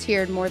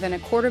volunteered more than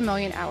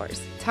 250,000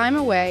 hours, time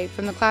away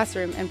from the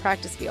classroom and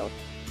practice field,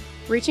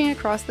 reaching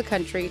across the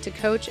country to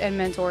coach and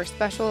mentor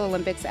Special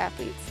Olympics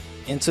athletes.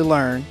 And to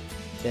learn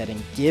that in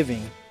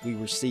giving, we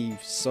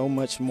receive so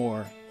much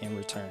more in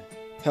return.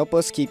 Help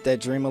us keep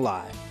that dream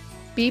alive.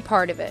 Be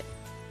part of it.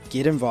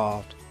 Get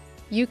involved.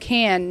 You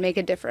can make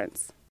a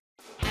difference.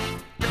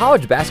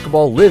 College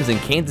basketball lives in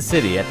Kansas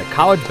City at the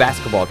College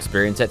Basketball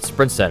Experience at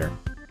Sprint Center.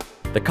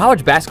 The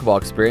College Basketball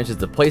Experience is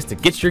the place to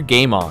get your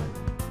game on.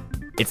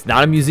 It's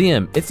not a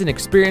museum, it's an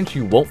experience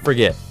you won't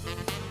forget.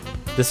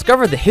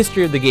 Discover the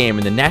history of the game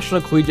in the National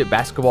Collegiate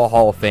Basketball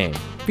Hall of Fame,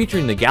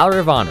 featuring the Gallery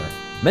of Honor,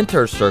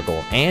 Mentor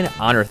Circle, and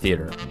Honor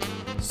Theater.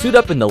 Suit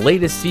up in the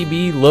latest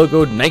CBE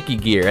logoed Nike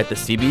gear at the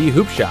CBE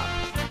Hoop Shop.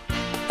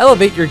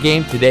 Elevate your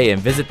game today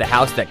and visit the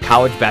house that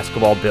college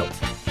basketball built.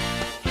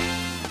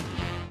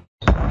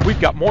 We've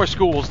got more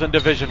schools than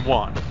Division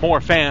I,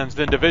 more fans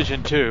than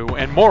Division II,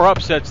 and more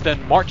upsets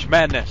than March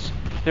Madness.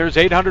 There's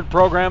 800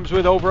 programs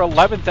with over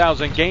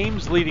 11,000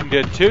 games leading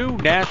to 2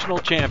 national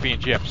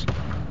championships.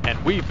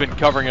 And we've been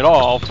covering it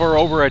all for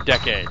over a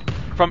decade.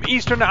 From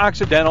Eastern to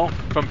Occidental,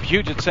 from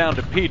Puget Sound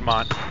to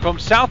Piedmont, from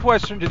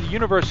Southwestern to the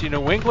University of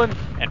New England,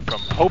 and from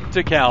Hope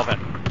to Calvin.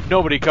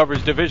 Nobody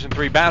covers Division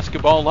III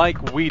basketball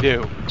like we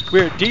do.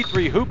 We're at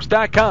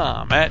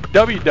D3Hoops.com at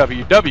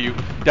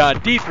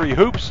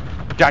www.D3Hoops.com.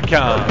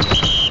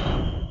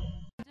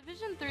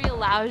 Division III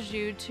allows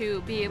you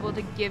to be able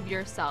to give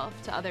yourself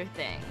to other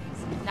things.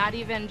 Not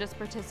even just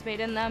participate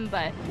in them,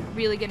 but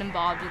really get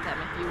involved with them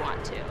if you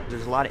want to.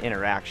 There's a lot of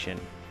interaction.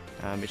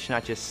 It's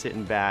not just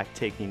sitting back,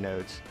 taking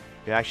notes.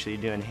 You're actually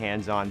doing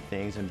hands-on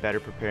things and better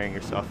preparing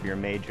yourself for your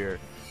major.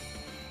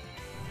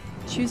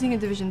 Choosing a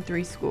Division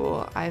III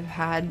school, I've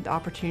had the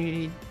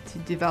opportunity to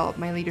develop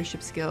my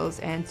leadership skills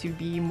and to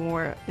be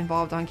more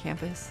involved on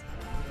campus.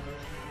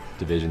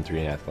 Division III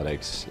in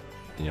athletics,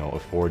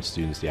 affords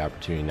students the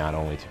opportunity not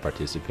only to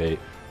participate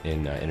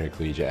in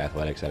intercollegiate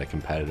athletics at a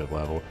competitive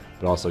level,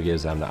 but also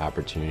gives them the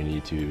opportunity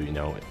to,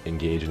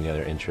 engage in the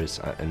other interests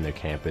in their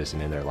campus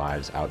and in their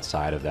lives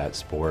outside of that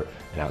sport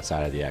and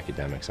outside of the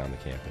academics on the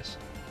campus.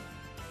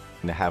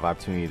 And to have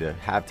opportunity to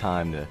have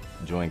time to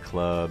join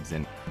clubs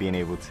and being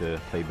able to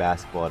play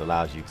basketball, it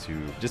allows you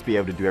to just be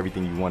able to do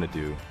everything you want to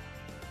do.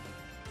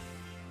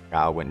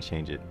 I wouldn't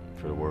change it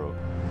for the world.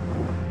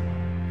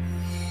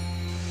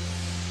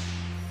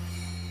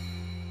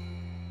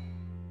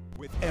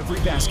 With every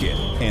basket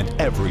and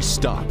every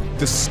stop,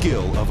 the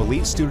skill of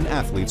elite student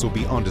athletes will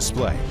be on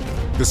display.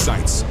 The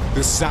sights,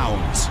 the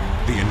sounds,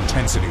 the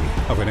intensity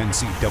of an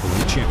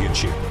NCAA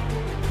championship.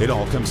 It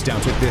all comes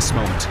down to this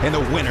moment, and the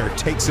winner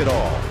takes it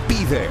all.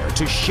 Be there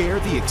to share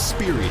the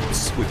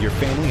experience with your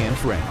family and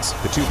friends.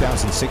 The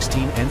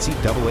 2016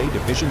 NCAA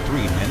Division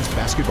III Men's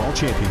Basketball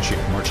Championship,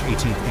 March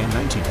 18th and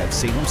 19th at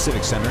Salem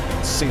Civic Center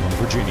in Salem,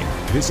 Virginia.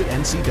 Visit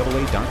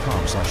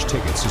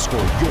ncaa.com/tickets to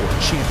score your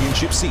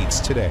championship seats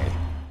today.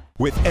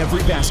 With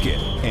every basket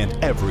and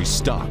every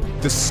stop,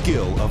 the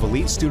skill of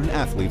elite student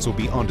athletes will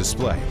be on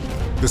display.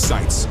 The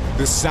sights,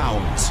 the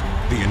sounds,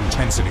 the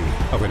intensity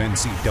of an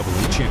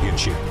NCAA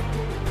championship.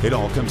 It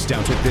all comes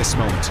down to this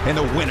moment, and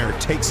the winner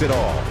takes it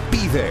all.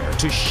 Be there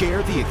to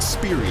share the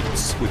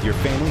experience with your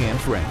family and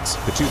friends.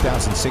 The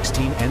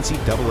 2016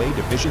 NCAA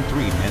Division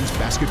III Men's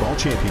Basketball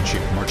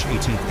Championship, March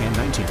 18th and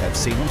 19th at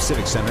Salem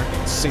Civic Center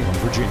in Salem,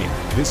 Virginia.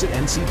 Visit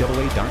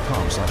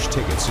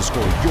ncaa.com/tickets to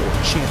score your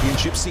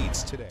championship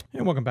seats today.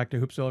 And welcome back to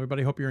Hoopsville,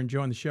 everybody. Hope you're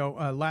enjoying the show.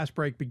 Last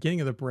break, beginning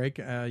of the break,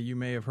 you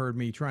may have heard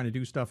me trying to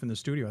do stuff in the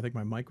studio. I think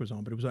my mic was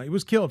on, but it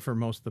was killed for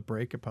most of the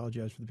break.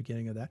 Apologize for the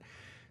beginning of that.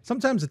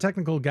 Sometimes the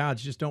technical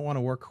gods just don't want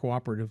to work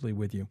cooperatively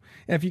with you.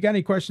 And if you got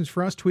any questions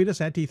for us, tweet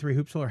us at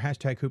D3Hoopsville or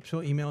hashtag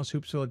Hoopsville. Email us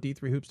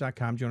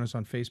hoopsville@D3Hoops.com. Join us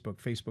on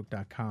Facebook,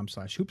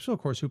 Facebook.com/Hoopsville. Of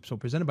course,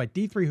 Hoopsville, presented by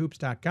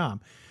D3Hoops.com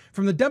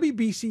from the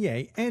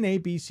WBCA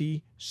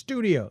NABC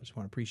studios. I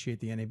want to appreciate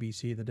the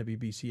NABC, the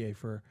WBCA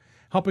for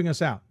helping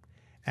us out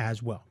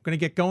as well. Going to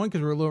get going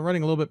because we're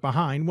running a little bit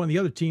behind. One of the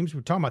other teams,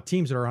 we're talking about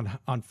teams that are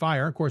on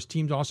fire. Of course,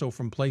 teams also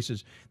from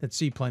places that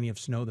see plenty of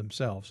snow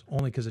themselves,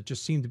 only because it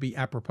just seemed to be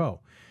apropos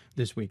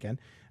this weekend.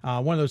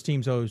 One of those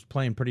teams, though, is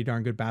playing pretty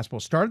darn good basketball.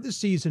 Started the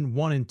season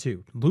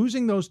 1-2,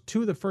 losing those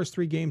 2 of the first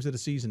 3 games of the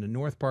season to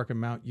North Park and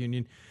Mount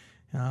Union.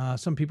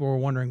 Some people were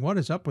wondering what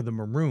is up with the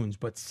Maroons,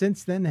 but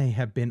since then they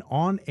have been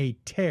on a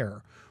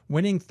tear,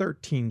 winning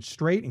 13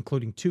 straight,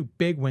 including 2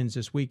 big wins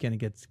this weekend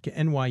against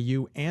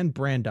NYU and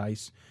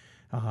Brandeis.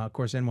 Of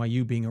course,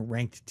 NYU being a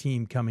ranked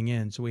team coming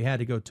in. So we had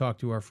to go talk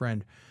to our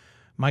friend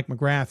Mike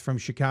McGrath from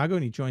Chicago,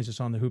 and he joins us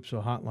on the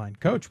Hoopsville hotline.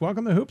 Coach,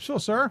 welcome to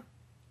Hoopsville, sir.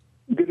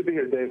 Good to be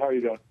here, Dave. How are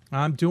you doing?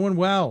 I'm doing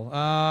well.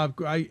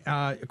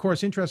 Of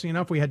course, interesting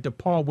enough, we had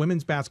DePaul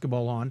women's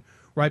basketball on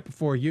right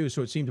before you,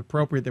 so it seemed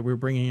appropriate that we were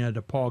bringing in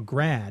a DePaul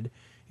grad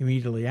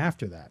immediately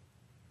after that.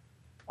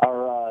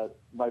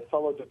 My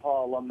fellow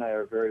DePaul alumni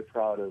are very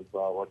proud of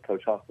what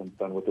Coach Huffman's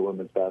done with the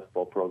women's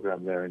basketball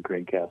program there in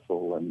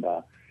Greencastle, and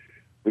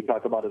we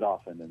talk about it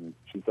often, and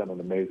she's done an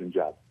amazing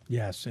job.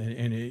 Yes,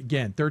 and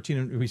again,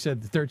 13. We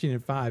said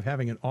 13-5,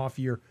 having an off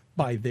year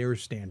by their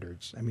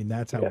standards. I mean,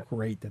 that's how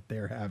great that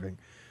they're having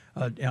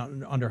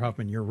under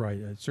Huffman. You're right.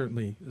 It's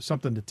certainly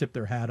something to tip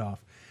their hat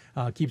off.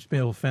 Keeps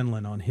Bill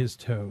Fenlon on his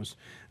toes.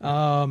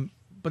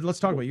 But let's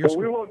talk about your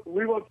school.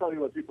 We won't tell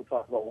you what people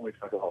talk about when we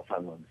talk about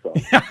Fenlon. So.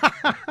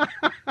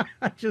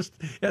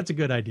 That's a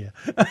good idea.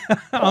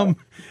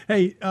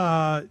 Hey,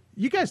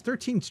 you guys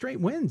 13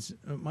 straight wins.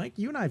 Mike,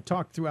 you and I have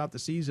talked throughout the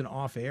season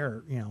off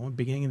air,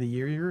 beginning of the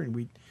year here, and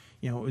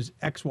it was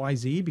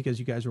XYZ because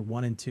you guys were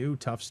 1-2,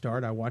 tough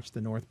start. I watched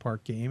the North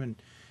Park game,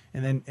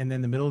 and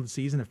then the middle of the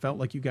season, it felt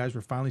like you guys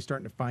were finally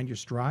starting to find your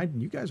stride,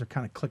 and you guys are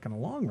kind of clicking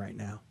along right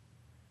now.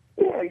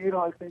 Yeah,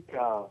 I think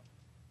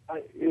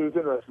it was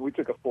interesting. We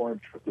took a foreign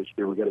trip this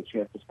year. We got a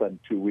chance to spend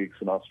 2 weeks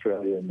in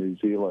Australia and New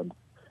Zealand,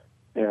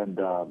 and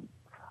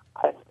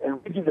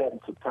we do that in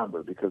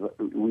September because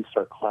we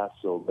start class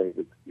so late.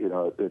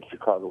 At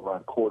Chicago we're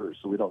on quarters,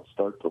 so we don't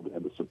start till the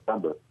end of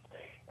September.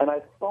 And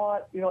I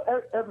thought,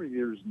 every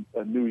year's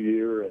a new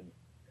year, and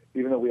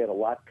even though we had a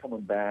lot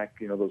coming back,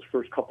 those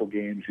first couple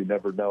games, you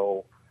never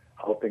know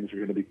how things are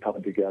going to be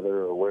coming together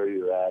or where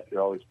you're at.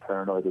 You're always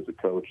paranoid as a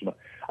coach. And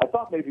I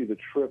thought maybe the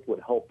trip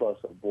would help us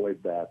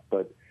avoid that.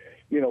 But,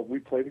 we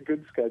played a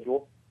good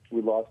schedule.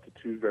 We lost to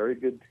 2 very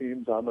good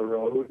teams on the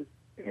road.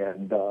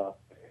 And,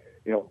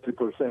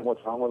 people are saying,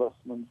 what's wrong with us?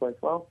 And it's like,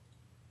 well,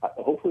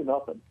 hopefully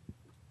nothing.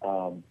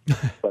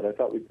 But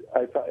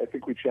I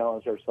think we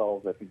challenged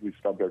ourselves. I think we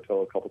stubbed our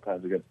toe a couple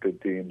times against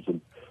good teams.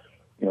 And,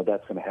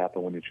 that's going to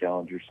happen when you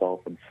challenge yourself.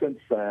 And since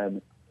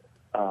then,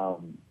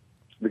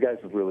 the guys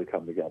have really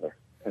come together,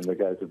 and the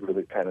guys have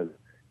really kind of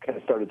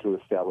started to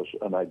establish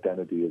an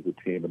identity as a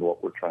team and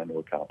what we're trying to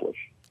accomplish.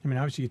 I mean,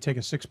 obviously, you take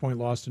a 6-point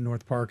loss to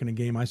North Park in a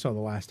game I saw the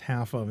last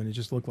half of, and it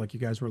just looked like you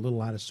guys were a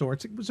little out of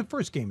sorts. It was the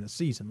first game of the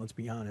season, let's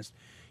be honest.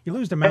 You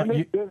lose to Mount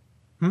Union.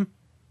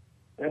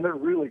 And they're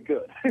really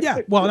good. Yeah,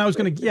 well, and I was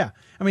going to,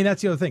 I mean,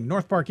 that's the other thing.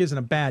 North Park isn't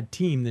a bad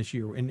team this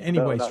year in any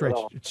way,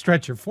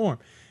 stretch or form.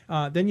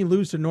 Then you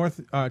lose to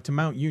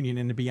Mount Union,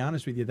 and to be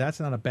honest with you,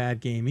 that's not a bad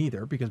game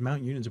either because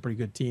Mount Union's a pretty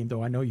good team,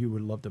 though I know you would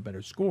have loved a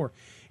better score.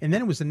 And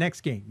then it was the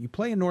next game. You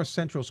play a North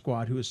Central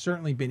squad who has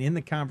certainly been in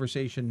the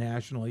conversation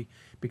nationally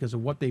because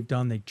of what they've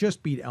done. They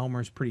just beat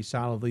Elmer's pretty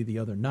solidly the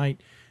other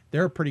night.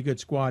 They're a pretty good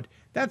squad.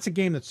 That's a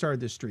game that started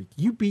this streak.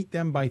 You beat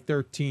them by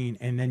 13,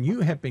 and then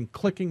you have been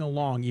clicking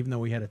along, even though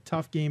we had a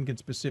tough game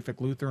against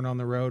Pacific Lutheran on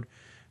the road.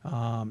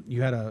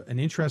 You had an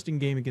interesting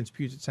game against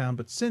Puget Sound,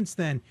 but since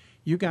then,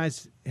 you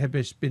guys have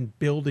just been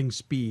building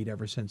speed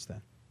ever since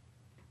then.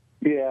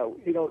 Yeah,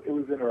 it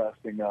was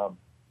interesting.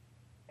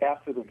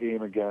 After the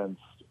game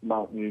against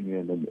Mount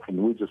Union, and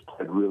we just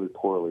played really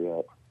poorly.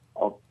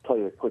 I'll tell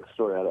you a quick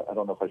story. I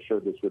don't know if I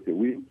shared this with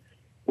you.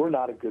 We're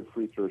not a good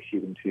free throw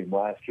shooting team.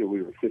 Last year,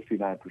 we were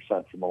 59%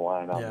 from the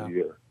line on the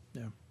year.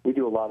 Yeah. We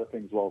do a lot of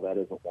things well. That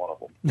isn't one of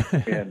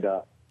them. And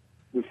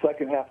the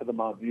second half of the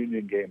Mount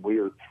Union game, we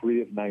were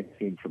 3 of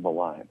 19 from the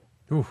line.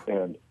 Oof.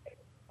 And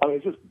I mean,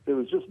 it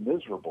was just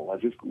miserable.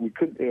 We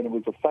couldn't, and it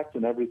was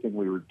affecting everything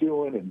we were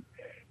doing.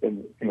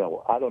 And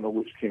I don't know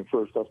which came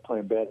first, us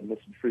playing bad and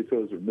missing free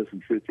throws, or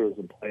missing free throws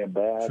and playing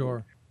bad.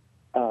 Sure.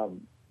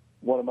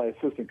 One of my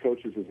assistant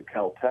coaches is a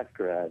Caltech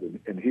grad,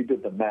 and he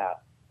did the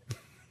math.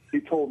 He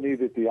told me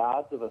that the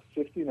odds of a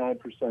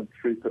 59%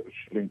 free throw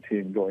shooting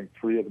team going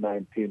 3 of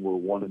 19 were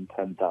 1 in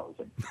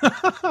 10,000.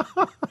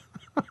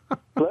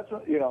 So that's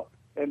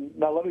and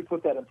now let me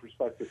put that in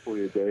perspective for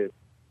you, Dave.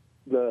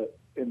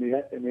 In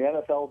the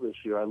NFL this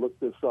year, I looked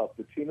this up.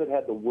 The team that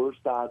had the worst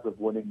odds of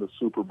winning the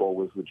Super Bowl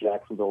was the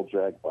Jacksonville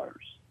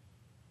Jaguars,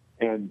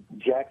 and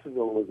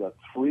Jacksonville was a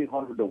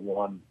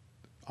 300-1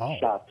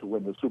 shot to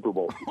win the Super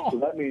Bowl. So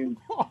that means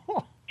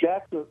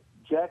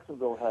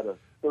Jacksonville had a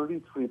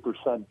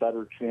 33%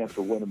 better chance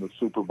of winning the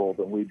Super Bowl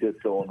than we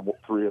did going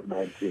 3 of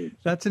 19.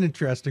 That's an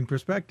interesting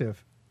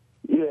perspective.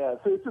 Yeah,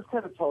 so it just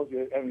kind of tells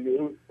you. I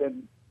mean,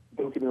 and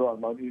don't get me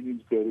wrong, Mount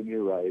Union's good, and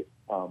you're right.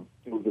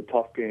 It was a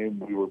tough game.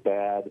 We were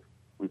bad.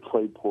 We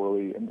played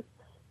poorly, and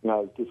I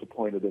was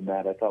disappointed in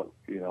that. I thought,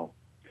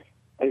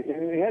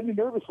 it had me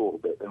nervous a little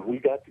bit. And we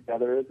got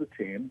together as a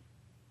team,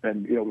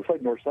 and, we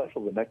played North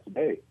Central the next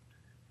day.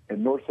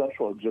 And North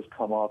Central had just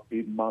come off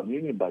beating Mount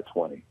Union by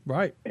 20.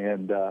 Right.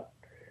 And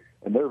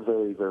they're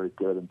very, very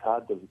good. And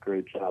Todd does a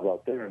great job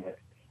out there. And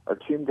our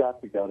team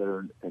got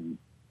together, and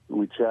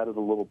we chatted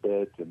a little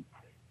bit. And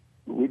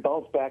we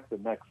bounced back the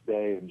next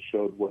day and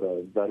showed what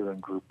a veteran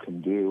group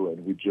can do.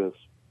 And we just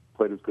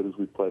played as good as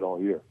we've played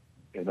all year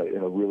in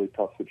a really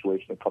tough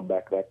situation to come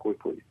back that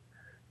quickly.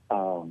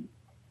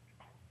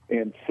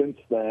 And since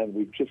then,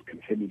 we've just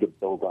continued to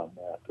build on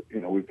that.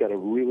 We've got a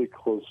really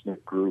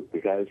close-knit group.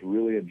 The guys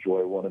really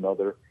enjoy one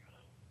another.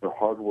 They're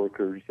hard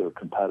workers. They're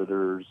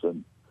competitors.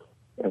 And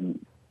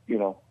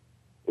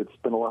it's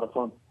been a lot of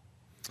fun.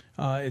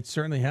 It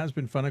certainly has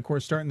been fun. Of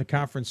course, starting the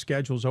conference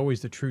schedule is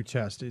always the true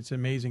test. It's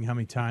amazing how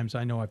many times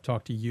I know I've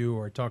talked to you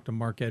or I talked to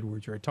Mark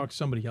Edwards or I talked to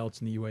somebody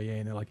else in the UAA,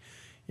 and they're like,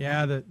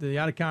 yeah, the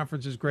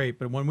out-of-conference is great,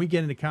 but when we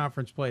get into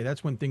conference play,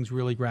 that's when things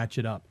really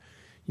ratchet up.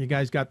 You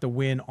guys got the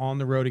win on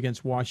the road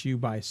against WashU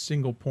by a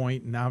single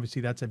point, and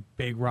obviously that's a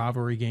big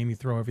rivalry game. You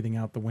throw everything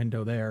out the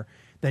window there.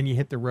 Then you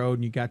hit the road,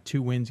 and you got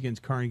 2 wins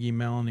against Carnegie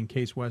Mellon and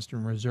Case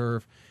Western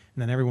Reserve.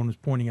 And then everyone was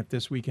pointing at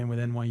this weekend with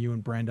NYU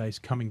and Brandeis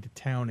coming to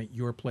town at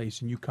your place,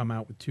 and you come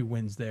out with 2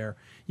 wins there.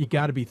 You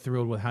got to be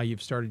thrilled with how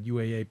you've started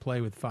UAA play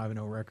with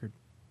 5-0 record.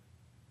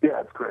 Yeah,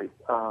 it's great.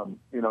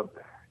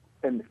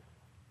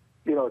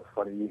 It's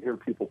funny. You hear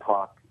people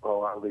talk,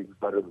 oh, our league's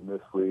better than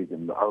this league,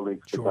 and our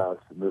league's the best,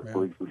 and this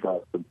league's the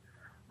best. And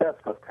that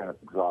stuff kind of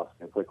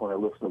exhausting. It's like when I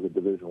listen to the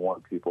Division I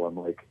people, I'm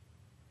like,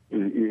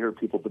 you hear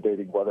people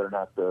debating whether or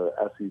not the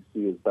SEC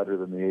is better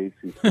than the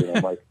ACC. And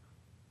I'm like,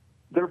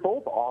 they're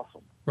both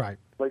awesome. Right.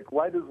 Like,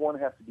 why does one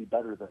have to be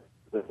better than?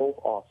 They're both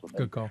awesome.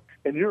 Good call.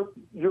 And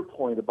your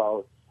point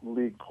about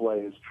league play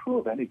is true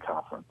of any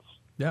conference.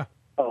 Yeah.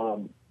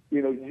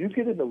 You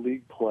get into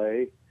league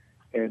play,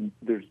 and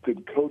there's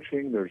good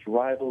coaching, there's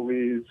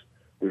rivalries,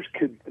 there's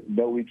kids that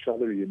know each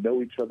other, you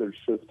know each other's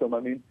system.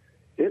 I mean,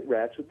 it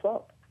ratchets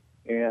up.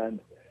 And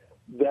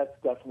that's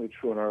definitely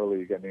true in our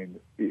league. I mean,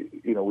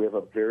 we have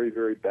a very,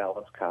 very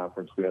balanced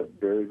conference. We have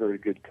very, very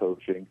good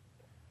coaching.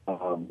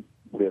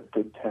 We have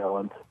good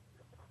talent.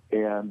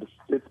 And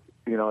it's,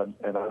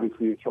 and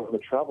obviously you throw in the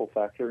travel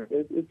factor.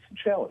 It's a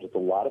challenge. It's a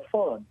lot of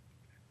fun,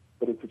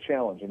 but it's a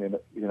challenge. I mean,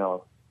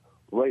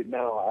 right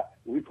now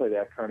we played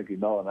at Carnegie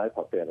Mellon. I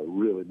thought they had a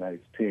really nice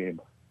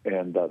team,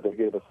 and they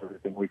gave us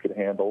everything we could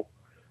handle,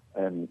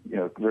 and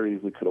very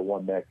easily could have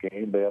won that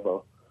game. They have a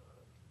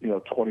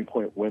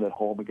 20-point win at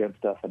home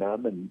against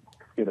F&M, and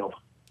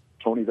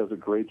Tony does a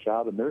great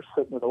job, and they're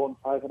sitting at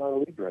 0-5 in our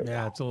league right now.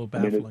 Yeah, it's a little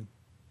baffling.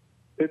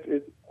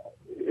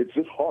 It's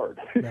just hard.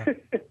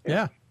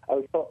 Yeah. I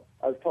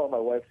was telling my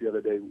wife the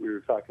other day, we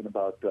were talking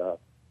about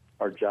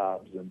our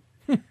jobs, and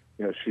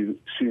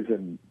she's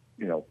in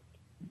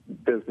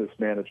business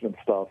management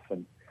stuff,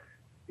 and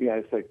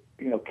it's like,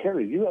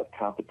 Carrie, you have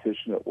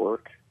competition at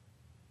work,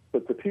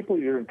 but the people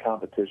you're in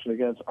competition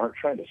against aren't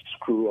trying to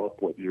screw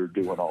up what you're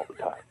doing all the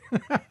time.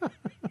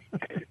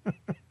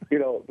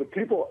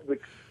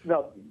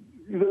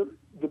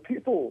 The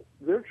people,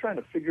 they're trying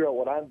to figure out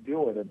what I'm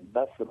doing and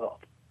mess it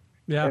up.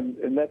 Yeah.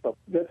 And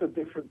that's a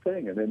different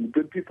thing. And then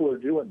good people are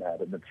doing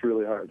that, and it's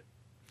really hard.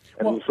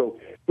 And so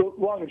the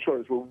long and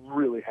short is we're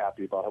really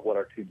happy about what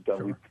our team's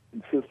done.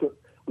 Sure.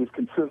 We've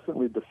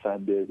consistently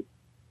defended,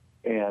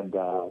 and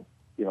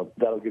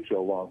that'll get you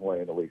a long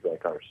way in a league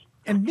like ours.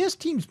 And this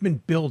team's been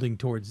building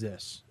towards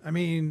this. I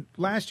mean,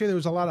 last year there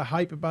was a lot of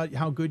hype about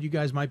how good you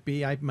guys might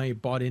be. I may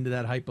have bought into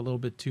that hype a little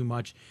bit too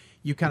much.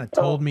 You kind of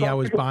told me I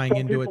was buying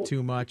into it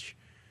too much.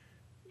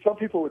 Some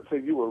people would say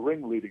you were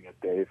ringleading it,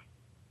 Dave.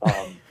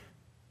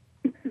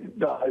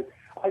 No,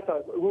 I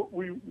thought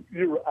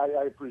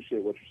I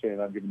appreciate what you're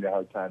saying. I'm giving you a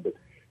hard time, but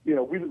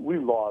we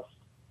lost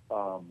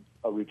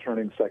a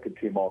returning second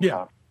team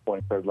all-conference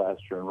point guard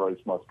last year in Royce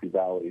Muskie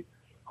Valley,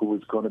 who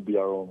was going to be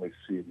our only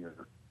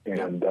senior,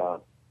 and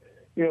that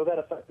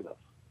affected us.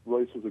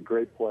 Royce was a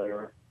great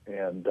player,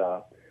 and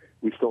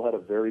we still had a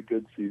very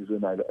good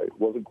season. It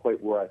wasn't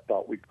quite where I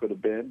thought we could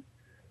have been.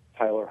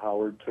 Tyler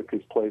Howard took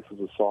his place as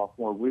a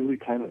sophomore, really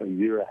kind of a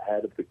year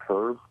ahead of the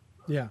curve.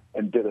 Yeah.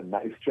 And did a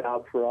nice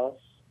job for us.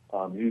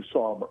 You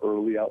saw him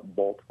early out in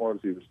Baltimore as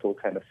he was still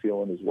kind of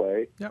feeling his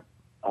way. Yep.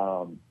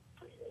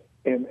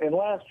 And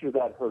last year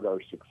that hurt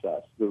our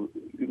success,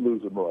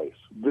 losing Royce.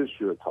 This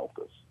year it's helped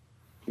us.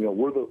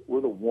 We're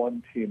the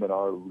one team in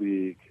our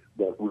league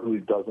that really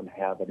doesn't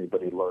have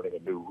anybody learning a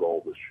new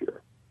role this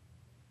year.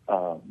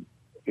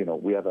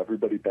 We have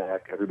everybody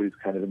back. Everybody's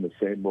kind of in the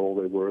same role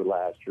they were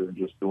last year and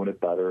just doing it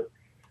better.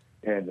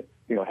 And,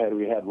 had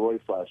we had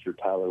Royce last year,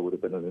 Tyler would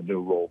have been in a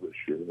new role this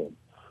year.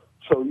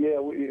 So, yeah,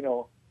 we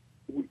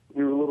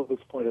were a little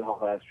disappointed how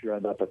last year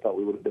ended up. I thought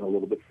we would have been a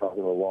little bit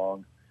farther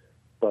along.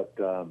 But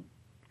I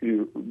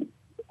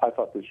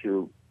thought this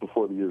year,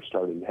 before the year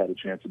started, it had a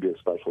chance to be a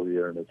special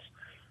year, and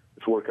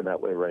it's working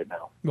that way right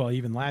now. Well,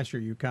 even last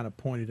year, you kind of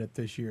pointed at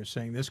this year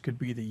saying this could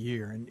be the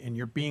year, and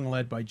you're being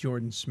led by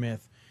Jordan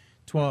Smith,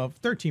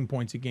 13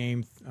 points a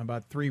game,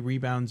 about 3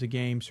 rebounds a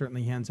game,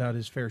 certainly hands out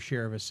his fair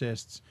share of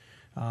assists.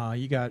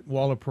 You got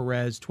Walter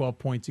Perez, 12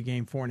 points a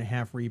game,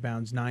 4.5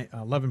 rebounds,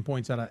 11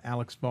 points out of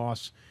Alex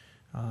Voss,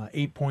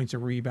 8 points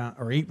of rebound,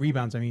 or 8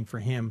 rebounds, for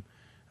him.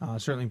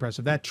 Certainly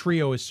impressive. That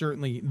trio is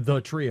certainly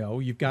the trio.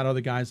 You've got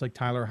other guys like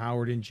Tyler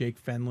Howard and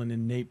Jake Fenlon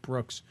and Nate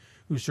Brooks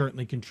who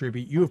certainly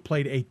contribute. You have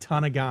played a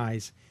ton of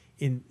guys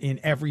in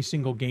every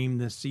single game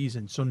this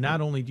season. So not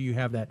only do you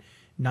have that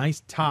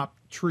nice top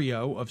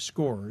trio of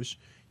scorers,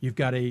 you've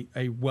got a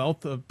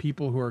wealth of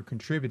people who are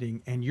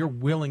contributing, and you're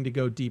willing to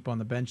go deep on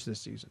the bench this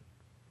season.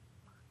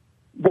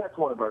 That's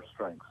one of our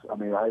strengths.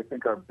 I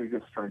think our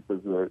biggest strength as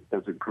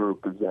a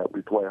group is that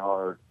we play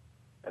hard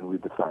and we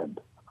defend.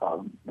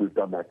 We've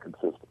done that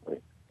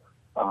consistently.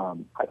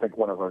 I think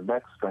one of our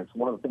next strengths,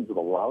 one of the things that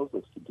allows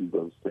us to do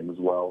those things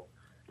well,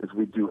 is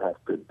we do have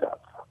good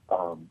depth.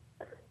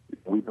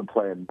 We've been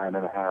playing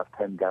 9.5,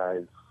 10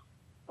 guys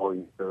all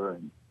year,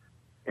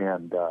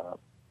 and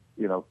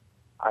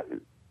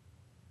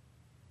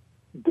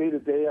day to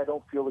day, I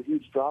don't feel a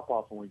huge drop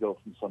off when we go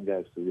from some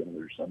guys to the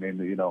others.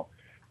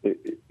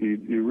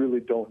 You really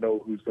don't know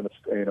who's going to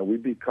stay. We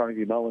beat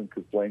Carnegie Mellon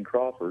because Blaine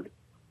Crawford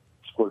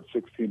scored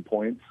 16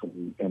 points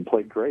and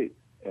played great.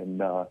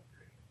 And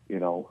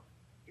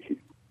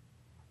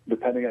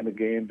depending on the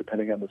game,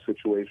 depending on the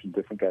situation,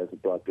 different guys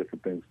have brought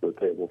different things to the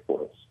table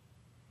for us.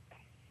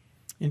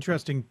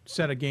 Interesting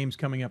set of games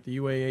coming up. The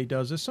UAA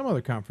does this. Some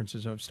other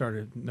conferences I've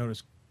started to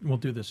notice will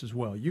do this as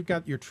well. You've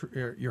got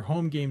your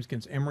home games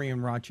against Emory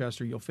and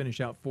Rochester. You'll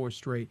finish out 4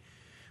 straight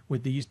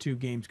with these 2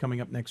 games coming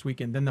up next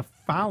weekend. Then the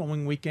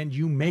following weekend,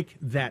 you make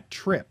that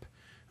trip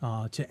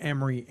to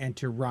Emory and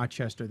to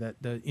Rochester.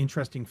 The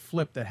interesting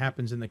flip that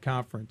happens in the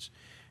conference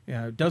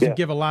doesn't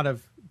give a lot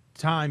of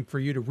time for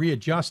you to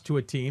readjust to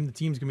a team. The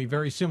team's going to be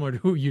very similar to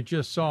who you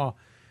just saw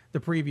the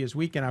previous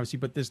weekend, obviously.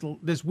 But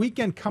this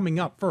weekend coming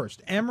up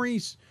first,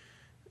 Emory's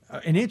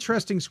an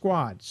interesting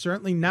squad.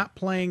 Certainly not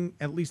playing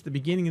at least the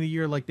beginning of the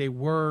year like they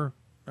were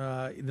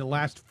in the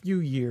last few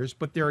years,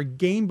 but they're a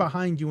game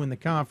behind you in the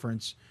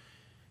conference.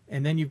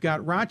 And then you've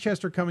got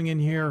Rochester coming in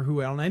here,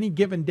 who on any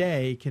given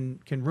day can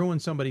ruin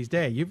somebody's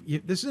day.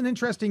 This is an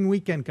interesting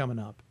weekend coming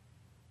up.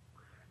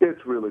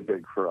 It's really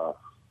big for us.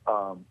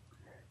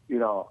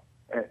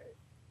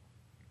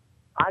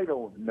 I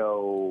don't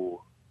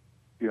know.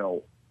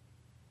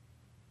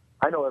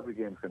 I know every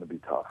game's going to be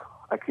tough.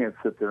 I can't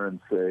sit there and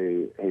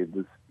say, "Hey,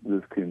 this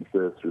team's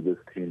this or this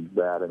team's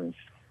that."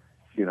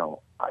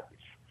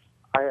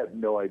 I have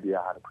no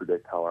idea how to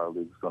predict how our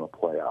league's going to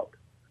play out.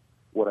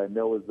 What I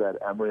know is that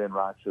Emory and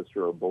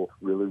Rochester are both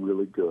really,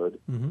 really good.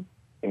 Mm-hmm.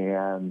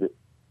 And,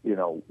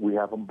 we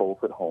have them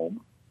both at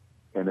home.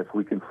 And if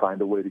we can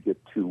find a way to get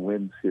 2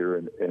 wins here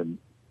and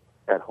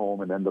at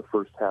home and end the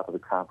first half of the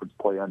conference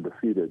play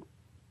undefeated,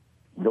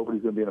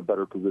 nobody's going to be in a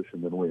better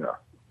position than we are.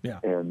 Yeah.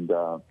 And,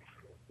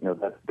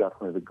 that's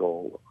definitely the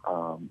goal.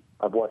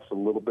 I've watched a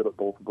little bit of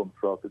both of them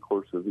throughout the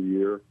course of the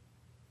year.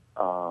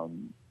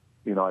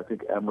 I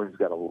think Emory's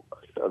got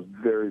a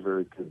very,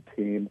 very good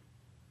team.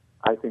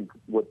 I think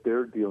what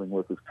they're dealing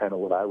with is kind of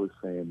what I was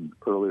saying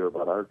earlier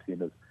about our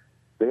team is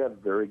they have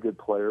very good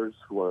players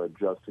who are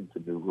adjusting to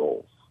new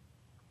roles.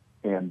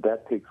 And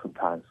that takes some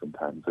time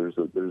sometimes. There's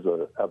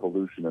a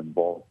evolution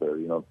involved there.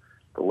 The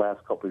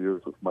last couple of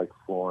years with Mike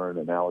Florin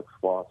and Alex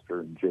Foster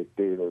and Jake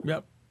Davis.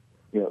 Yep.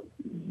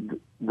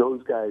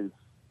 Those guys,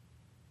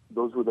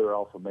 those were their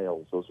alpha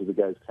males. Those were the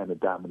guys kind of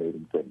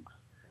dominating things.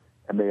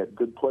 And they had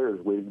good players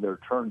waiting their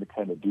turn to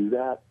kind of do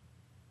that.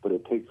 But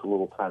it takes a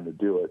little time to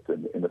do it,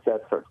 and if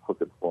that starts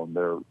clicking for them,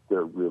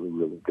 they're really,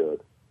 really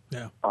good.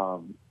 Yeah.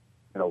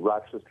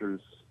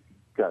 Rochester's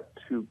got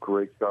 2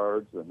 great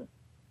guards and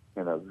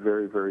a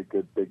very, very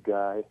good big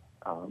guy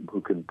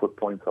who can put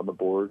points on the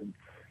board. And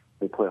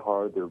they play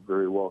hard. They're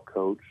very well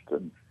coached,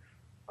 and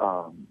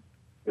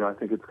I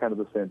think it's kind of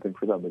the same thing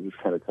for them. They're just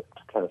kind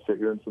of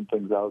figuring some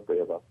things out. They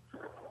have a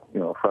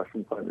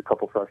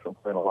couple freshmen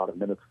playing a lot of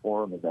minutes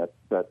for them, and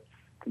that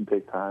can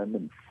take time.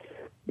 And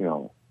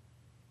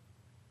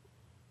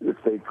if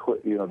they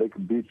click, they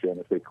can beat you, and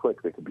if they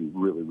click, they can be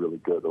really, really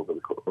good over the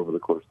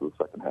course of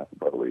the second half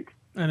of our league.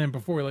 And then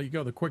before we let you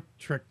go, the quick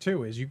trick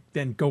too is you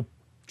then go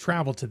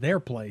travel to their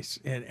place,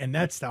 and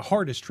that's the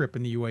hardest trip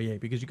in the UAA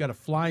because you got to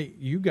fly.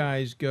 You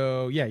guys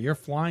go, you're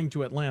flying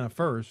to Atlanta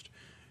first,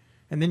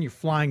 and then you're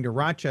flying to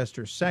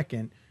Rochester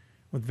second,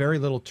 with very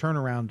little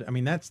turnaround.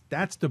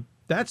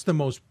 That's the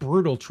most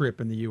brutal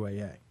trip in the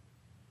UAA.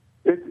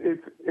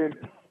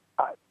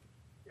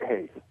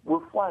 Hey,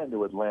 we're flying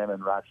to Atlanta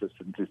and Rochester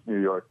and just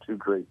New York, 2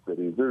 great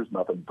cities. There's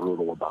nothing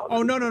brutal about it.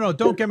 Oh, no.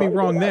 Don't get me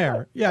wrong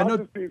there. Yeah,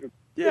 no. It's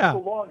the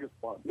longest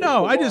one.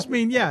 No, I just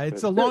mean,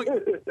 it's a long,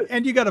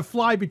 and you got to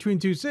fly between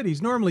 2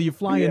 cities. Normally you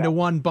fly into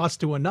one bus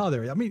to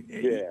another.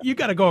 You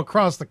got to go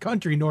across the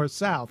country, north,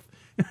 south.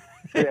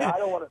 I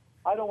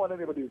don't want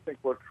anybody to think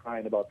we're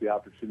crying about the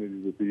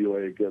opportunities that the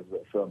UAA gives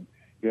us.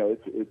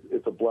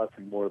 It's a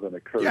blessing more than a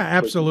curse. Yeah,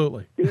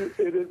 absolutely. It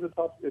is a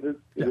tough.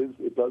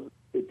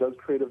 It does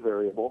create a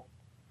variable.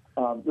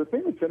 The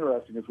thing that's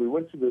interesting is we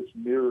went to this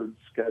mirrored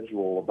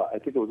schedule I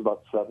think it was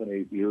about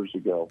 7-8 years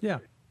ago. Yeah.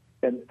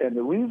 And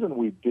the reason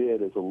we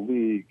did as a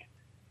league,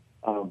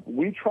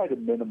 we try to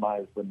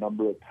minimize the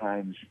number of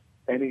times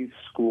any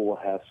school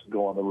has to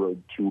go on the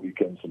road 2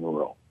 weekends in a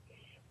row.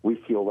 We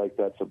feel like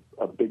that's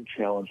a big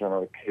challenge on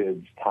our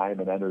kids' time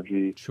and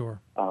energy.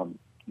 Sure.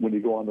 When you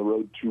go on the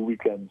road 2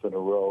 weekends in a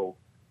row,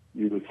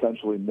 you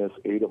essentially miss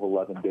 8 of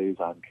 11 days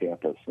on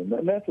campus, and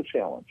that's a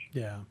challenge.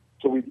 Yeah.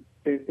 So we,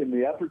 in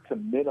the effort to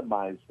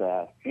minimize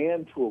that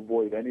and to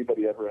avoid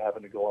anybody ever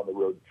having to go on the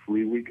road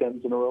 3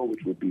 weekends in a row,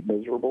 which would be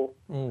miserable,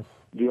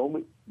 the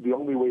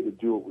only way to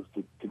do it was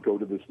to go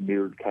to this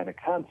mirrored kind of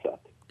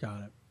concept.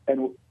 Got it.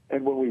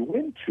 And when we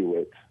went to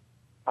it,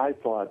 I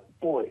thought,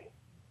 boy,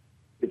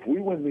 if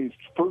we win these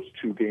first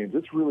 2 games,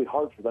 it's really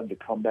hard for them to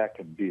come back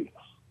and beat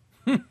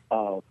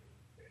us.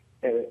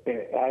 And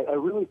I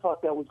really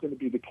thought that was going to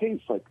be the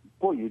case. Like,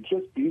 boy, you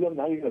just beat them,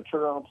 now you're going to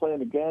turn around and play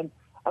them again.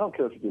 I don't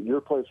care if it's in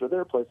your place or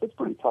their place. It's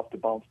pretty tough to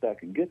bounce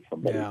back and get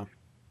somebody. Yeah.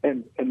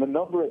 And the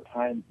number of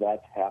times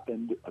that's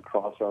happened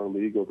across our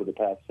league over the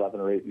past 7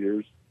 or 8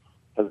 years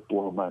has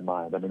blown my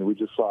mind. I mean, we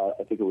just saw,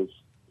 I think it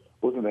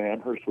wasn't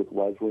Amherst with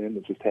Wesleyan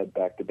that just had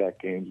back-to-back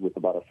games with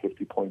about a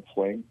 50-point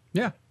swing.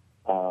 Yeah.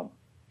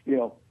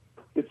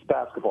 It's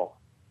basketball.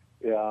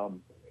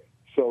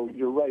 So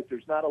you're right.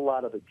 There's not a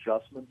lot of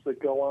adjustments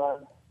that go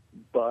on,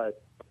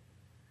 but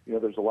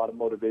there's a lot of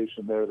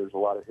motivation there. There's a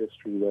lot of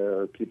history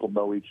there. People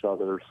know each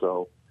other,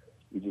 so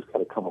you just got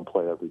to come and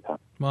play every time.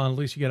 Well, at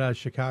least you get out of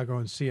Chicago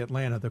and see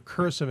Atlanta. The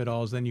curse of it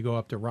all is then you go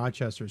up to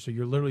Rochester, so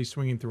you're literally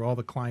swinging through all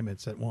the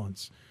climates at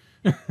once.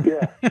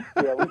 Yeah.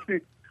 We see.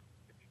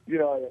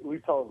 We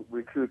tell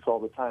recruits all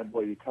the time,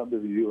 boy, you come to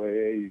the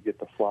UAA, you get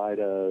to fly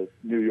to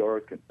New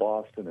York and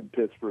Boston and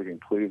Pittsburgh and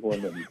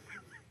Cleveland and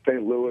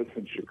St. Louis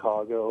and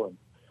Chicago, and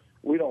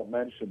we don't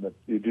mention that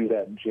you do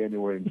that in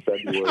January and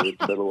February in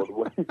the middle of the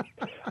week.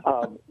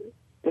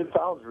 It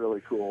sounds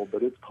really cool,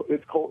 but it's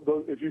cold.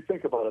 If you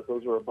think about it,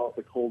 those are about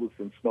the coldest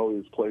and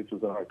snowiest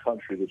places in our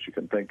country that you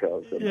can think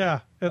of. And, yeah.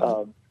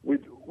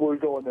 We're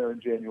going there in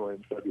January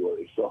and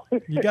February, so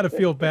you got to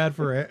feel bad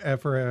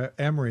for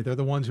Emory. They're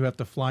the ones who have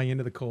to fly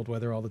into the cold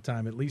weather all the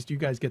time. At least you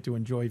guys get to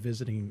enjoy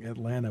visiting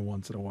Atlanta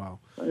once in a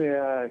while.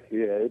 Yeah,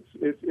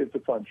 it's a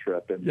fun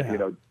trip, and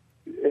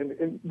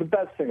and the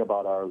best thing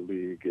about our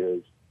league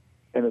is,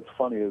 and it's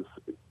funny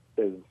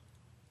as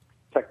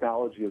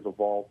technology has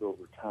evolved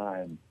over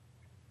time.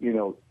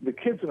 The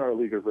kids in our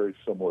league are very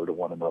similar to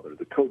one another.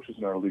 The coaches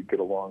in our league get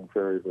along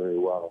very, very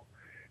well,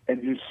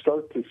 and you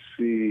start to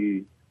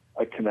see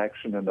a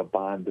connection and a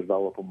bond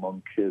develop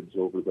among kids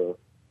over the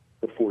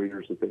 4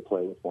 years that they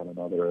play with one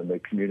another, and they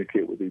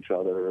communicate with each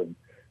other, and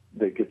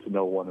they get to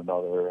know one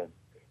another. And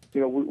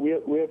we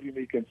have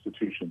unique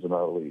institutions in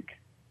our league,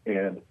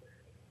 and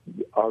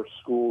our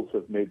schools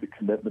have made the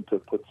commitment to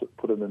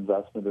put an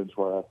investment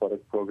into our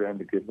athletic program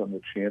to give them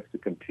the chance to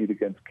compete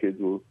against kids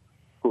who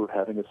are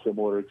having a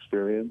similar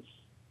experience,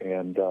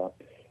 and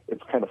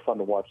it's kind of fun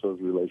to watch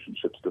those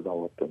relationships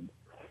develop. And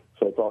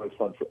so it's always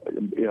fun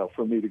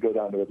for me to go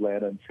down to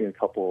Atlanta and see a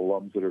couple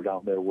of alums that are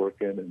down there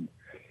working and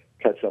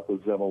catch up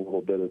with them a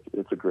little bit.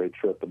 It's a great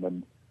trip, and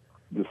then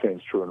the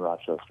same's true in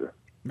Rochester.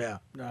 Yeah,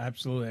 no,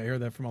 absolutely. I hear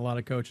that from a lot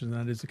of coaches, and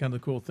that is the kind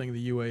of cool thing of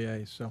the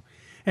UAA. So,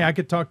 hey, I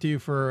could talk to you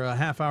for a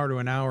half hour to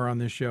an hour on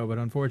this show, but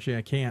unfortunately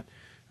I can't.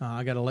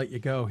 I got to let you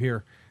go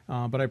here.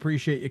 But I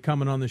appreciate you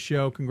coming on the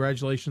show.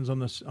 Congratulations on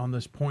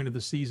this point of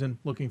the season.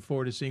 Looking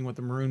forward to seeing what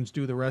the Maroons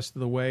do the rest of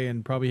the way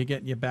and probably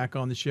getting you back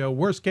on the show.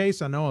 Worst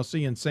case, I know I'll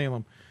see you in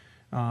Salem,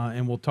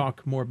 and we'll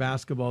talk more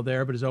basketball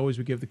there. But as always,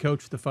 we give the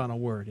coach the final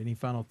word. Any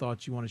final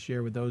thoughts you want to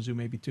share with those who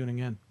may be tuning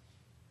in?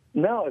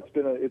 No, it's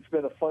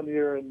been a fun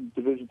year in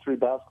Division III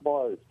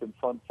basketball. It's been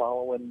fun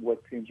following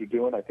what teams are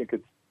doing. I think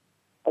it's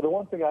the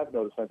one thing I've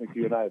noticed. I think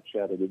you and I have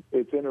chatted.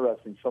 It's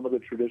interesting. Some of the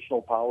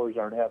traditional powers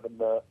aren't having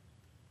the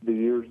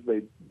years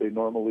they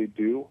normally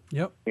do.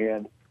 Yep.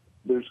 And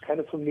there's kind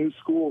of some new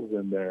schools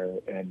in there,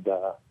 and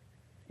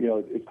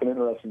it's been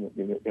interesting.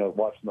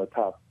 Watching the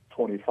top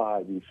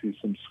 25, you see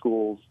some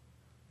schools,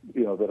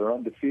 that are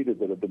undefeated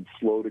that have been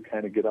slow to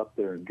kind of get up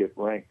there and get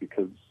ranked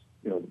because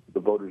the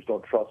voters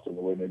don't trust them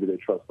the way maybe they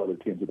trust other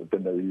teams that have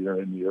been there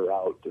year in, year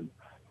out. And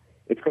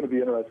it's going to be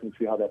interesting to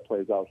see how that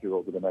plays out here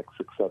over the next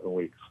 6-7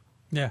 weeks.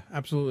 Yeah,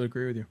 absolutely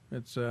agree with you.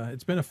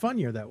 It's been a fun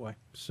year that way.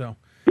 So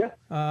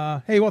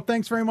yeah. Hey, well,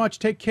 thanks very much.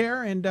 Take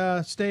care and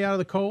stay out of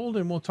the cold,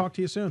 and we'll talk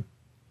to you soon.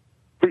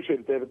 Appreciate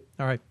it, David.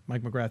 All right,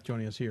 Mike McGrath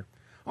joining us here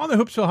on the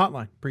Hoopsville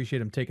Hotline.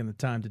 Appreciate him taking the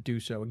time to do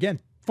so. Again,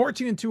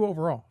 14-2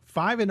 overall,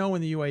 5-0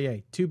 in the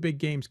UAA. 2 big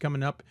games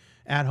coming up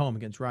at home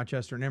against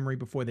Rochester and Emory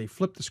before they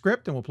flip the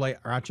script, and we'll play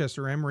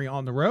Rochester Emory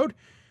on the road.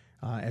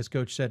 As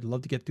Coach said,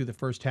 love to get through the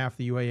first half of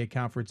the UAA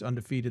conference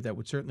undefeated. That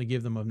would certainly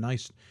give them a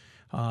nice,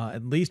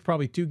 at least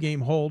probably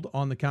 2-game hold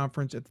on the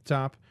conference at the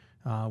top,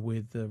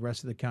 with the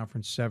rest of the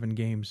conference 7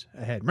 games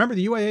ahead. Remember,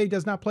 the UAA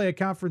does not play a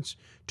conference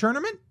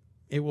tournament.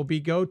 It will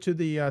go to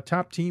the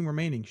top team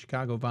remaining,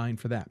 Chicago vying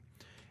for that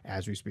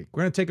as we speak.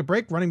 We're going to take a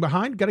break. Running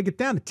behind. Got to get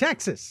down to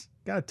Texas.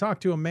 Got to talk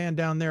to a man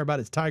down there about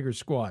his Tigers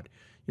squad.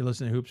 You're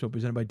listening to Hoopsville,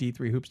 presented by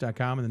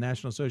D3Hoops.com and the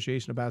National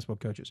Association of Basketball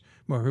Coaches.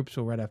 More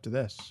Hoopsville right after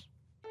this.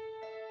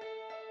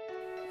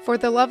 For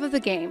the love of the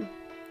game.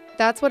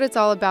 That's what it's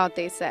all about,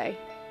 they say.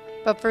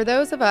 But for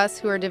those of us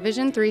who are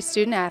Division III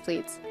student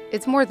athletes,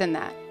 it's more than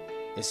that.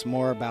 It's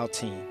more about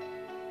team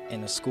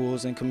and the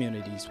schools and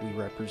communities we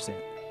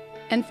represent.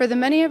 And for the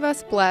many of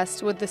us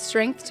blessed with the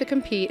strength to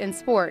compete in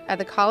sport at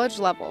the college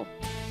level,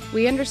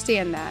 we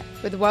understand that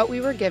with what we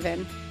were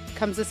given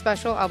comes a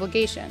special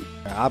obligation.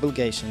 Our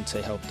obligation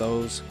to help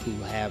those who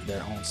have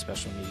their own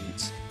special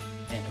needs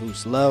and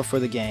whose love for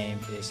the game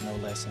is no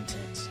less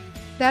intense.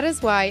 That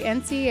is why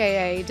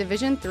NCAA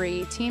Division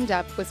III teamed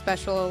up with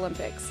Special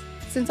Olympics.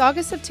 Since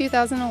August of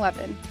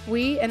 2011,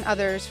 we and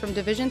others from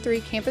Division III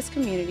campus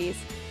communities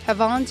have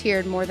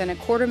volunteered more than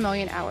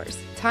 250,000 hours,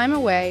 time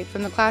away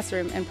from the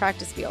classroom and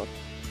practice field,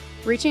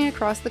 reaching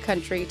across the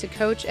country to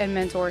coach and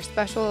mentor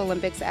Special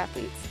Olympics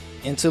athletes.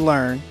 And to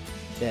learn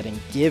that in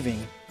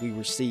giving, we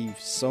receive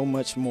so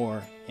much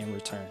more in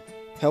return.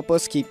 Help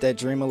us keep that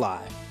dream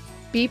alive.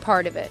 Be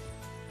part of it.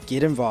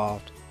 Get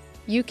involved.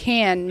 You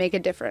can make a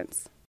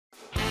difference.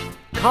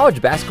 College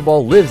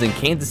basketball lives in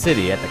Kansas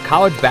City at the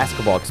College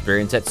Basketball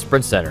Experience at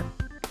Sprint Center.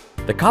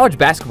 The College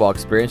Basketball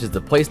Experience is the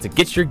place to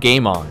get your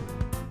game on.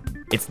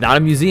 It's not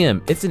a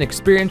museum, it's an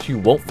experience you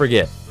won't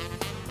forget.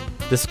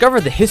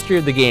 Discover the history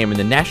of the game in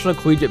the National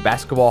Collegiate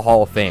Basketball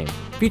Hall of Fame,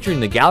 featuring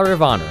the Gallery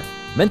of Honor,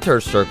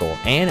 Mentor's Circle,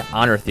 and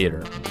Honor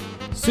Theater.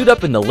 Suit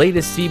up in the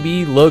latest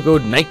CBE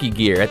logoed Nike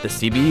gear at the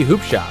CBE Hoop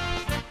Shop.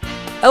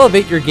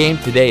 Elevate your game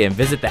today and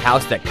visit the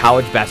house that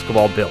college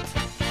basketball built.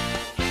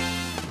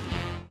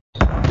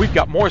 We've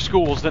got more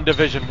schools than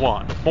Division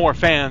I, more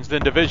fans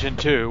than Division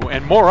II,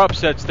 and more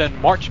upsets than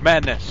March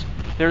Madness.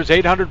 There's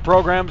 800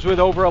 programs with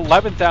over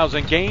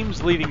 11,000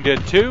 games leading to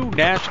 2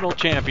 national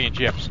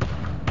championships.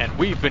 And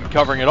we've been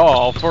covering it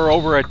all for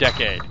over a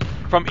decade.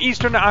 From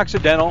Eastern to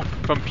Occidental,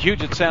 from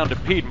Puget Sound to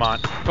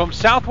Piedmont, from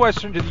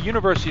Southwestern to the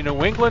University of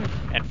New England,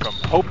 and from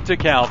Hope to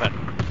Calvin.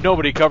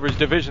 Nobody covers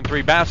Division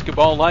III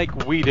basketball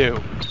like we do.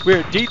 We're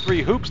at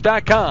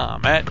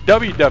D3Hoops.com at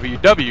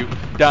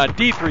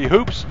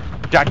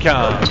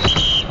www.D3Hoops.com.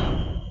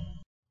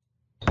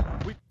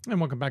 And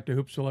welcome back to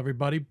Hoopsville,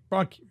 everybody.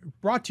 Brought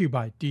to you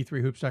by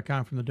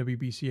D3Hoops.com from the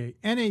WBCA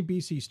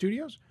NABC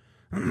studios.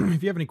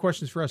 If you have any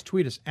questions for us,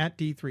 tweet us at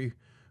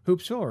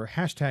D3Hoopsville or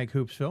hashtag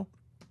Hoopsville.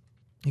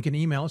 You can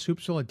email us,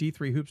 hoopsville at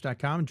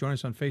D3Hoops.com, and join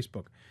us on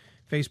Facebook,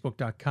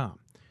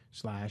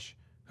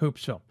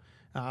 facebook.com/Hoopsville.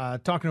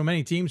 Talking to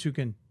many teams who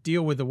can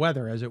deal with the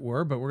weather, as it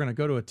were, but we're going to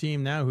go to a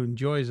team now who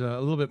enjoys a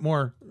little bit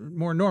more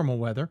normal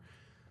weather.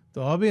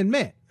 Though I'll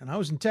admit, and I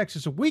was in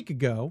Texas a week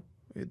ago,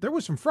 there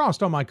was some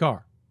frost on my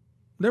car.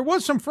 There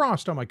was some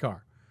frost on my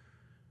car.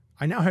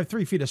 I now have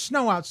 3 feet of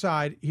snow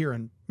outside here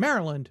in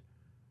Maryland,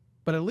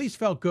 but at least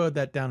felt good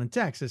that down in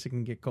Texas it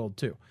can get cold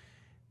too.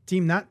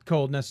 Team not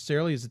cold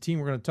necessarily is the team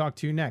we're going to talk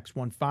to next.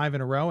 Won 5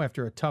 in a row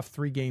after a tough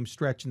 3-game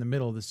stretch in the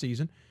middle of the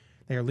season.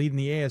 They are leading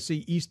the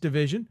ASC East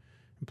Division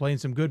and playing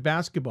some good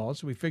basketball.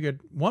 So we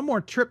figured one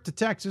more trip to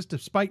Texas,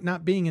 despite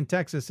not being in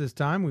Texas this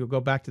time. We'll go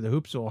back to the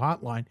Hoopsville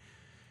hotline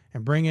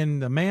and bring in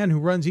the man who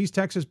runs East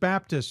Texas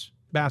Baptist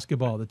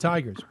basketball, the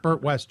Tigers.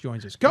 Bert West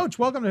joins us. Coach,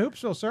 welcome to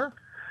Hoopsville, sir.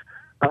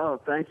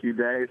 Oh, thank you,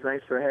 Dave.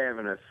 Thanks for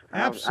having us.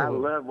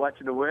 Absolutely. I love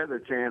watching the Weather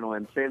Channel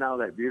and seeing all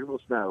that beautiful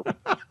snow.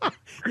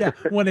 Yeah,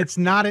 when it's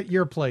not at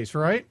your place,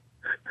 right?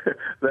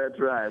 That's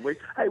right. We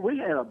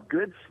had a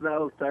good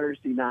snow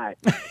Thursday night.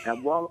 I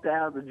walked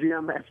out of the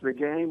gym after the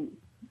game.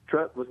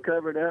 Truck was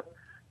covered up.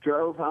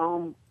 Drove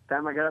home.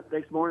 Time I got up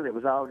next morning, it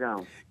was all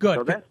gone. Good.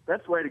 So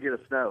that's the way to get a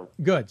snow.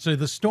 Good. So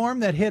the storm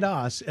that hit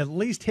us at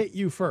least hit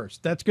you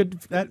first. That's good.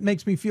 That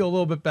makes me feel a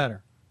little bit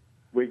better.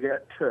 We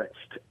got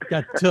touched.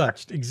 Got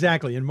touched,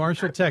 exactly. In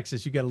Marshall,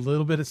 Texas, you got a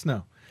little bit of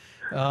snow.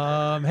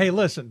 Hey,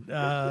 listen,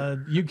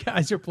 you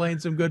guys are playing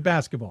some good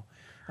basketball.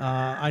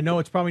 I know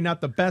it's probably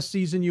not the best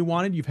season you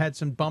wanted. You've had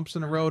some bumps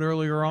in the road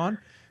earlier on,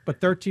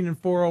 but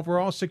 13-4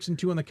 overall,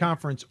 6-2 in the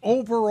conference.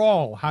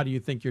 Overall, how do you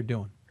think you're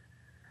doing?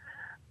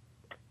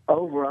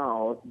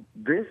 Overall,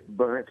 this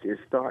bunch is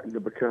starting to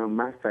become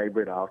my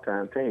favorite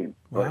all-time team,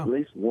 or at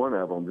least one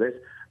of them.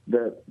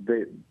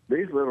 These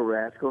little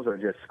rascals are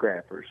just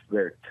scrappers.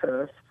 They're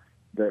tough,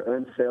 they're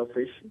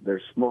unselfish, they're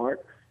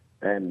smart,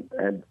 and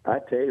I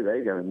tell you,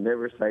 they're going to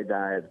never say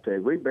die as a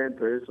team. We've been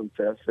through some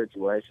tough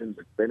situations,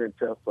 been in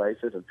tough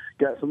places, and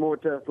got some more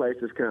tough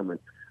places coming.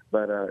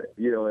 But, if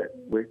you're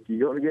going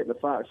to get in the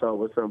foxhole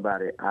with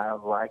somebody, I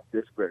like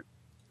this group.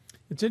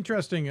 It's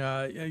interesting.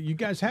 You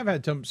guys have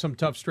had some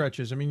tough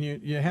stretches. I mean,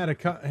 you had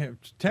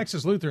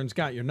Texas Lutheran's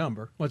got your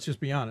number. Let's just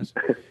be honest.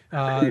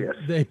 Yes.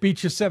 They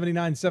beat you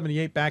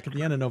 79-78 back at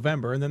the end of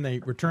November, and then they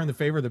returned the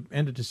favor at the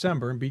end of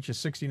December and beat you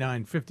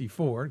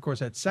 69-54. Of course,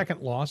 that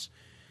second loss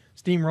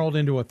steamrolled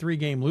into a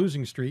 3-game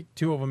losing streak,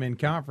 2 of them in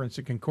conference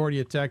at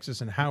Concordia,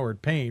 Texas, and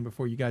Howard Payne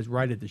before you guys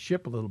righted the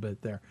ship a little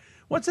bit there.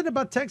 What's it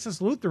about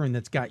Texas Lutheran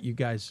that's got you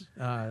guys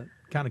kind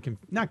of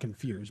not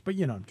confused, but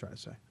you know what I'm trying to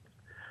say?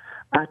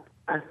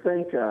 I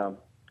think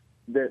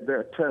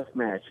they're a tough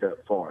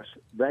matchup for us.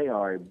 They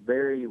are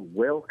very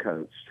well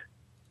coached,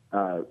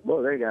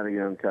 Well, they got a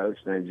young coach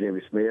named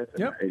Jimmy Smith.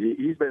 Yep.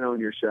 He's been on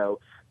your show.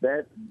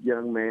 That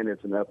young man is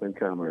an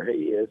up-and-comer.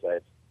 He is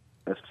a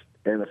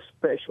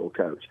special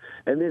coach.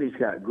 And then he's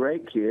got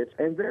great kids,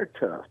 and they're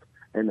tough,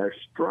 and they're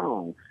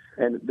strong.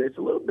 And it's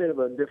a little bit of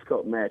a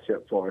difficult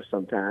matchup for us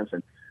sometimes.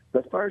 And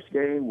the first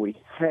game, we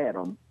had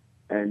them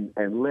and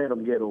let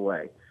them get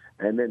away.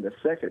 And then the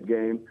second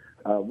game,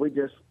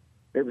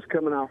 it was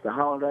coming off the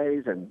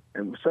holidays, and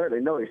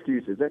certainly no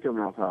excuses. They're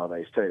coming off the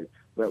holidays too.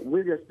 But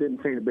we just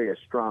didn't seem to be as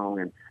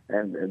strong,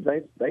 and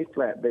they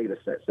flat beat us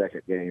that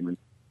second game.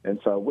 And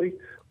so we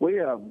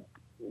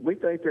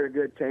think they're a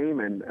good team,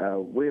 and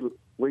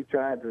we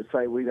tried to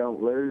say we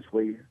don't lose.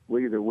 We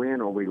either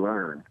win or we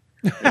learn.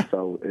 And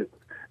so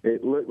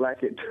it looked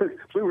like it took.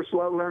 We were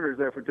slow learners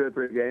there for 2 or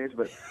 3 games,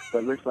 but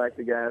it looks like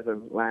the guys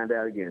have lined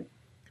out again.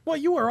 Well,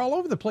 you were all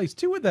over the place,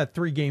 too, with that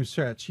 3-game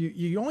stretch.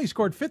 You only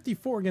scored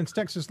 54 against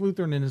Texas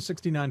Lutheran in a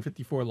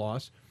 69-54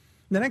 loss.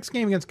 The next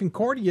game against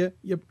Concordia,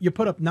 you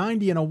put up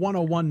 90 in a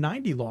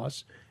 101-90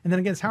 loss. And then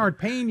against Howard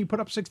Payne, you put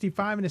up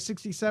 65 in a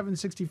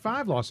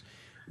 67-65 loss.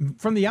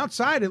 From the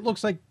outside, it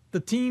looks like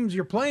the teams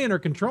you're playing are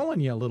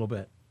controlling you a little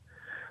bit.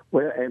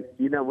 Well, and,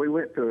 we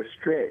went through a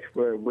stretch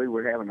where we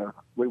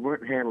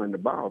weren't handling the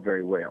ball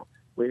very well.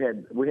 We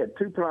had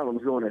 2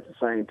 problems going at the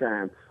same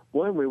time.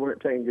 One, we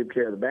weren't taking good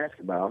care of the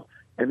basketball.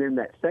 And then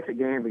that second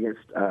game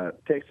against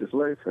Texas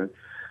Lutheran,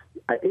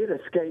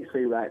 it escapes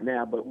me right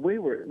now, but we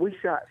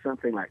shot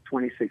something like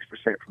 26%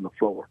 from the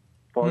floor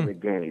for the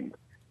game.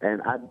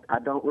 And I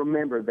don't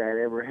remember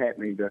that ever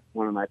happening to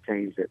one of my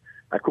teams. That,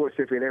 of course,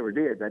 if it ever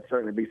did, that'd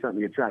certainly be something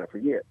you'd try to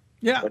forget.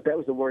 Yeah. But that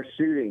was the worst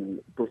shooting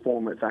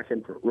performance I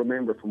can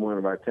remember from one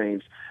of our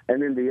teams.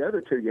 And then the other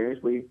 2 games,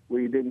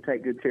 we didn't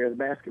take good care of the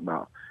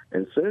basketball.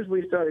 And as soon as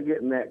we started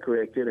getting that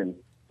corrected, and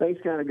things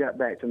kind of got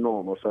back to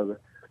normal, so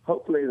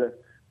hopefully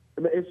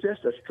it's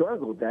just a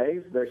struggle,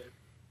 Dave.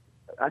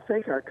 I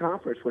think our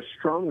conference was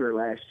stronger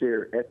last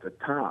year at the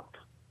top,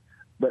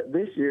 but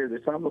this year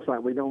it's almost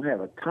like we don't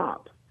have a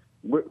top.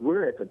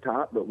 We're at the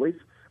top, but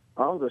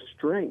all the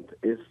strength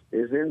is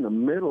in the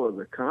middle of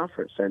the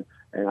conference, and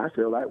I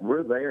feel like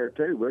we're there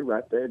too. We're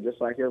right there,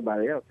 just like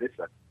everybody else.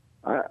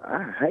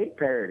 I hate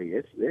parity.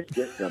 It's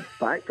just a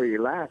fight for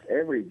your life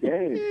every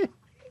game.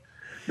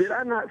 Did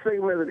I not see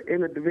whether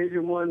in the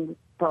Division I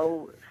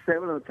poll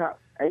 7 of the top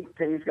 8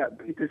 teams got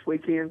beat this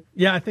weekend?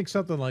 Yeah, I think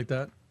something like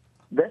that.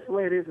 That's the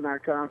way it is in our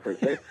conference.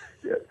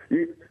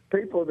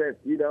 People that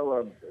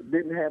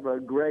didn't have a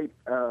great,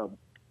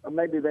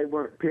 maybe they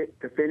weren't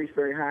picked to finish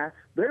very high.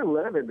 They're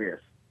loving this.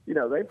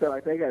 They feel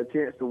like they got a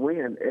chance to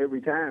win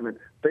every time, and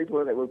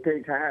people that were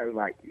picked high are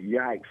like,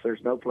 "Yikes!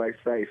 There's no place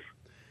safe."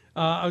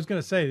 I was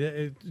going to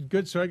say,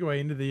 good segue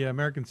into the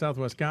American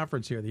Southwest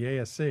Conference here, the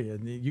ASC,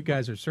 and you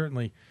guys are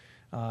certainly,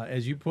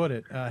 as you put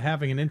it,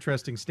 having an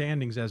interesting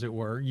standings, as it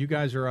were. You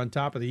guys are on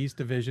top of the East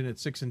Division at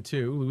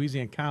 6-2.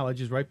 Louisiana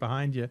College is right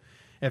behind you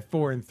at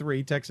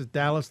 4-3. Texas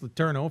Dallas,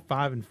 LeTourneau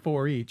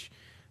 5-4 each,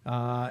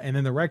 and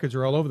then the records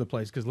are all over the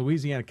place because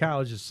Louisiana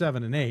College is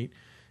 7-8,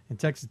 and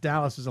Texas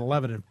Dallas is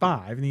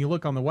 11-5. And then you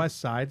look on the west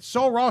side,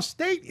 Sul Ross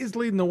State is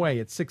leading the way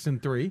at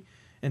 6-3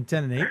 and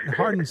 10-8, and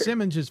Hardin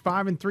Simmons is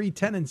 5-3,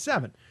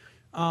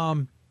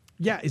 10-7.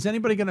 Yeah, is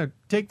anybody going to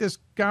take this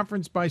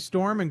conference by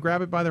storm and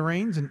grab it by the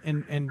reins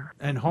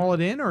and haul it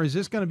in, or is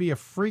this going to be a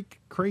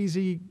freak,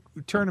 crazy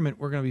tournament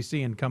we're going to be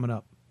seeing coming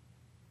up?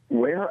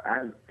 Well,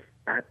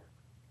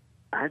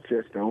 I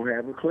just don't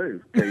have a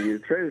clue. To tell you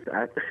the truth,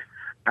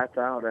 I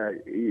thought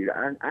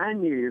I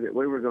knew that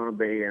we were going to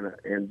be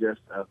in just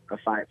a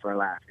fight for our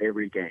life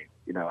every game.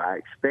 I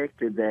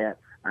expected that.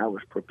 I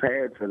was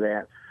prepared for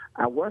that.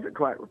 I wasn't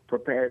quite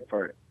prepared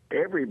for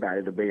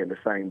everybody to be in the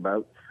same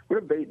boat. We're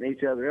beating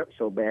each other up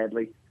so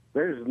badly.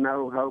 There's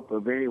no hope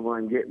of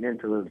anyone getting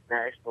into the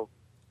national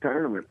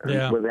tournament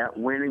without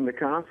winning the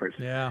conference.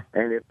 Yeah.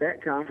 And if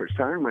that conference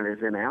tournament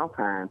is in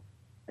Alpine,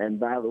 and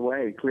by the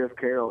way, Cliff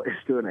Carroll is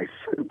doing a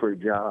super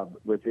job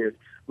with his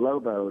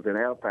Lobos in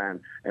Alpine.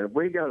 And if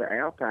we go to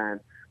Alpine,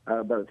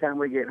 by the time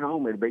we get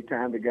home, it'll be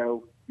time to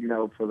go,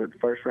 for the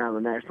first round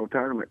of the national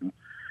tournament.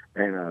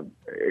 And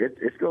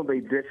it's going to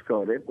be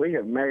difficult. We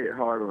have made it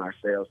hard on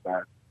ourselves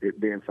by it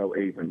being so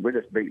even. We're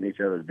just beating each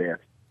other to death.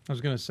 I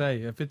was going to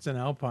say, if it's in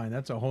Alpine,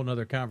 that's a whole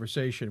other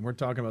conversation. We're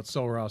talking about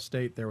Sul Ross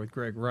State there with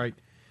Greg Wright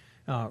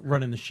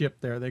running the ship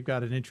there. They've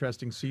got an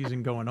interesting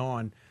season going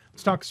on.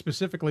 Let's talk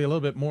specifically a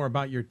little bit more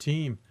about your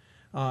team,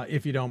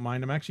 if you don't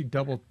mind. I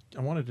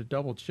wanted to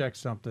double check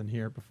something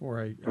here before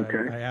I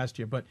asked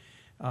you, but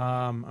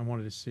I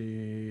wanted to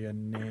see a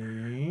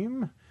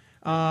name.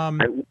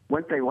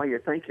 One thing while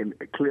you're thinking,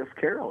 Cliff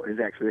Carroll is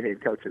actually the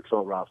head coach at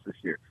Sul Ross this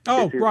year.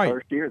 Oh, it's his right.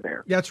 first year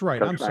there. That's right.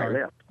 Coach I'm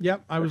sorry. left.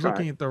 Yep, I was That's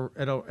looking at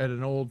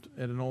an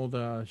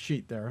old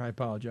sheet there. I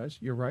apologize.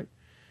 You're right.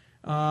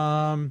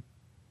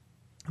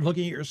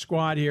 Looking at your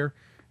squad here,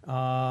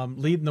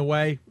 leading the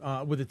way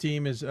with the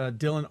team is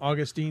Dylan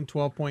Augustine,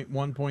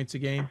 12.1 points a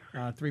game,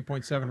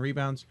 3.7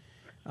 rebounds.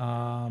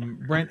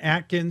 Brent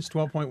Atkins,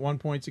 12.1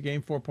 points a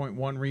game,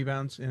 4.1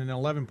 rebounds, and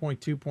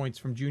 11.2 points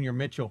from Junior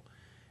Mitchell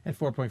at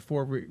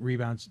 4.4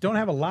 rebounds. Don't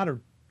have a lot of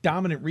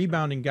dominant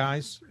rebounding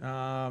guys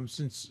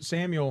since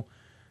Samuel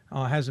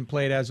hasn't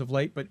played as of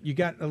late, but you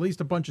got at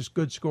least a bunch of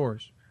good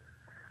scores.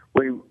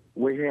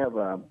 We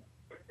have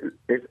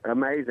it's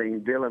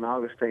amazing. Dylan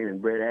Augustine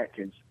and Brett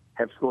Atkins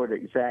have scored the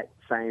exact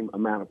same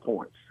amount of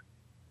points,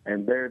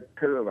 and they're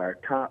two of our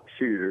top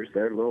shooters.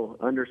 They're little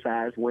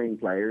undersized wing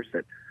players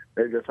that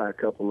they're just like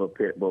a couple of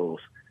pit bulls.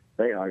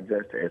 They are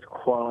just as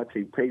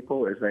quality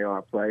people as they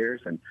are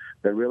players, and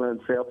they're real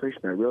unselfish,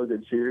 and they're real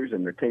good shooters,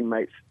 and their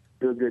teammates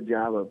do a good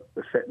job of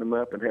setting them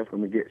up and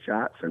helping them to get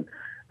shots,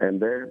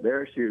 and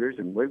they're shooters.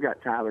 And we've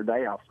got Tyler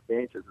Day off the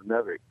bench as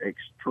another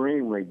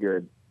extremely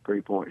good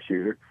three-point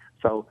shooter.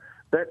 So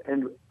that,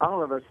 and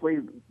all of us, we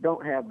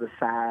don't have the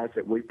size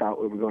that we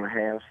thought we were going to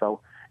have,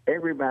 so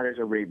everybody's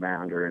a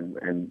rebounder,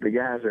 and the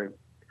guys are,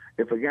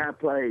 if a guy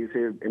plays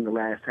here in the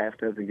last half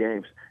dozen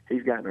games,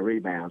 he's gotten a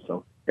rebound.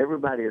 So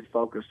everybody is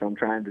focused on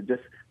trying to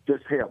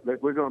just help.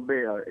 We're going to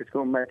be it's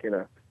going to make it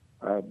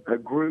a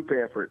group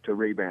effort to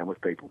rebound with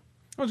people.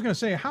 I was going to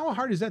say, how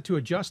hard is that to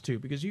adjust to?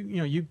 Because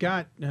you've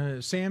got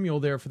Samuel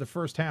there for the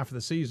first half of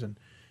the season,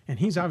 and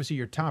he's obviously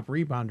your top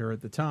rebounder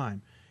at the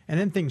time. And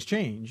then things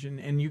change,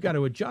 and you got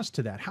to adjust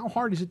to that. How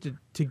hard is it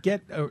to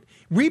get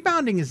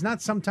rebounding? Is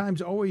not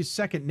sometimes always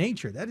second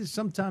nature. That is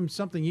sometimes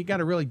something you got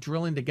to really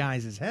drill into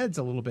guys' heads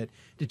a little bit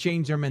to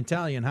change their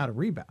mentality on how to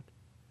rebound.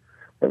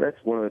 Well,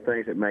 that's one of the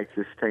things that makes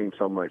this team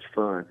so much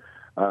fun.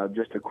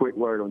 Just a quick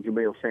word on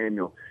Jamil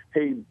Samuel.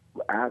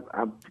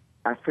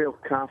 I feel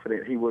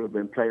confident he would have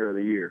been Player of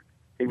the Year.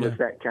 He was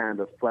that kind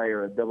of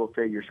player, a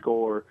double-figure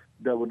scorer,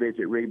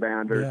 double-digit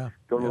rebounder,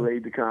 going to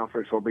lead the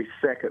conference or be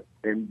second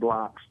in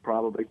blocks,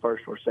 probably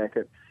first or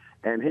second.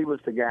 And he was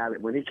the guy that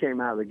when he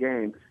came out of the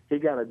game, he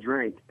got a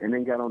drink and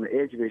then got on the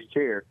edge of his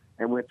chair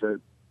and went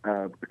to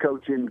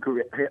coaching,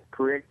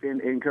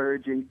 correcting,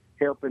 encouraging,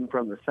 helping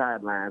from the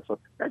sideline. So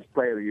that's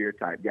Player of the Year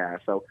type guy.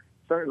 So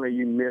certainly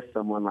you miss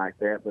someone like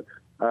that.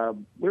 But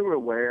we were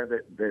aware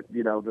that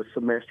the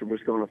semester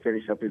was going to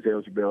finish up his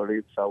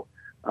eligibility. So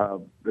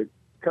the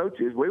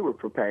coaches, we were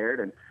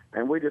prepared,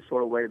 and we just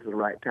sort of waited for the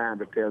right time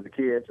to tell the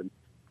kids. And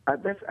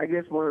that's, I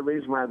guess, one of the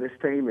reasons why this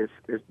team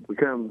has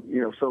become,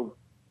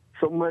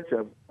 so much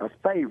of a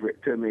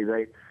favorite to me.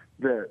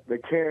 The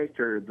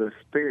character, the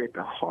spirit,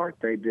 the heart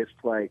they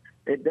display.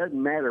 It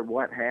doesn't matter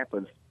what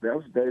happens;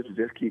 those days will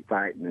just keep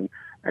fighting.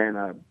 And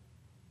I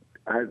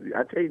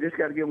tell you, just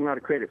got to give them a lot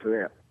of credit for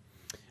that.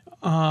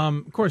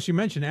 Of course, you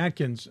mentioned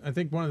Atkins. I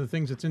think one of the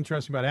things that's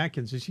interesting about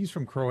Atkins is he's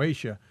from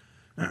Croatia.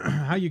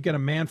 How you get a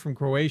man from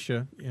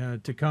Croatia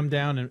to come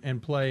down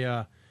and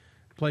play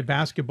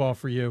basketball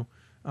for you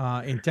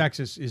in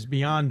Texas is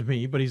beyond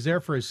me. But he's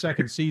there for his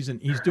second season.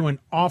 He's doing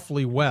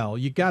awfully well.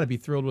 You got to be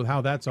thrilled with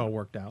how that's all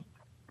worked out.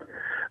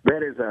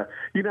 That is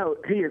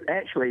he is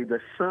actually the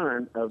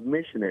son of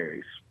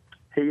missionaries.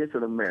 He is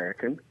an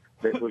American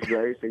that was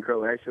raised in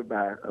Croatia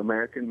by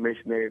American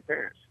missionary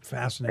parents.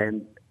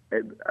 Fascinating.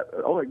 And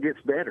it gets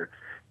better.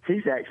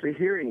 He's actually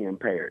hearing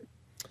impaired.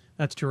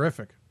 That's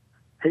terrific.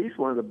 He's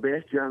one of the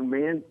best young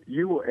men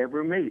you will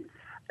ever meet.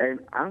 And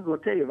I'm going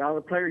to tell you, of all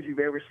the players you've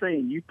ever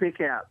seen, you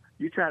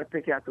try to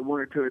pick out the one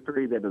or two or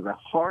three that are the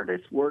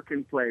hardest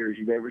working players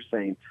you've ever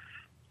seen.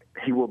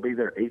 He will be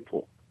their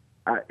equal.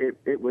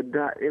 It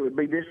would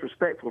be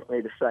disrespectful for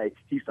me to say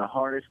he's the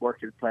hardest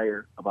working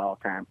player of all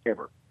time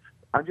ever.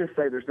 I'll just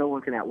say there's no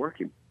one can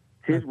outwork him.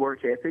 His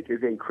work ethic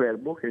is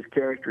incredible. His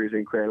character is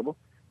incredible.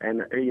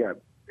 And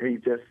he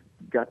just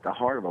got the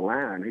heart of a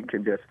lion. He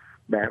can just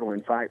battle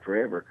and fight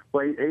forever.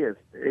 Well, he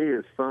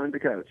is fun to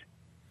coach.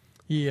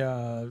 He,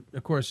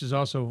 of course, is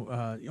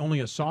also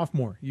only a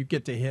sophomore. You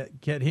get to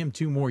get him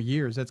 2 more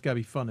years. That's got to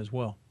be fun as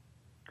well.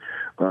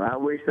 Well, I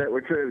wish that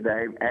were true,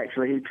 Dave.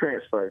 Actually, he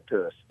transferred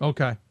to us.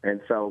 Okay.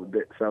 And so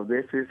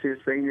this is his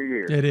senior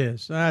year. It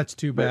is. That's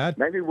too bad.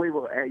 But maybe we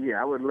will.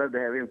 I would love to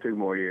have him 2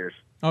 more years.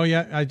 Oh,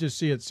 yeah. I just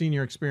see it,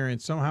 senior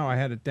experience. Somehow I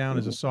had it down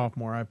as a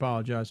sophomore. I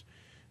apologize.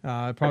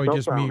 Probably no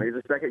just problem. me. He's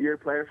a second-year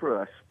player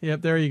for us.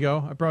 Yep, there you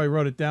go. I probably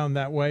wrote it down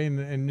that way,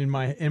 and in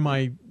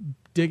my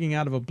digging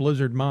out of a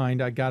blizzard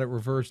mind, I got it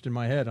reversed in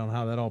my head on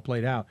how that all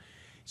played out.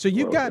 So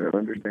you got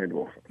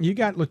understandable. You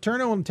got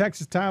LeTourneau and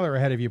Texas Tyler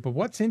ahead of you, but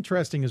what's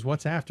interesting is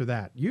what's after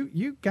that.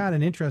 You got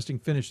an interesting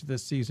finish to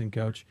this season,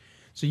 Coach.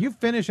 So you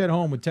finish at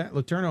home with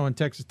LeTourneau and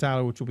Texas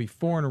Tyler, which will be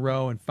 4 in a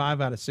row and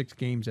 5 out of 6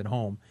 games at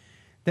home.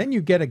 Then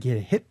you got to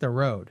hit the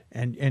road,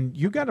 and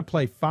you got to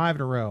play 5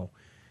 in a row.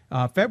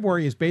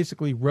 February is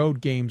basically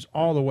road games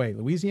all the way.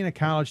 Louisiana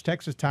College,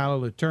 Texas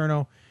Tyler,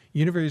 LeTourneau,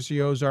 University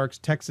of Ozarks,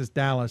 Texas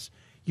Dallas.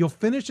 You'll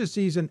finish the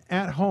season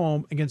at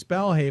home against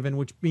Belhaven,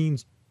 which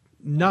means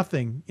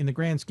nothing in the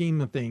grand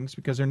scheme of things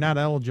because they're not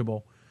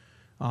eligible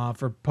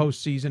for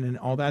postseason and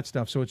all that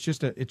stuff. So it's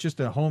just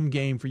a home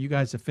game for you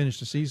guys to finish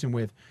the season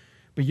with.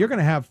 But you're going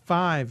to have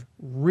 5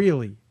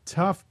 really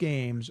tough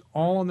games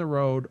all on the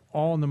road,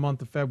 all in the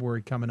month of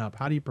February coming up.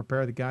 How do you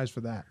prepare the guys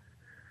for that?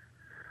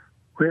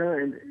 Well,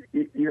 and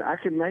I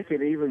can make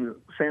it even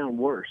sound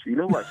worse. You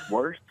know what's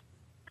worse?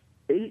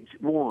 Each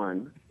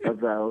one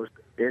of those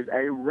is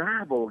a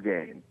rival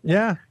game.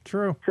 Yeah,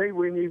 true. See,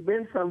 when you've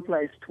been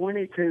someplace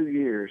 22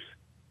 years,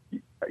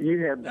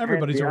 you have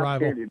Everybody's had the a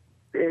rival. opportunity-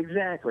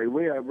 Exactly.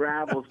 We are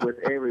rivals with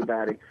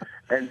everybody.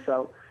 And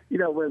so,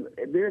 when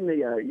during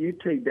the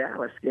UT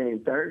Dallas game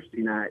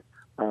Thursday night,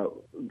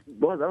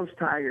 boy, those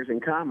Tigers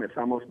and Comets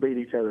almost beat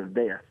each other to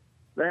death.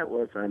 That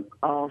was an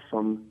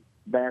awesome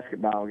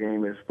basketball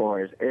game as far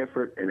as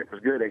effort, and it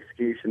was good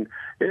execution.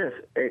 It is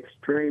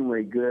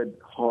extremely good,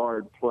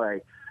 hard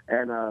play.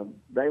 And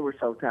they were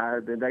so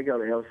tired that they go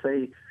to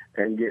LC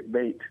and get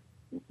beat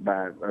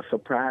by a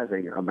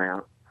surprising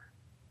amount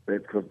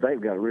because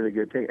they've got a really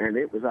good team. And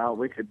it was all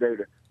we could do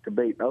to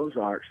beat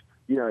Ozarks.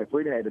 If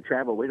we'd had to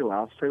travel, we'd have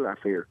lost too, I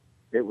fear.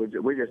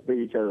 We just beat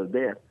each other to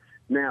death.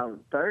 Now,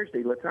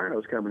 Thursday,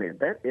 Laterno's coming in.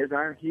 That is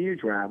our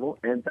huge rival,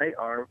 and they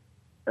are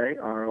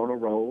on a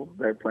roll.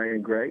 They're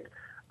playing great.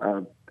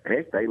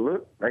 Heck, they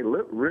look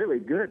really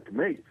good to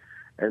me.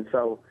 And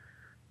so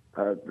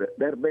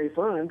that'll be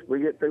fun.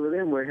 We get through with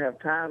them. We have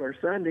Tyler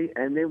Sunday,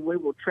 and then we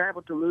will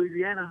travel to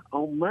Louisiana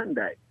on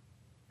Monday.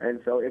 And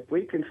so if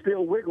we can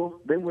still wiggle,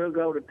 then we'll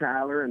go to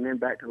Tyler and then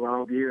back to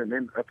Longview and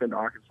then up into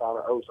Arkansas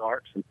to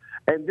Ozarks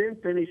and then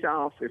finish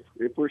off.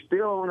 If we're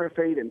still on our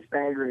feet and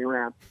staggering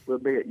around, we'll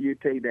be at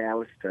UT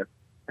Dallas to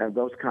have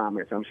those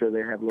Comets. I'm sure they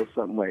have a little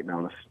something waiting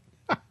on us.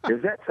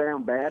 Does that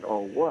sound bad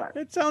or what?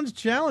 It sounds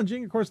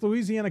challenging. Of course,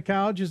 Louisiana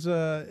College is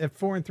at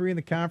 4-3 in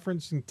the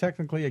conference, and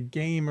technically a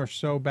game or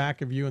so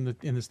back of you in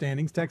the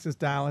standings. Texas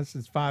Dallas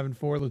is 5-4.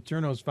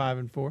 LeTourneau's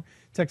 5-4.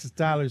 Texas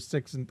Tyler's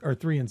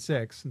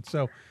 3-6, and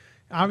so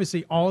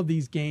obviously all of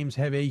these games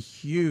have a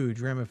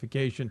huge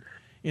ramification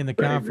in the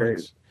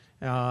conference.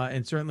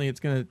 And certainly it's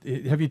going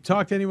to – have you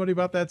talked to anybody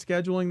about that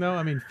scheduling, though?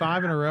 I mean,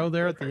 5 in a row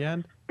there at the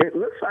end? It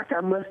looks like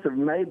I must have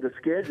made the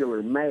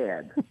scheduler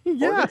mad.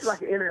 Yes. Or just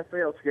like an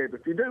NFL schedule.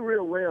 If you do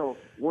real well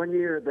one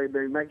year,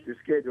 they make your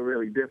schedule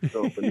really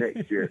difficult for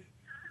next year.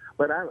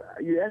 But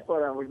that's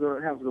what I was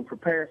going to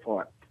prepare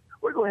for it.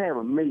 We're going to have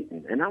a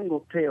meeting, and I'm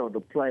going to tell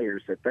the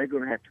players that they're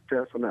going to have to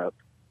toughen up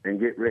and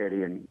get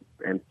ready and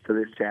for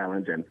this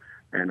challenge, and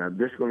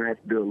this is going to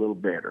have to do a little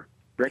better.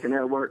 Reckon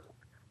that'll work?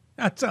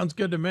 That sounds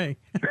good to me.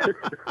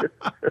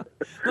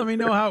 Let me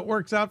know how it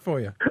works out for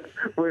you.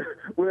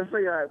 We'll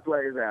see how it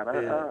plays out.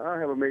 I'll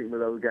have a meeting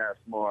with those guys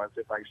tomorrow and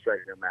see if I can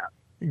straighten them out.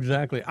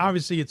 Exactly.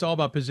 Obviously, it's all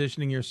about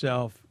positioning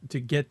yourself to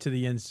get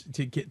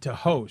to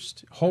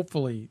host,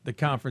 hopefully, the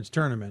conference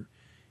tournament.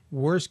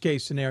 Worst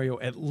case scenario,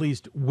 at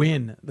least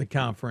win the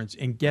conference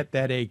and get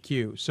that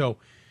AQ. So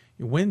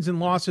wins and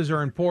losses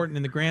are important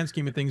in the grand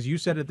scheme of things. You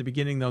said at the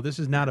beginning, though, this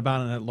is not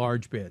about an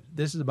at-large bid.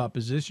 This is about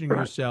positioning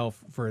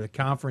yourself for the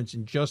conference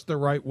in just the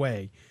right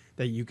way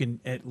that you can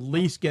at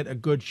least get a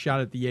good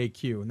shot at the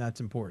AQ, and that's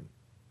important.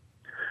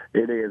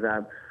 It is.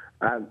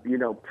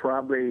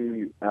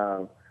 Probably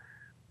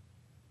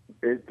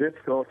as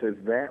difficult as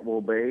that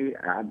will be,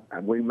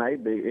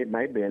 it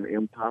may be an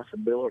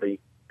impossibility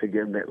to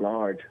get them at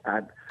large.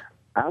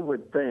 I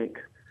would think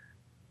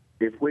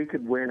if we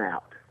could win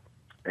out,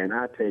 and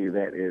I tell you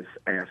that is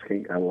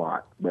asking a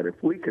lot, but if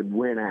we could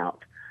win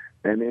out,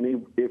 and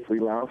then if we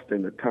lost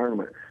in the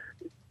tournament,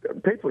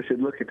 people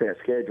should look at that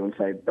schedule and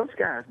say, those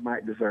guys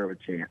might deserve a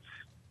chance.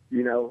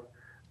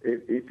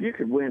 If you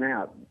could win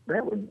out,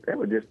 that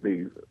would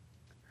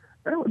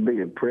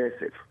be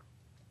impressive.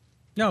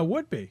 No, it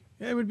would be.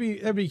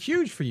 That'd be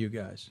huge for you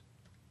guys.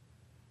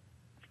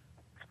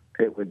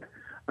 It would.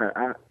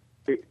 I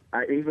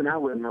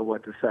wouldn't know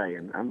what to say,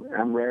 and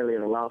I'm rarely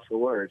at a loss for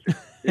words.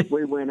 If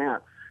we went out,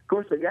 of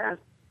course, the guys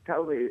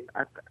told me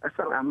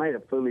I made a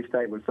foolish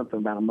statement, something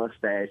about a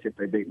mustache if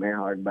they beat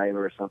Mayhard and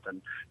Baylor or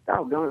something.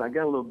 Doggone it, I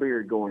got a little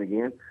beard going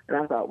again, and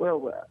I thought,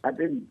 well, I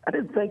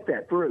didn't think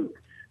that through.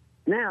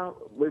 Now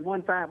we've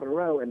won 5 in a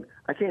row, and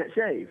I can't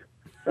shave,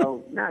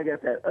 so now I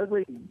got that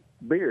ugly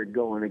beard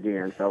going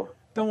again. So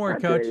don't worry,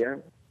 Coach.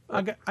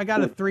 I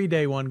got a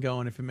 3-day one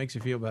going if it makes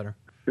you feel better.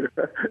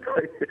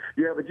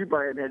 Yeah, but you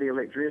probably hadn't had any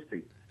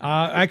electricity.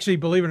 Actually,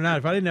 believe it or not,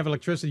 if I didn't have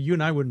electricity, you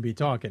and I wouldn't be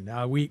talking.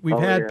 We've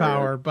had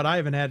power, but I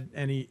haven't had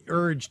any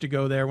urge to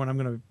go there when I'm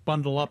going to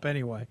bundle up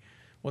anyway.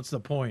 What's the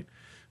point?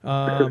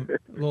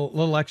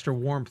 Little extra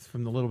warmth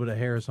from the little bit of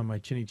hairs on my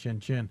chinny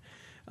chin.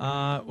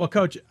 Well,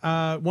 Coach,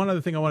 one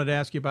other thing I wanted to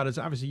ask you about is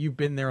obviously you've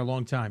been there a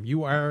long time.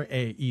 You are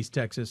a East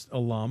Texas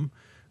alum,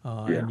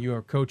 and you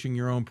are coaching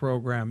your own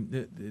program.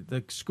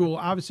 The school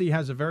obviously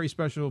has a very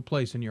special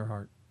place in your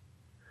heart.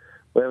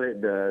 Well,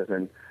 it does,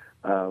 and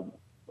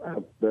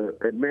the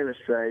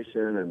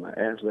administration and my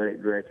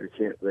athletic director,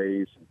 Kent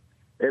Reeves,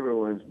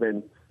 everyone's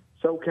been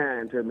so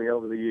kind to me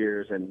over the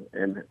years, and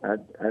I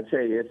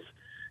tell you,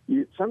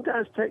 you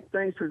sometimes take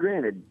things for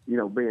granted,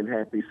 being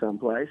happy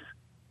someplace.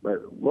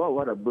 But, well,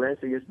 what a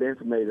blessing it's been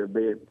for me to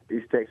be at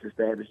East Texas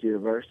Baptist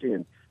University,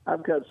 and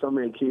I've got so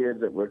many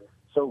kids that were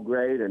so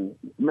great and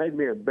made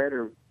me a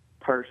better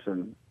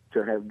person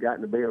to have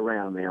gotten to be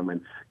around them,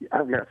 and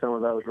I've got some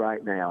of those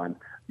right now. And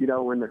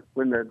when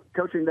the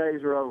coaching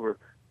days are over,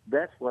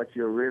 that's what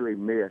you'll really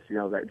miss.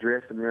 That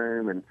dressing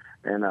room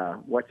and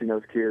watching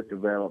those kids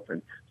develop.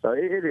 And so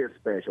it is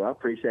special. I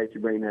appreciate you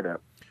bringing that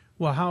up.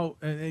 Well,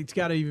 it's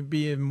got to even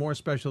be even more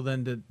special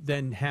than to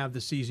then have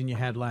the season you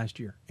had last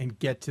year and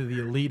get to the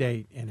Elite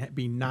Eight and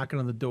be knocking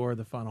on the door of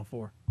the Final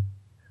Four.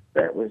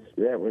 That was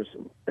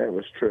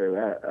true.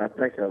 I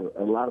think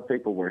a lot of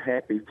people were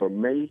happy for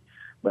me,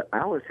 but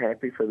I was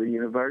happy for the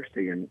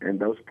university and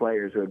those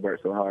players who had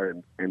worked so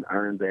hard and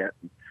earned that.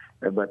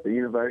 But the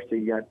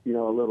university got a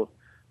little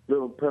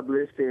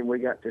publicity, and we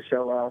got to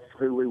show off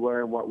who we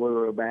were and what we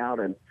were about,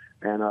 and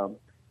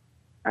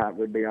it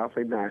would be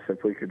awfully nice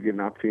if we could get an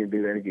opportunity to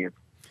do that again.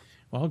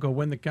 Well, go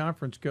win the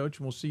conference, Coach,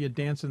 and we'll see you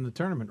dance in the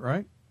tournament,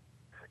 right?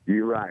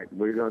 You're right.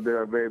 We're going to do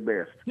our very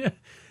best. Yeah.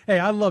 Hey,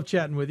 I love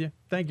chatting with you.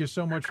 Thank you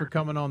so much for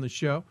coming on the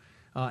show.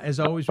 As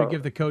always, we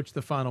give the coach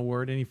the final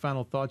word. Any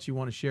final thoughts you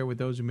want to share with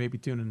those who may be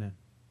tuning in?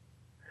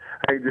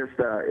 Hey, just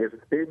if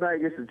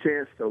anybody gets a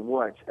chance to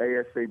watch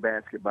ASC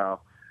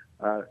basketball,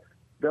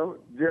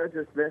 don't judge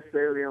us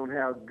necessarily on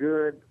how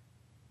good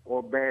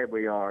or bad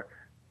we are.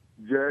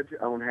 Judge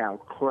on how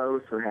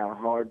close and how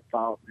hard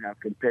fought and how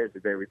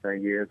competitive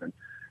everything is.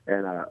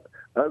 And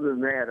other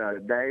than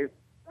that, Dave,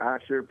 I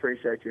sure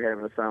appreciate you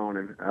having us on,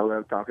 and I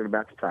love talking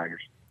about the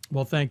Tigers.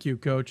 Well, thank you,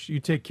 Coach. You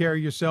take care of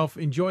yourself.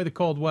 Enjoy the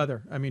cold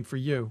weather. I mean, for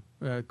you,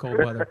 cold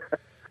weather.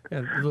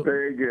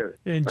 Very good.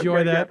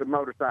 Enjoy that. Got the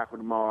motorcycle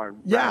tomorrow.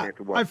 Yeah,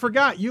 I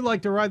forgot. You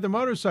like to ride the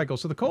motorcycle,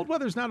 so the cold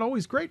weather's not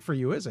always great for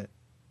you, is it?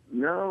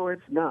 No,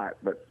 it's not.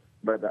 But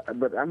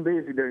I'm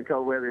busy during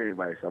cold weather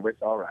anyway, so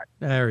it's all right.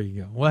 There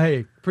you go. Well,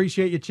 hey,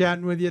 appreciate you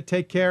chatting with you.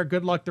 Take care.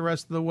 Good luck the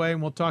rest of the way,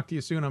 and we'll talk to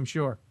you soon, I'm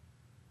sure.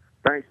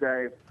 Thanks,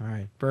 Dave. All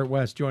right. Bert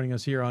West joining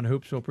us here on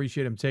Hoops. We'll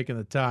appreciate him taking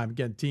the time.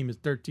 Again, team is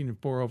 13-4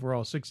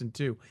 overall,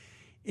 6-2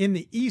 in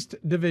the East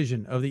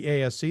Division of the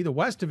ASC. The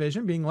West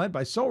Division being led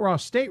by Sul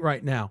Ross State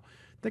right now.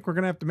 I think we're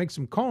going to have to make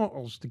some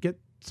calls to get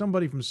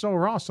somebody from Sul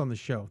Ross on the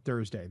show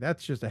Thursday.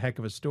 That's just a heck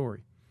of a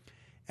story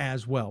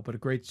as well, but a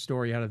great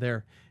story out of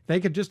there. If they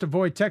could just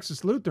avoid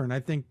Texas Lutheran,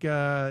 I think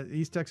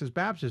East Texas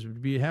Baptist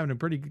would be having a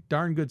pretty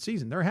darn good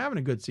season. They're having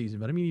a good season,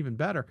 but I mean even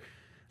better.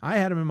 I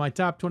had them in my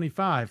top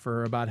 25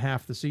 for about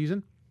half the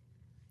season.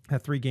 A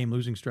 3-game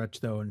losing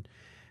stretch, though, and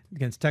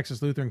against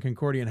Texas Lutheran,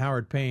 Concordia, and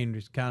Howard Payne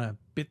just kind of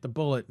bit the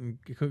bullet and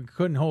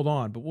couldn't hold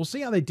on. But we'll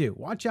see how they do.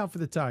 Watch out for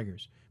the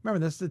Tigers.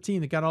 Remember, that's the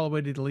team that got all the way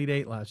to the Elite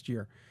Eight last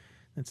year.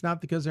 It's not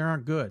because they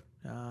aren't good,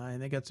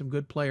 and they got some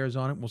good players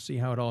on it. We'll see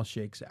how it all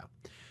shakes out.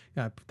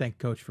 Thank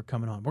Coach for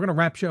coming on. We're going to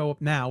wrap show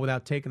up now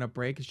without taking a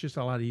break. It's just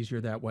a lot easier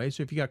that way.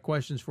 So if you got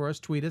questions for us,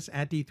 tweet us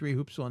at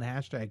D3Hoopsville and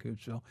hashtag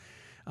Hoopsville.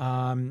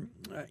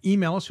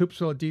 Email us,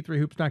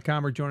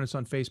 hoopsville@d3hoops.com, or join us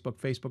on Facebook,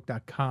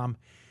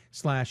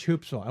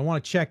 facebook.com/Hoopsville. I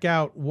want to check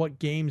out what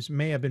games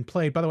may have been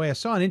played. By the way, I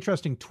saw an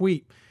interesting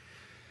tweet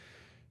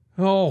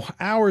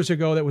hours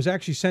ago that was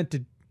actually sent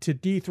to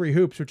D3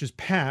 Hoops, which is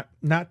Pat,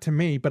 not to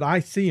me, but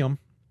I see them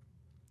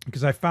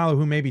because I follow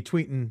who may be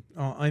tweeting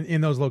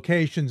in those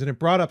locations, and it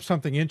brought up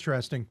something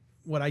interesting.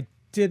 What I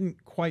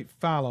didn't quite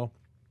follow.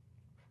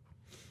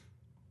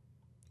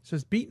 It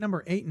says beat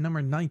number 8 and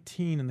number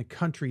 19 in the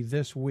country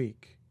this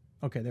week.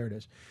 Okay, there it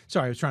is.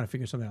 Sorry, I was trying to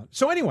figure something out.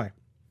 So anyway,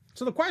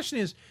 so the question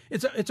is,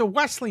 it's a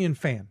Wesleyan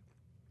fan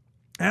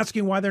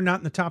asking why they're not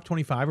in the top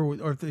 25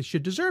 or if they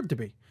should deserve to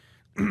be.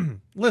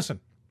 Listen,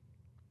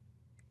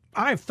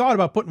 I've thought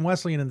about putting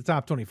Wesleyan in the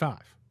top 25.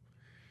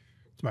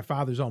 It's my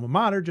father's alma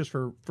mater, just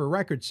for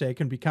record's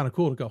sake, and be kind of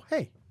cool to go,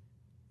 hey,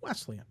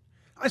 Wesleyan.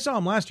 I saw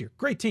them last year.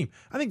 Great team.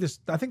 I think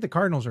the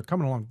Cardinals are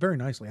coming along very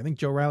nicely. I think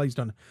Joe Riley's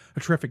done a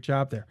terrific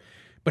job there.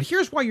 But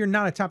here's why you're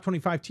not a top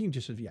 25 team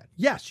just as yet.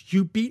 Yes,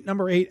 you beat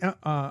number 8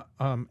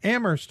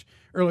 Amherst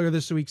earlier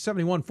this week,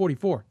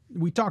 71-44.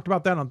 We talked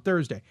about that on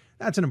Thursday.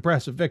 That's an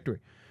impressive victory.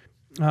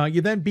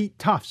 You then beat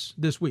Tufts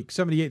this week,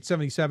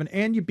 78-77,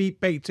 and you beat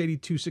Bates,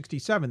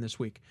 82-67 this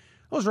week.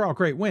 Those are all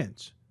great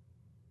wins.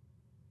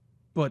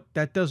 But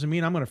that doesn't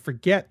mean I'm going to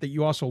forget that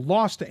you also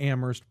lost to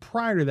Amherst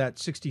prior to that,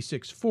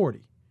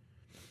 66-40.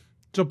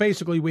 So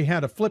basically, we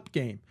had a flip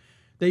game.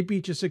 They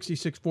beat you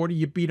 66-40.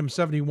 You beat them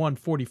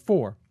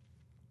 71-44.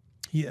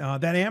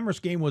 That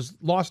Amherst game was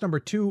loss number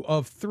 2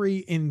 of 3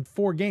 in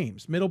 4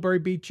 games. Middlebury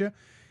beat you.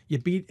 You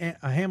beat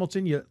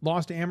Hamilton. You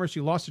lost to Amherst.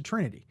 You lost to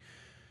Trinity.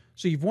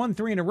 So you've won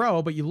 3 in a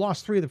row, but you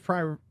lost 3 of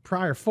the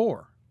prior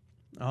 4.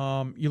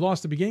 You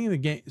lost the beginning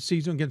of the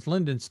season against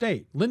Linden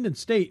State. Linden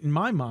State, in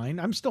my mind,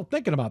 I'm still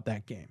thinking about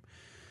that game.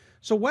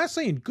 So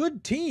Wesleyan,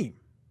 good team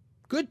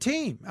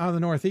out of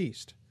the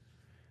Northeast.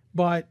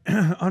 But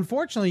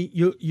unfortunately,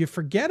 you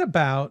forget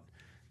about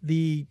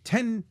the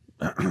 10,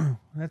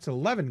 that's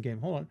 11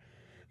 game. Hold on.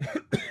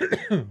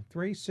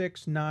 3,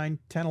 6, 9,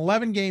 10,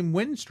 11 game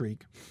win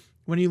streak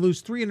when you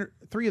lose 3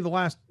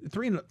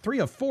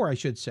 of 4, I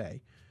should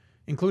say,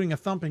 including a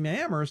thumping to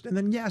Amherst. And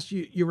then, yes,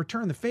 you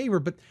return the favor,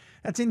 but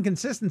that's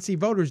inconsistency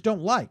voters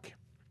don't like.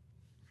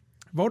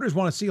 Voters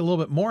want to see a little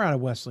bit more out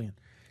of Wesleyan.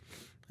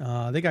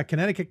 They got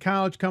Connecticut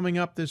College coming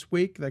up this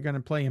week. They're going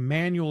to play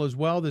Emmanuel as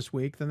well this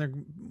week. Then they're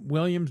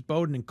Williams,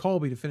 Bowdoin, and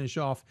Colby to finish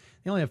off.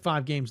 They only have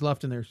 5 games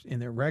left in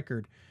their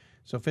record.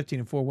 So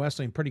 15-4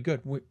 Wesleyan, pretty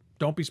good.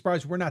 don't be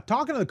surprised if we're not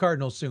talking to the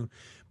Cardinals soon.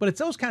 But it's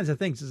those kinds of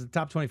things as a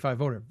top 25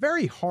 voter.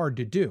 Very hard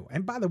to do.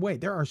 And by the way,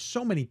 there are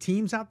so many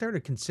teams out there to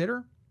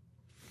consider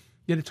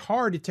that it's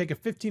hard to take a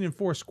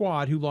 15-4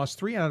 squad who lost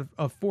 3 out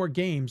of 4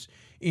 games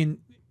in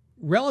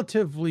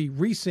relatively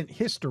recent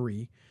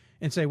history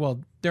and say, well,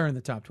 they're in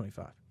the top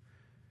 25.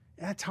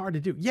 That's hard to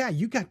do. Yeah,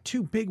 you got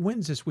 2 big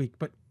wins this week,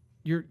 but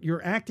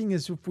you're acting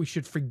as if we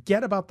should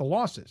forget about the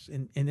losses,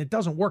 and it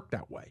doesn't work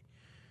that way.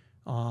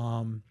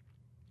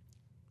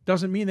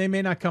 Doesn't mean they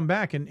may not come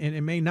back, and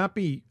it may not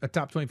be a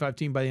top 25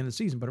 team by the end of the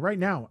season. But right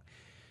now,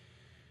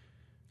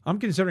 I'm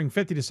considering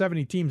 50 to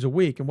 70 teams a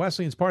week, and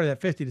Wesleyan's part of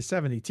that 50 to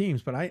 70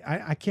 teams, but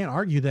I can't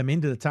argue them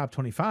into the top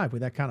 25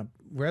 with that kind of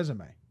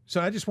resume. So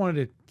I just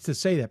wanted to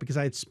say that because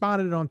I had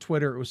spotted it on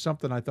Twitter. It was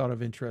something I thought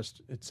of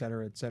interest, et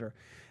cetera, et cetera.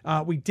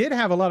 We did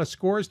have a lot of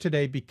scores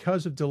today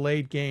because of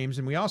delayed games,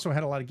 and we also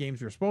had a lot of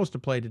games we were supposed to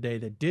play today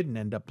that didn't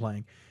end up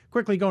playing.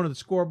 Quickly going to the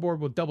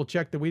scoreboard, we'll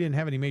double-check that we didn't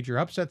have any major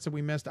upsets that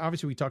we missed.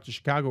 Obviously, we talked to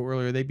Chicago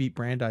earlier. They beat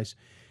Brandeis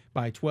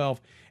by 12.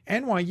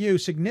 NYU,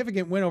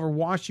 significant win over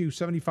WashU,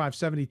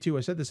 75-72.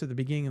 I said this at the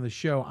beginning of the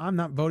show. I'm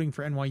not voting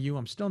for NYU.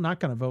 I'm still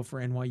not going to vote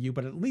for NYU,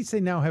 but at least they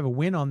now have a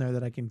win on there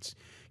that I can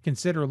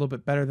consider a little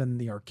bit better than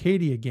the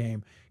Arcadia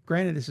game.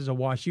 Granted, this is a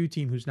WashU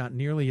team who's not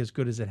nearly as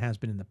good as it has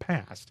been in the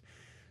past.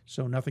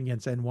 So nothing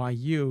against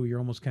NYU. You're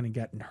almost kind of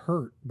getting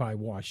hurt by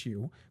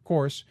WashU. Of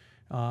course,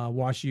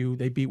 WashU,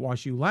 they beat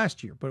WashU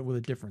last year, but with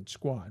a different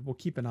squad. We'll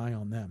keep an eye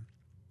on them.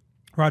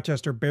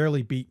 Rochester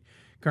barely beat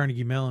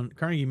Carnegie Mellon.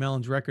 Carnegie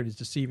Mellon's record is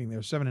deceiving. They're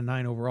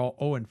 7-9 overall,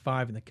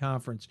 0-5 in the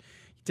conference.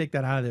 You take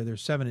that out of there, they're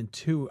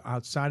 7-2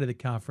 outside of the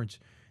conference.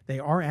 They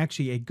are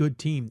actually a good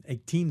team, a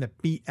team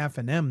that beat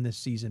F&M this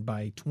season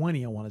by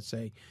 20, I want to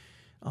say.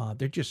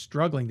 They're just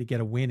struggling to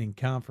get a win in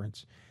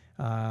conference.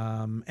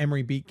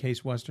 Emory beat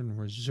Case Western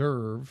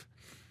Reserve.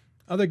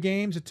 Other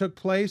games that took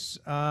place,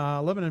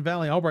 Lebanon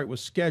Valley Albright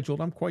was scheduled.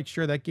 I'm quite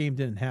sure that game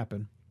didn't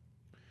happen.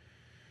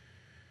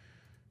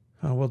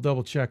 We'll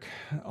double-check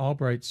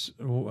Albright's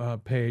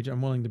page.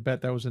 I'm willing to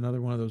bet that was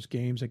another one of those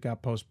games that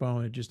got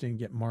postponed. It just didn't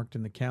get marked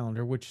in the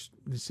calendar, which,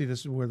 see,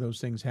 this is where those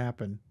things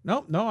happen.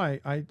 No,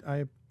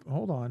 I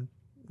hold on.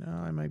 No,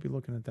 I might be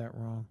looking at that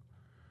wrong.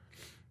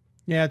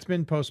 Yeah, it's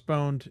been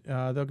postponed.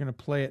 They're going to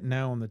play it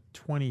now on the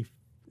 20th.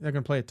 They're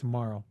going to play it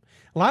tomorrow.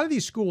 A lot of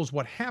these schools,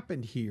 what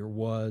happened here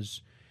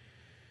was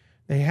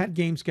they had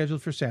games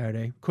scheduled for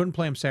Saturday, couldn't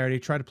play them Saturday,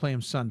 tried to play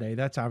them Sunday.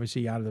 That's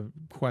obviously out of the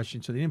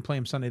question, so they didn't play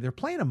them Sunday. They're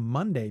playing them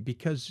Monday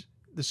because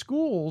the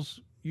schools,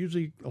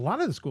 usually a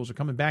lot of the schools are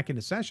coming back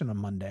into session on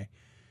Monday.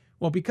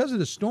 Well, because of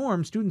the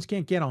storm, students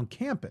can't get on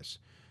campus.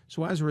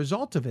 So as a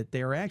result of it,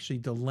 they are actually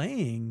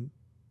delaying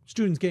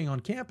students getting on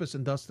campus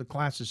and thus the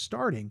classes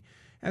starting.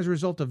 As a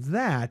result of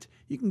that,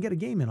 you can get a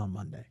game in on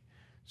Monday.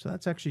 So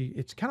that's actually,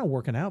 it's kind of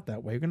working out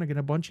that way. You're going to get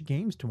a bunch of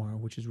games tomorrow,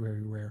 which is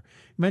very rare.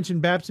 You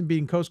mentioned Babson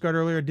beating Coast Guard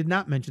earlier. I did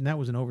not mention that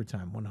was an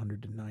overtime,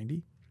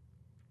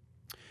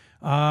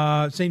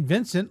 100-90. St.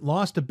 Vincent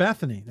lost to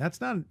Bethany. That's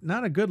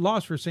not a good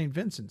loss for St.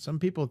 Vincent. Some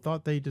people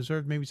thought they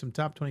deserved maybe some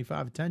top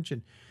 25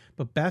 attention,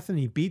 but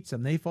Bethany beats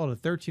them. They fall to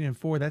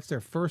 13-4. That's their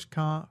first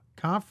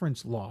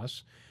conference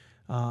loss.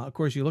 Of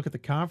course, you look at the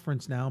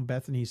conference now.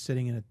 Bethany's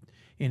sitting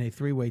in a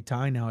three-way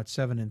tie now at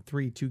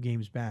 7-3, 2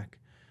 games back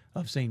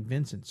of St.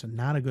 Vincent. So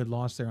not a good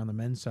loss there on the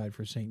men's side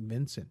for St.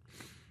 Vincent.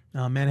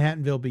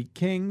 Manhattanville beat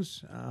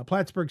Kings.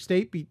 Plattsburgh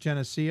State beat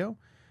Geneseo.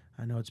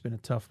 I know it's been a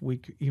tough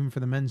week even for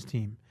the men's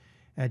team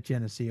at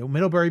Geneseo.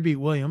 Middlebury beat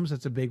Williams.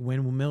 That's a big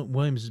win.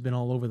 Williams has been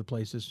all over the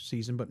place this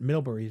season, but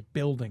Middlebury is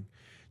building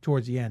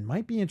towards the end.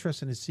 Might be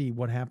interesting to see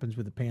what happens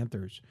with the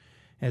Panthers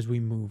as we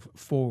move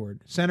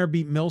forward. Center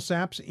beat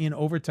Millsaps in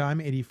overtime,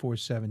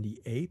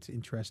 84-78.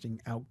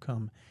 Interesting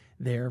outcome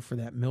there for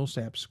that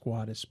Millsaps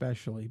squad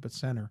especially, but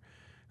Center,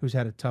 who's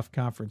had a tough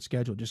conference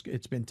schedule.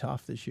 It's been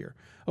tough this year.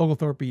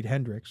 Oglethorpe beat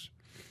Hendricks.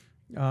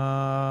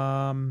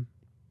 Not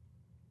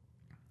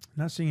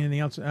seeing anything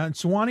else.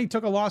 Sewanee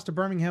took a loss to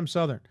Birmingham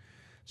Southern.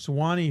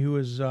 Sewanee, who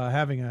is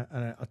having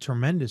a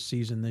tremendous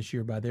season this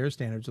year by their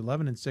standards,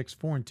 11-6,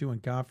 4-2 in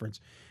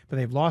conference, but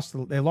they lost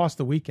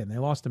the weekend. They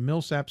lost to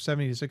Millsap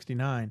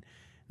 70-69. And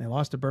they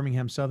lost to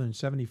Birmingham Southern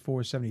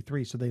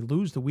 74-73. So they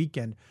lose the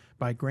weekend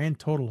by a grand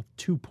total of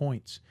 2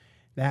 points.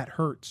 That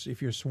hurts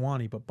if you're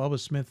Sewanee, but Bubba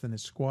Smith and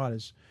his squad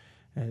is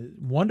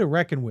one to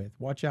reckon with.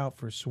 Watch out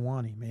for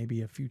Sewanee,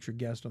 maybe a future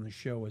guest on the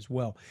show as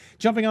well.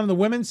 Jumping on the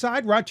women's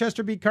side,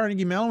 Rochester beat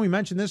Carnegie Mellon. We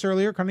mentioned this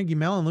earlier. Carnegie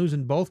Mellon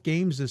losing both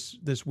games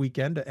this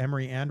weekend to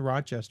Emory and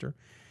Rochester,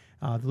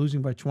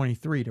 losing by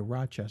 23 to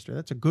Rochester.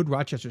 That's a good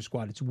Rochester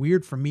squad. It's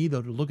weird for me,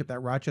 though, to look at that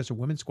Rochester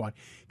women's squad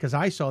because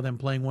I saw them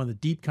playing one of the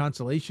deep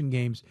consolation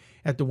games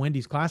at the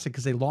Wendy's Classic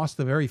because they lost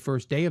the very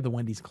first day of the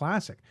Wendy's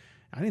Classic.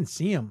 I didn't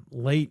see them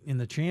late in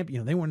the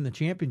they weren't in the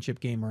championship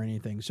game or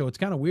anything. So it's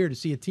kind of weird to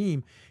see a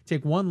team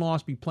take one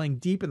loss, be playing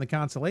deep in the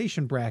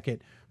consolation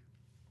bracket,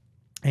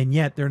 and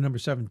yet they're number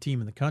 7 team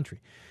in the country.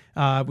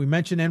 We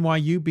mentioned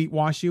NYU beat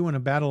WashU in a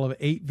battle of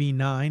 8v9.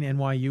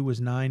 NYU was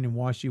 9 and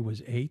WashU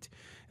was 8.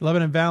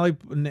 Lebanon Valley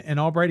and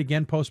Albright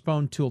again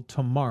postponed till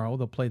tomorrow.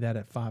 They'll play that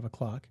at 5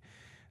 o'clock.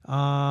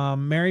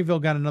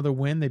 Maryville got another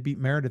win. They beat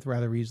Meredith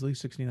rather easily,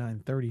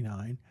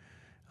 69-39.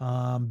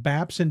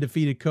 Babson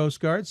defeated Coast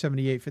Guard,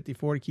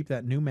 78-54 to keep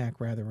that NUMAC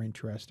rather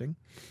interesting.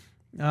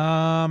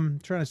 Trying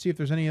to see if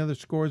there's any other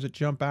scores that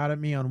jump out at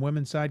me on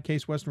women's side.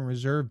 Case Western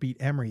Reserve beat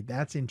Emory.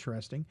 That's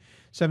interesting.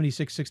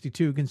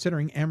 76-62,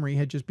 considering Emory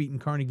had just beaten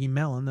Carnegie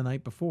Mellon the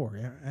night before.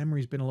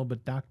 Emory's been a little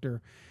bit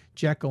Dr.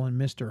 Jekyll and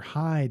Mr.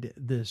 Hyde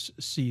this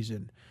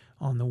season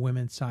on the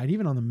women's side,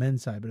 even on the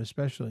men's side, but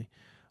especially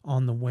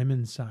on the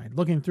women's side.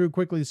 Looking through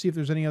quickly to see if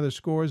there's any other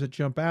scores that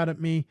jump out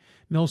at me.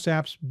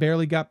 Millsaps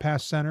barely got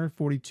past Center,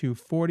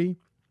 42-40.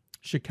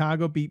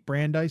 Chicago beat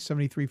Brandeis,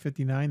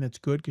 73-59. That's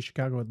good because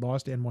Chicago had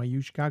lost to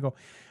NYU. Chicago,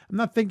 I'm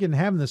not thinking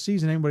having the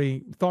season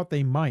anybody thought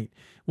they might.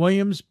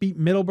 Williams beat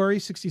Middlebury,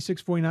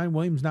 66-49.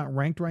 Williams not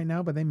ranked right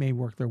now, but they may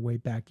work their way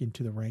back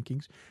into the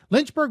rankings.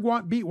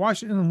 Lynchburg beat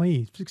Washington and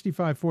Lee,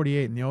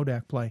 65-48 in the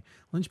ODAC play.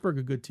 Lynchburg,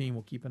 a good team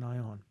we'll keep an eye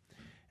on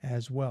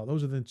as well.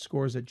 Those are the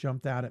scores that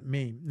jumped out at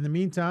me. In the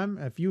meantime,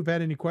 if you've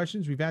had any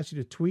questions, we've asked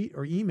you to tweet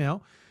or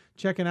email,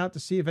 checking out to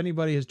see if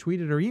anybody has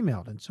tweeted or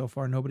emailed, and so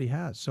far nobody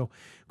has. So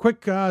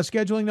quick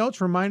scheduling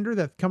notes, reminder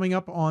that coming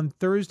up on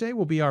Thursday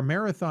will be our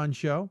marathon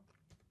show.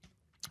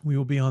 We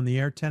will be on the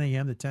air 10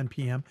 a.m. to 10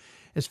 p.m.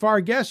 As far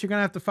as guests, you're going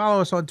to have to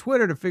follow us on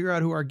Twitter to figure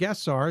out who our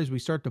guests are as we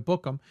start to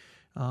book them.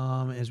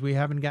 As we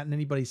haven't gotten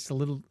anybody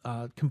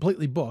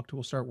completely booked,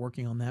 we'll start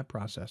working on that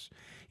process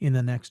in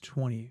the next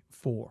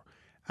 24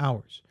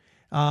 hours.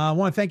 I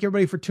want to thank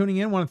everybody for tuning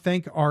in. I want to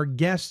thank our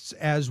guests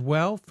as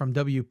well from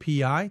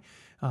WPI,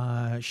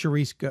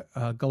 Charisse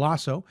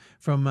Galasso,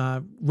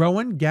 from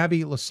Rowan,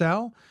 Gabby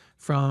LaSalle,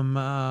 from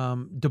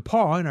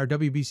DePaul in our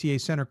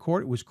WBCA Center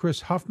Court, it was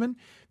Chris Huffman.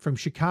 From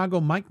Chicago,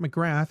 Mike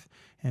McGrath.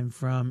 And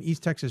from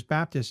East Texas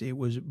Baptist, it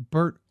was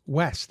Bert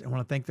West. I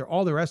want to thank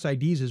all their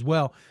SIDs as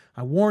well.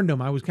 I warned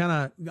them. I was kind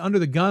of under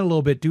the gun a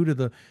little bit due to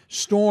the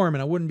storm,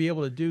 and I wouldn't be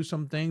able to do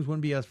some things,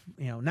 wouldn't be as,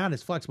 not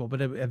as flexible,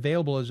 but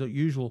available as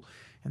usual.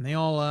 And they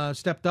all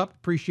stepped up,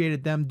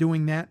 appreciated them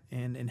doing that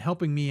and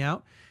helping me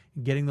out,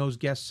 getting those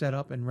guests set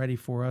up and ready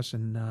for us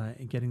and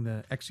getting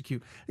to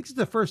execute. I think it's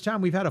the first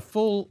time we've had a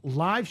full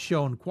live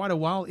show in quite a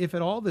while, if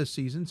at all, this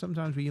season.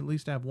 Sometimes we at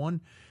least have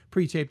one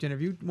pre-taped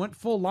interview. Went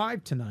full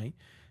live tonight.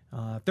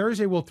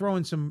 Thursday we'll throw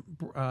in some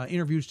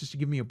interviews just to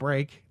give me a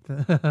break.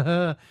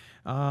 But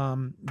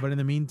in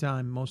the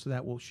meantime, most of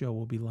that show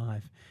will be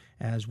live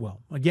as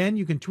well. Again,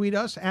 you can tweet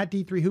us at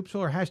D3Hoopsville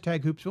or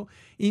hashtag Hoopsville.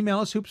 Email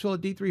us,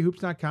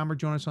 hoopsville@d3hoops.com, or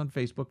join us on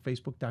Facebook,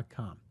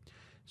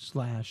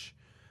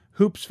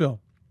 facebook.com/Hoopsville.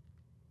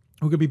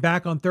 We're going to be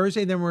back on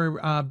Thursday. Then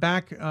we're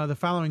back the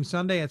following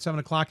Sunday at 7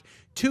 o'clock.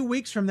 2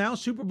 weeks from now,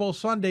 Super Bowl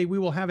Sunday, we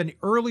will have an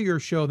earlier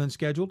show than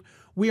scheduled.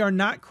 We are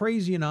not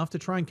crazy enough to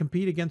try and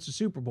compete against the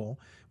Super Bowl.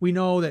 We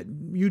know that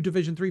you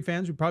Division III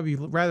fans would probably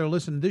rather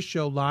listen to this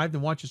show live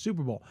than watch the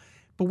Super Bowl.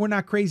 But we're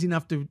not crazy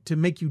enough to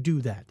make you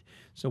do that.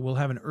 So we'll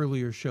have an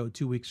earlier show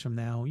 2 weeks from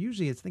now.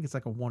 Usually I think it's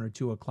like a 1 or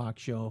 2 o'clock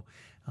show,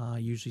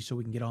 usually so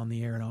we can get on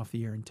the air and off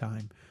the air in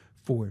time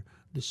for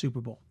the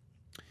Super Bowl.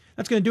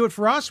 That's going to do it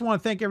for us. I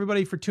want to thank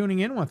everybody for tuning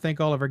in. I want to thank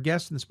all of our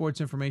guests and the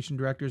sports information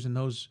directors and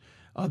those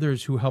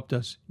others who helped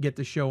us get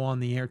the show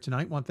on the air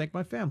tonight. I want to thank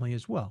my family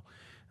as well.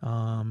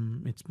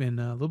 It's been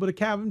a little bit of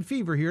cabin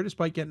fever here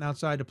despite getting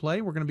outside to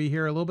play. We're going to be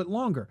here a little bit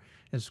longer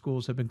as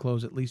schools have been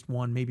closed at least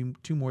 1, maybe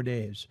 2 more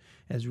days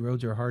as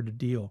roads are hard to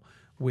deal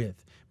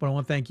with. But I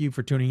want to thank you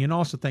for tuning in.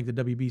 Also thank the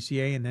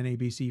WBCA and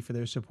NABC for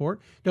their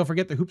support. Don't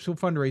forget the Hoopsville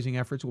fundraising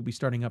efforts will be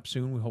starting up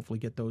soon. We'll hopefully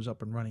get those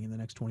up and running in the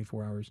next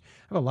 24 hours.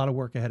 I have a lot of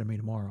work ahead of me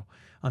tomorrow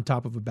on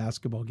top of a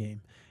basketball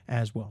game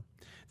as well.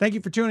 Thank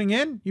you for tuning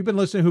in. You've been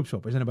listening to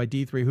Hoopsville, presented by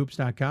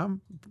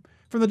D3Hoops.com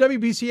from the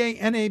WBCA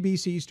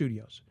NABC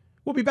studios.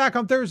 We'll be back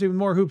on Thursday with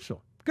more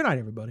Hoopsville. Good night,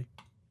 everybody.